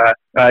 and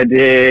I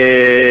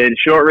did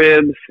short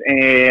ribs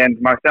and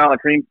marsala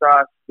cream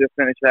sauce. Just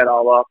finished that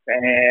all up,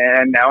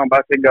 and now I'm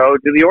about to go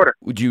do the order.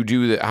 Would you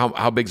do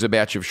how big's a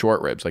batch of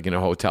short ribs? Like in a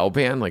hotel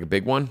pan, like a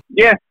big one?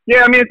 Yeah.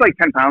 I mean, it's like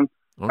 10 pounds.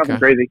 Okay. Nothing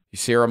crazy. You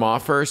sear them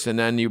off first, and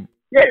then you...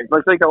 Yeah,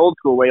 it's like the old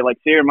school way, like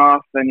sear them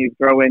off, then you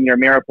throw in your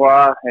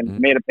mirepoix and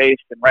tomato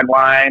paste and red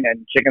wine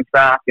and chicken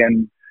stock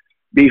and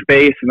beef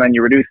base, and then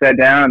you reduce that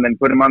down and then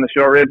put them on the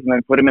short ribs and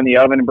then put them in the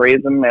oven and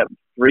braise them at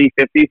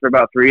 350 for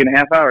about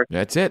 3.5 hours.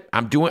 That's it.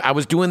 I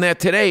was doing that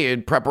today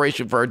in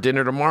preparation for our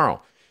dinner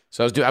tomorrow.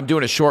 So I'm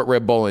doing a short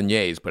rib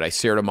bolognese, but I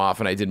seared them off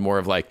and I did more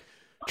of like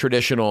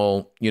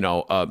traditional,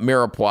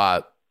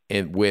 mirepoix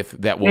and with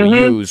that we'll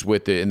use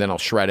with it, and then I'll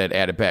shred it,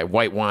 add it back,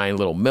 white wine,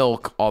 little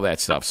milk, all that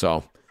stuff.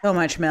 So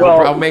much milk.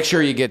 Well, I'll make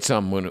sure you get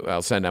some when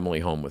I'll send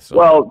Emily home with some.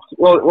 Well,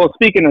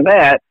 speaking of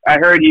that, I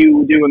heard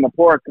you doing the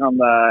pork on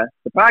the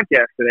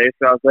podcast today,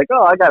 so I was like,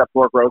 I got a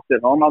pork roast at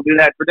home. I'll do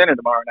that for dinner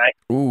tomorrow night.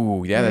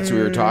 Ooh, yeah, that's what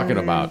we were talking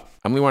about.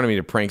 Emily wanted me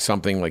to prank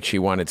something like she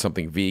wanted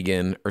something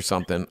vegan or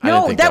something. No, I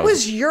didn't think that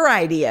was your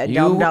idea,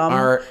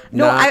 dum-dum.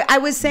 I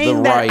was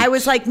saying that. I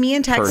was like, me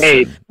and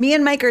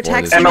Mike are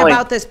texting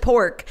about this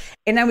pork,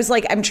 and I was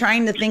like, I'm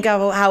trying to think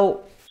of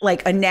how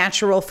like a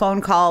natural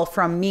phone call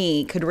from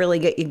me could really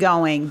get you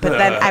going. But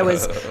then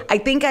I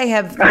think I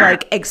have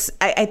like,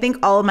 I think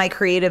all of my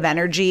creative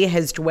energy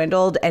has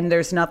dwindled and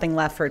there's nothing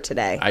left for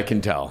today. I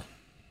can tell.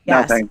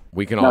 Yes. Nothing.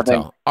 We can all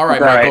tell. All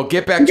right, Michael,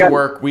 get back to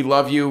work. We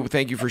love you.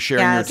 Thank you for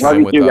sharing your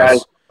time with us.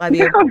 Guys. Love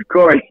you. Of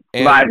course.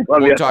 And Bye.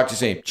 we'll talk to you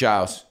soon.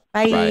 Ciao.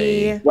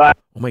 Bye. Bye.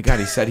 Oh my God,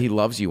 he said he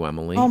loves you,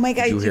 Emily. Oh my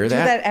God, Did you hear do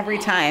that every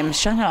time.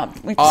 Shut up.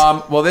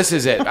 Well, this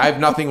is it. I have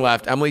nothing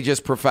left. Emily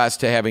just professed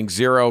to having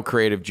zero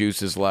creative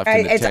juices left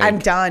in the tank. I'm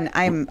done.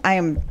 I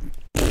am.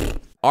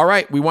 All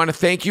right, we want to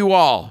thank you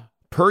all,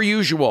 per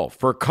usual,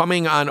 for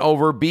coming on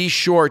over. Be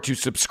sure to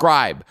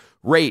subscribe,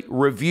 rate,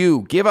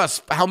 review. Give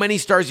us how many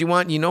stars you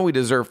want. You know we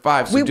deserve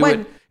 5, so do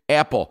it.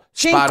 Apple,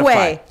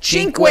 Spotify,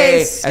 Cinque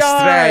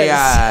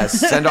Estrellas.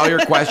 Send all your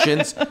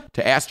questions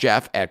to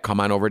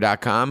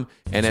AskJeff@comeonover.com.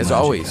 And as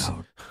always,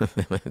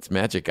 it's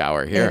magic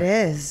hour here. It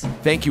is.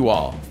 Thank you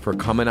all for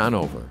coming on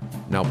over.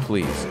 Now,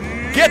 please,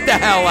 get the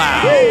hell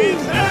out.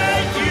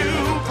 Thank you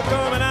for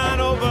coming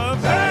on over.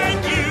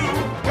 Thank you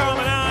for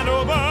coming on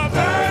over.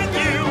 Thank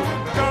you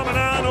for coming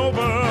on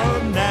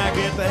over. Now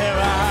get the hell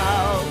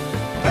out.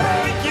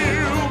 Thank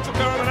you for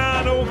coming on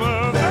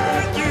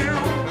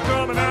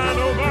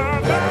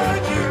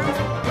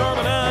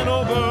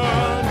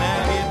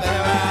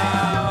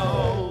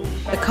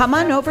Come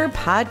On Over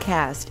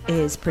podcast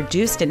is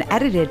produced and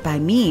edited by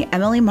me,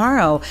 Emily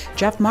Morrow.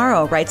 Jeff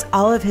Morrow writes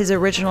all of his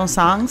original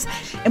songs.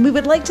 And we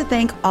would like to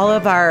thank all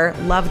of our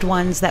loved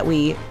ones that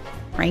we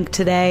pranked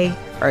today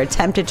or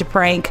attempted to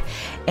prank.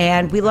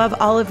 And we love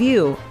all of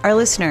you, our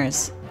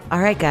listeners. All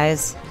right,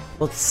 guys,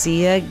 we'll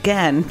see you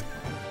again.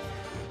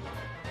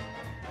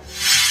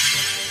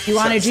 You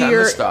want to do Send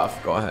your the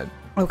stuff? Go ahead.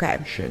 Okay.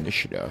 Send the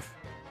stuff.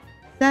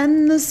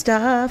 Send the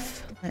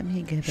stuff. Let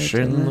me give it to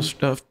Send them. the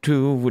stuff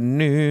to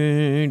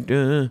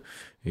Anita.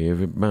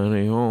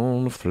 Everybody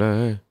on the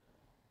fly.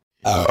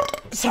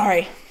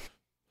 Sorry.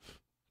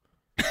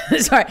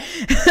 Sorry.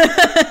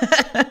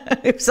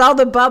 It was all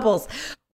the bubbles.